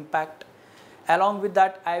 causes, impact. Along with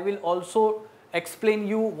that, I will also explain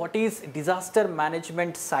you what is disaster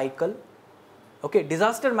management cycle. Okay,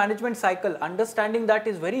 disaster management cycle, understanding that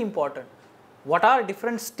is very important. What are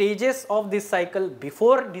different stages of this cycle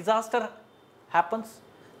before disaster happens,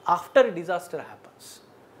 after disaster happens.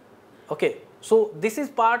 Okay, so this is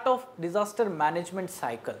part of disaster management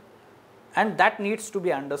cycle, and that needs to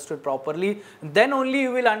be understood properly. Then only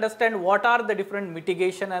you will understand what are the different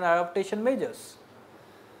mitigation and adaptation measures.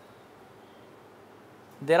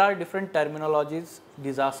 There are different terminologies: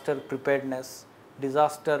 disaster preparedness,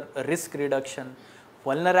 disaster risk reduction,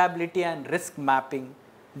 vulnerability and risk mapping,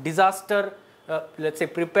 disaster let's say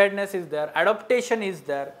preparedness is there, adaptation is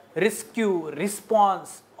there, rescue,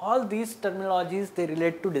 response, all these terminologies, they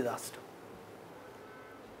relate to disaster.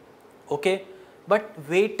 Okay, but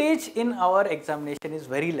weightage in our examination is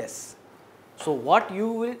very less. So what you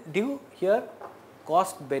will do here,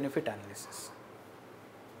 cost benefit analysis.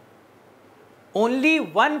 Only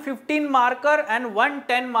 115 marker and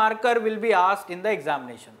 110 marker will be asked in the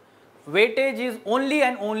examination. Weightage is only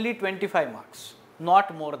and only 25 marks,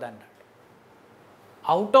 not more than that.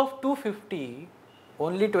 Out of 250,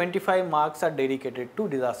 only 25 marks are dedicated to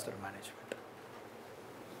disaster management.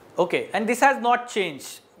 Okay, and this has not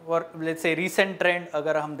changed for, let's say, recent trend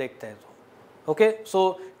agar hum dekhte hain. Okay,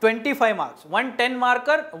 so 25 marks, 110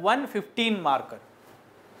 marker, 115 marker.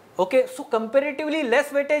 Okay, so comparatively less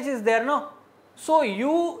weightage is there, no? So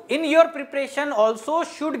you in your preparation also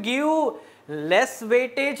should give less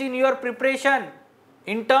weightage in your preparation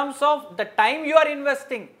in terms of the time you are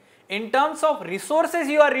investing, in terms of resources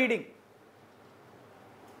you are reading.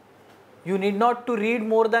 You need not to read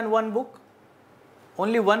more than one book.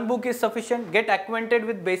 Only one book is sufficient. Get acquainted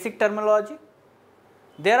with basic terminology.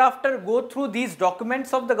 Thereafter, go through these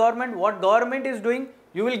documents of the government, what government is doing.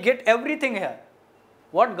 You will get everything here.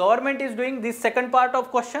 What government is doing, this second part of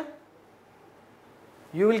question,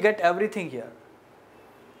 you will get everything here.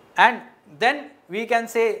 And then we can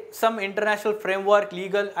say some international framework,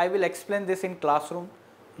 legal, I will explain this in classroom.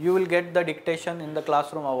 You will get the dictation in the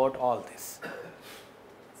classroom about all this.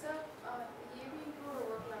 Sir, you will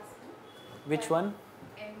include our classroom? Which one?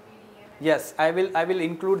 NPDM. Yes, I will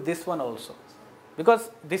include this one also,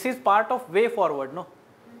 because this is part of way forward, no?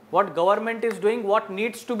 What government is doing, what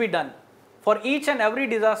needs to be done. For each and every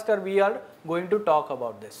disaster, we are going to talk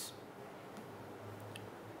about this.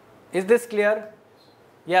 Is this clear?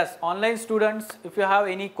 Yes, online students, if you have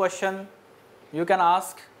any question, you can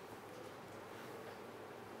ask.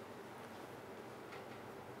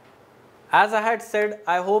 As I had said,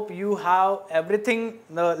 I hope you have everything,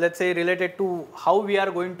 let's say, related to how we are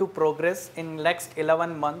going to progress in next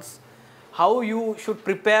 11 months, how you should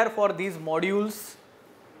prepare for these modules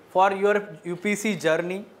for your UPSC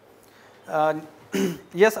journey.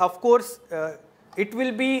 Yes, of course, it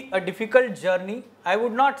will be a difficult journey. I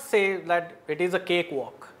would not say that it is a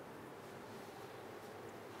cakewalk.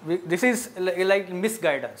 This is like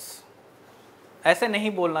misguidance. ऐसे नहीं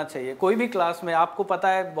बोलना चाहिए. कोई भी class में आपको पता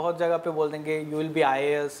है बहुत जगह पे बोल देंगे you will be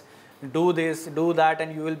IAS, do this, do that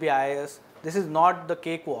and you will be IAS. This is not the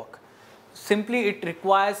cakewalk. Simply it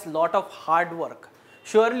requires lot of hard work.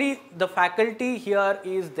 Surely the faculty here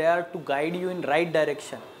is there to guide you in right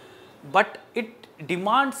direction, but it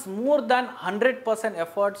demands more than 100%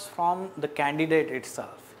 efforts from the candidate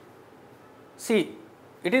itself. See,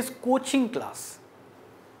 it is coaching class.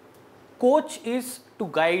 Coach is to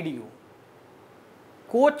guide you.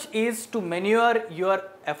 Coach is to maneuver your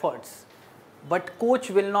efforts, but coach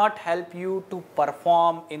will not help you to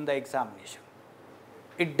perform in the examination.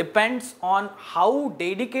 It depends on how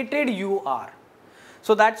dedicated you are.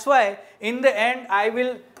 So that's why in the end I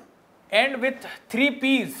will end with 3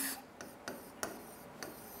 P's.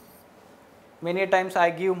 Many times I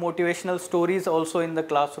give motivational stories also in the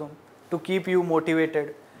classroom to keep you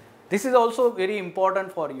motivated. This is also very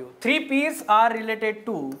important for you. 3 P's are related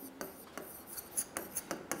to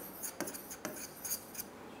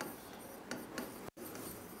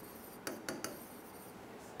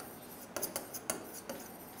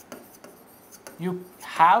you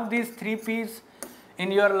have these 3 P's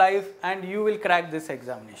in your life and you will crack this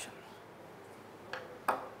examination.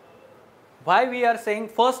 Why we are saying,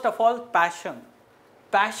 first of all, passion.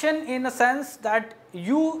 Passion in a sense that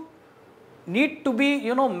you need to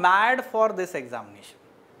be, mad for this examination.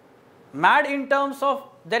 Mad in terms of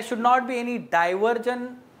there should not be any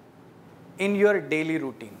diversion in your daily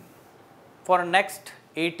routine. For next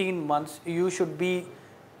 18 months, you should be,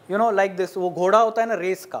 like this. वो घोड़ा होता है ना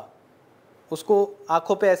race का, उसको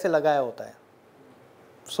आँखों पे ऐसे लगाया होता है.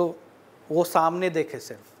 So वो सामने देखे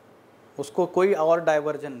सिर्फ, उसको कोई और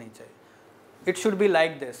diversion नहीं चाहिए. It should be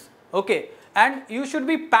like this. Okay, and you should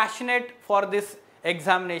be passionate for this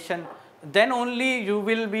examination. Then only you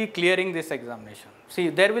will be clearing this examination. See,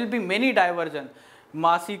 there will be many diversion.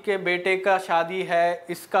 मासी के बेटे का शादी है,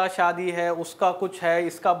 इसका शादी है, उसका कुछ है,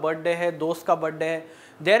 इसका बर्थडे है, दोस्त का बर्थडे है.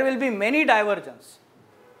 There will be many diversions.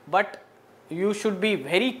 But you should be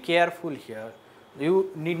very careful here.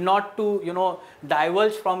 You need not to,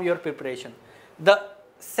 divulge from your preparation. The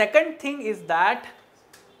second thing is that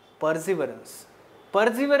perseverance.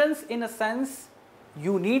 Perseverance in a sense,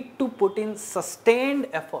 you need to put in sustained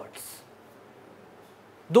efforts.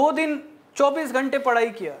 2 दिन 24 घंटे पढ़ाई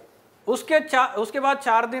किया, उसके बाद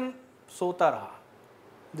 4 दिन सोता रहा.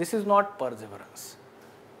 This is not perseverance.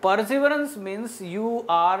 Perseverance means you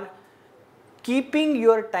are keeping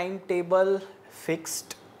your timetable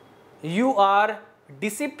fixed. You are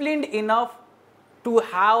disciplined enough to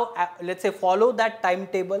have, let's say, follow that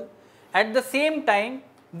timetable. At the same time,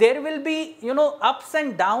 there will be, ups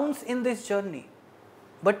and downs in this journey.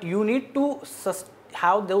 But you need to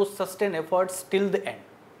have those sustained efforts till the end.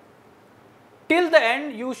 Till the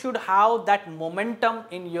end, you should have that momentum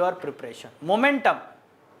in your preparation. Momentum.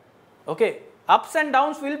 Okay, ups and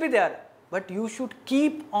downs will be there, but you should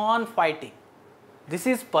keep on fighting. This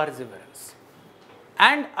is perseverance.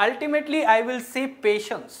 And ultimately, I will say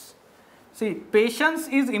patience. See, patience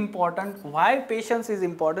is important. Why patience is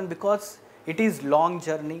important? Because it is long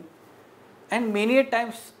journey. And many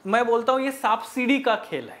times, मैं बोलता हूँ ये सांप सीढ़ी का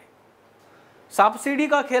खेल है. सांप सीढ़ी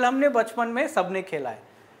का खेल हमने बचपन में सबने खेला है.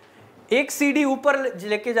 एक सीढ़ी ऊपर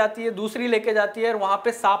लेके जाती है, दूसरी लेके जाती है और वहाँ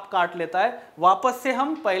पे सांप काट लेता है, वापस से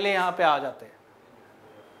हम पहले यहाँ पे आ जाते हैं.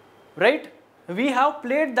 Right? We have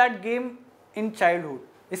played that game in childhood.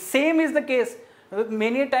 The same is the case.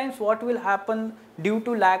 Many times what will happen due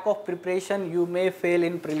to lack of preparation, you may fail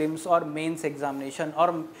in prelims or mains examination,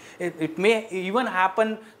 or it may even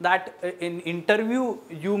happen that in interview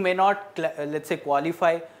you may not, let's say,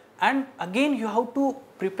 qualify, and again you have to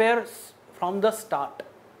prepare from the start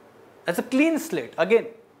as a clean slate again.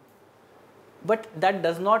 But that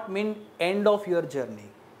does not mean end of your journey.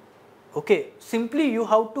 Okay, simply you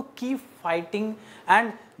have to keep fighting,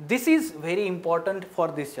 and this is very important for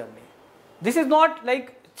this journey. This is not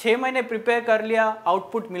like 6 महीने prepare कर लिया,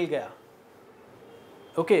 output मिल गया.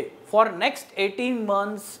 Okay, for next 18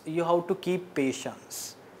 months, you have to keep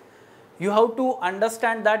patience. You have to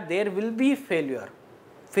understand that there will be failure.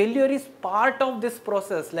 Failure is part of this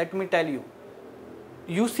process, let me tell you.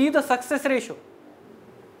 You see the success ratio.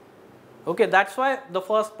 Okay, that's why the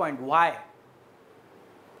first point, why.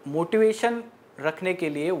 Motivation रखने के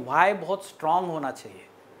लिए why बहुत strong होना चाहिए.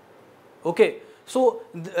 Okay, so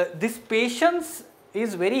this patience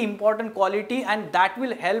is very important quality, and that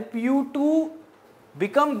will help you to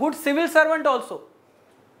become good civil servant also.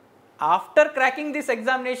 After cracking this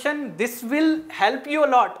examination, this will help you a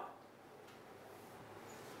lot,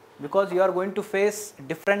 because you are going to face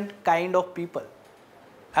different kind of people.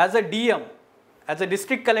 As a DM, as a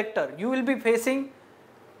district collector, you will be facing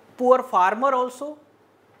poor farmer also,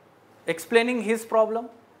 explaining his problem.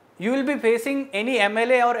 You will be facing any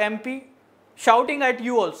MLA or MP shouting at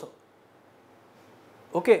you also.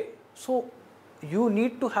 Okay, so you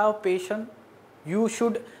need to have patience. You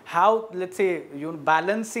should have, let's say,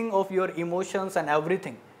 balancing of your emotions and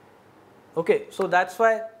everything. Okay, so that's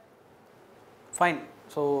why, fine.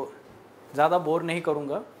 So, ज़्यादा bore नहीं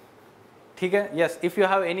करूँगा. ठीक है? Yes, if you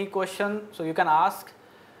have any question, so you can ask.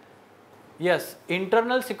 Yes,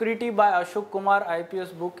 internal security by Ashok Kumar IPS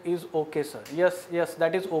book is okay, sir. Yes, yes,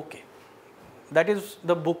 that is okay. That is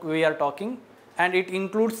the book we are talking, and it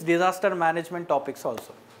includes disaster management topics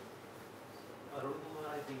also. Arun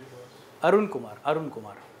Kumar, I think it was. Arun Kumar.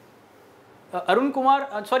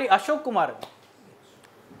 Sorry, Ashok Kumar.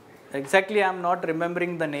 Exactly, I am not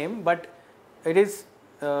remembering the name, but it is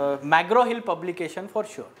McGraw Hill publication for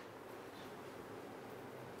sure.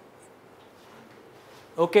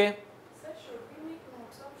 Okay. Sir, should we make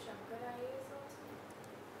notes of Shankar IAS also?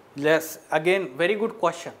 Yes, again, very good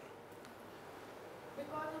question.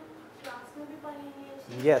 Because हम class में भी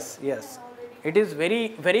पढ़ेंगे. Yes. It is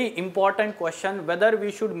very important question whether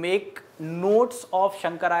we should make notes of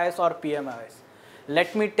Shankar IAS or PMIAS.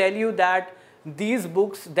 Let me tell you that these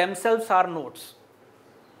books themselves are notes.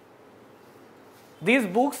 These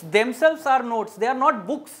books themselves are notes. They are not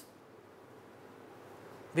books.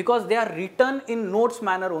 Because they are written in notes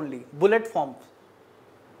manner only, bullet forms.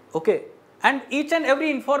 Okay. And each and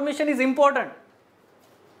every information is important.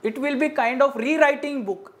 It will be kind of rewriting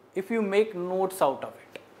book if you make notes out of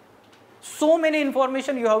it. So many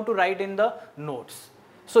information you have to write in the notes.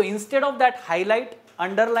 So instead of that, highlight,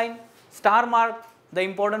 underline, star mark the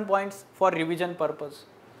important points for revision purpose.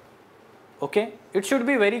 Okay, it should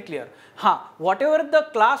be very clear. Whatever the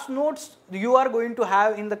class notes you are going to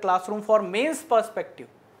have in the classroom for mains perspective,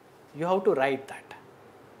 you have to write that.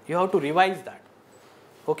 You have to revise that.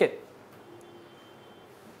 Okay.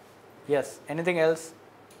 Yes, anything else?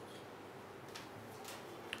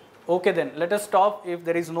 Okay, then let us stop if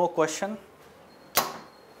there is no question.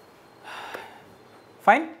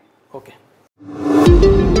 Fine? Okay.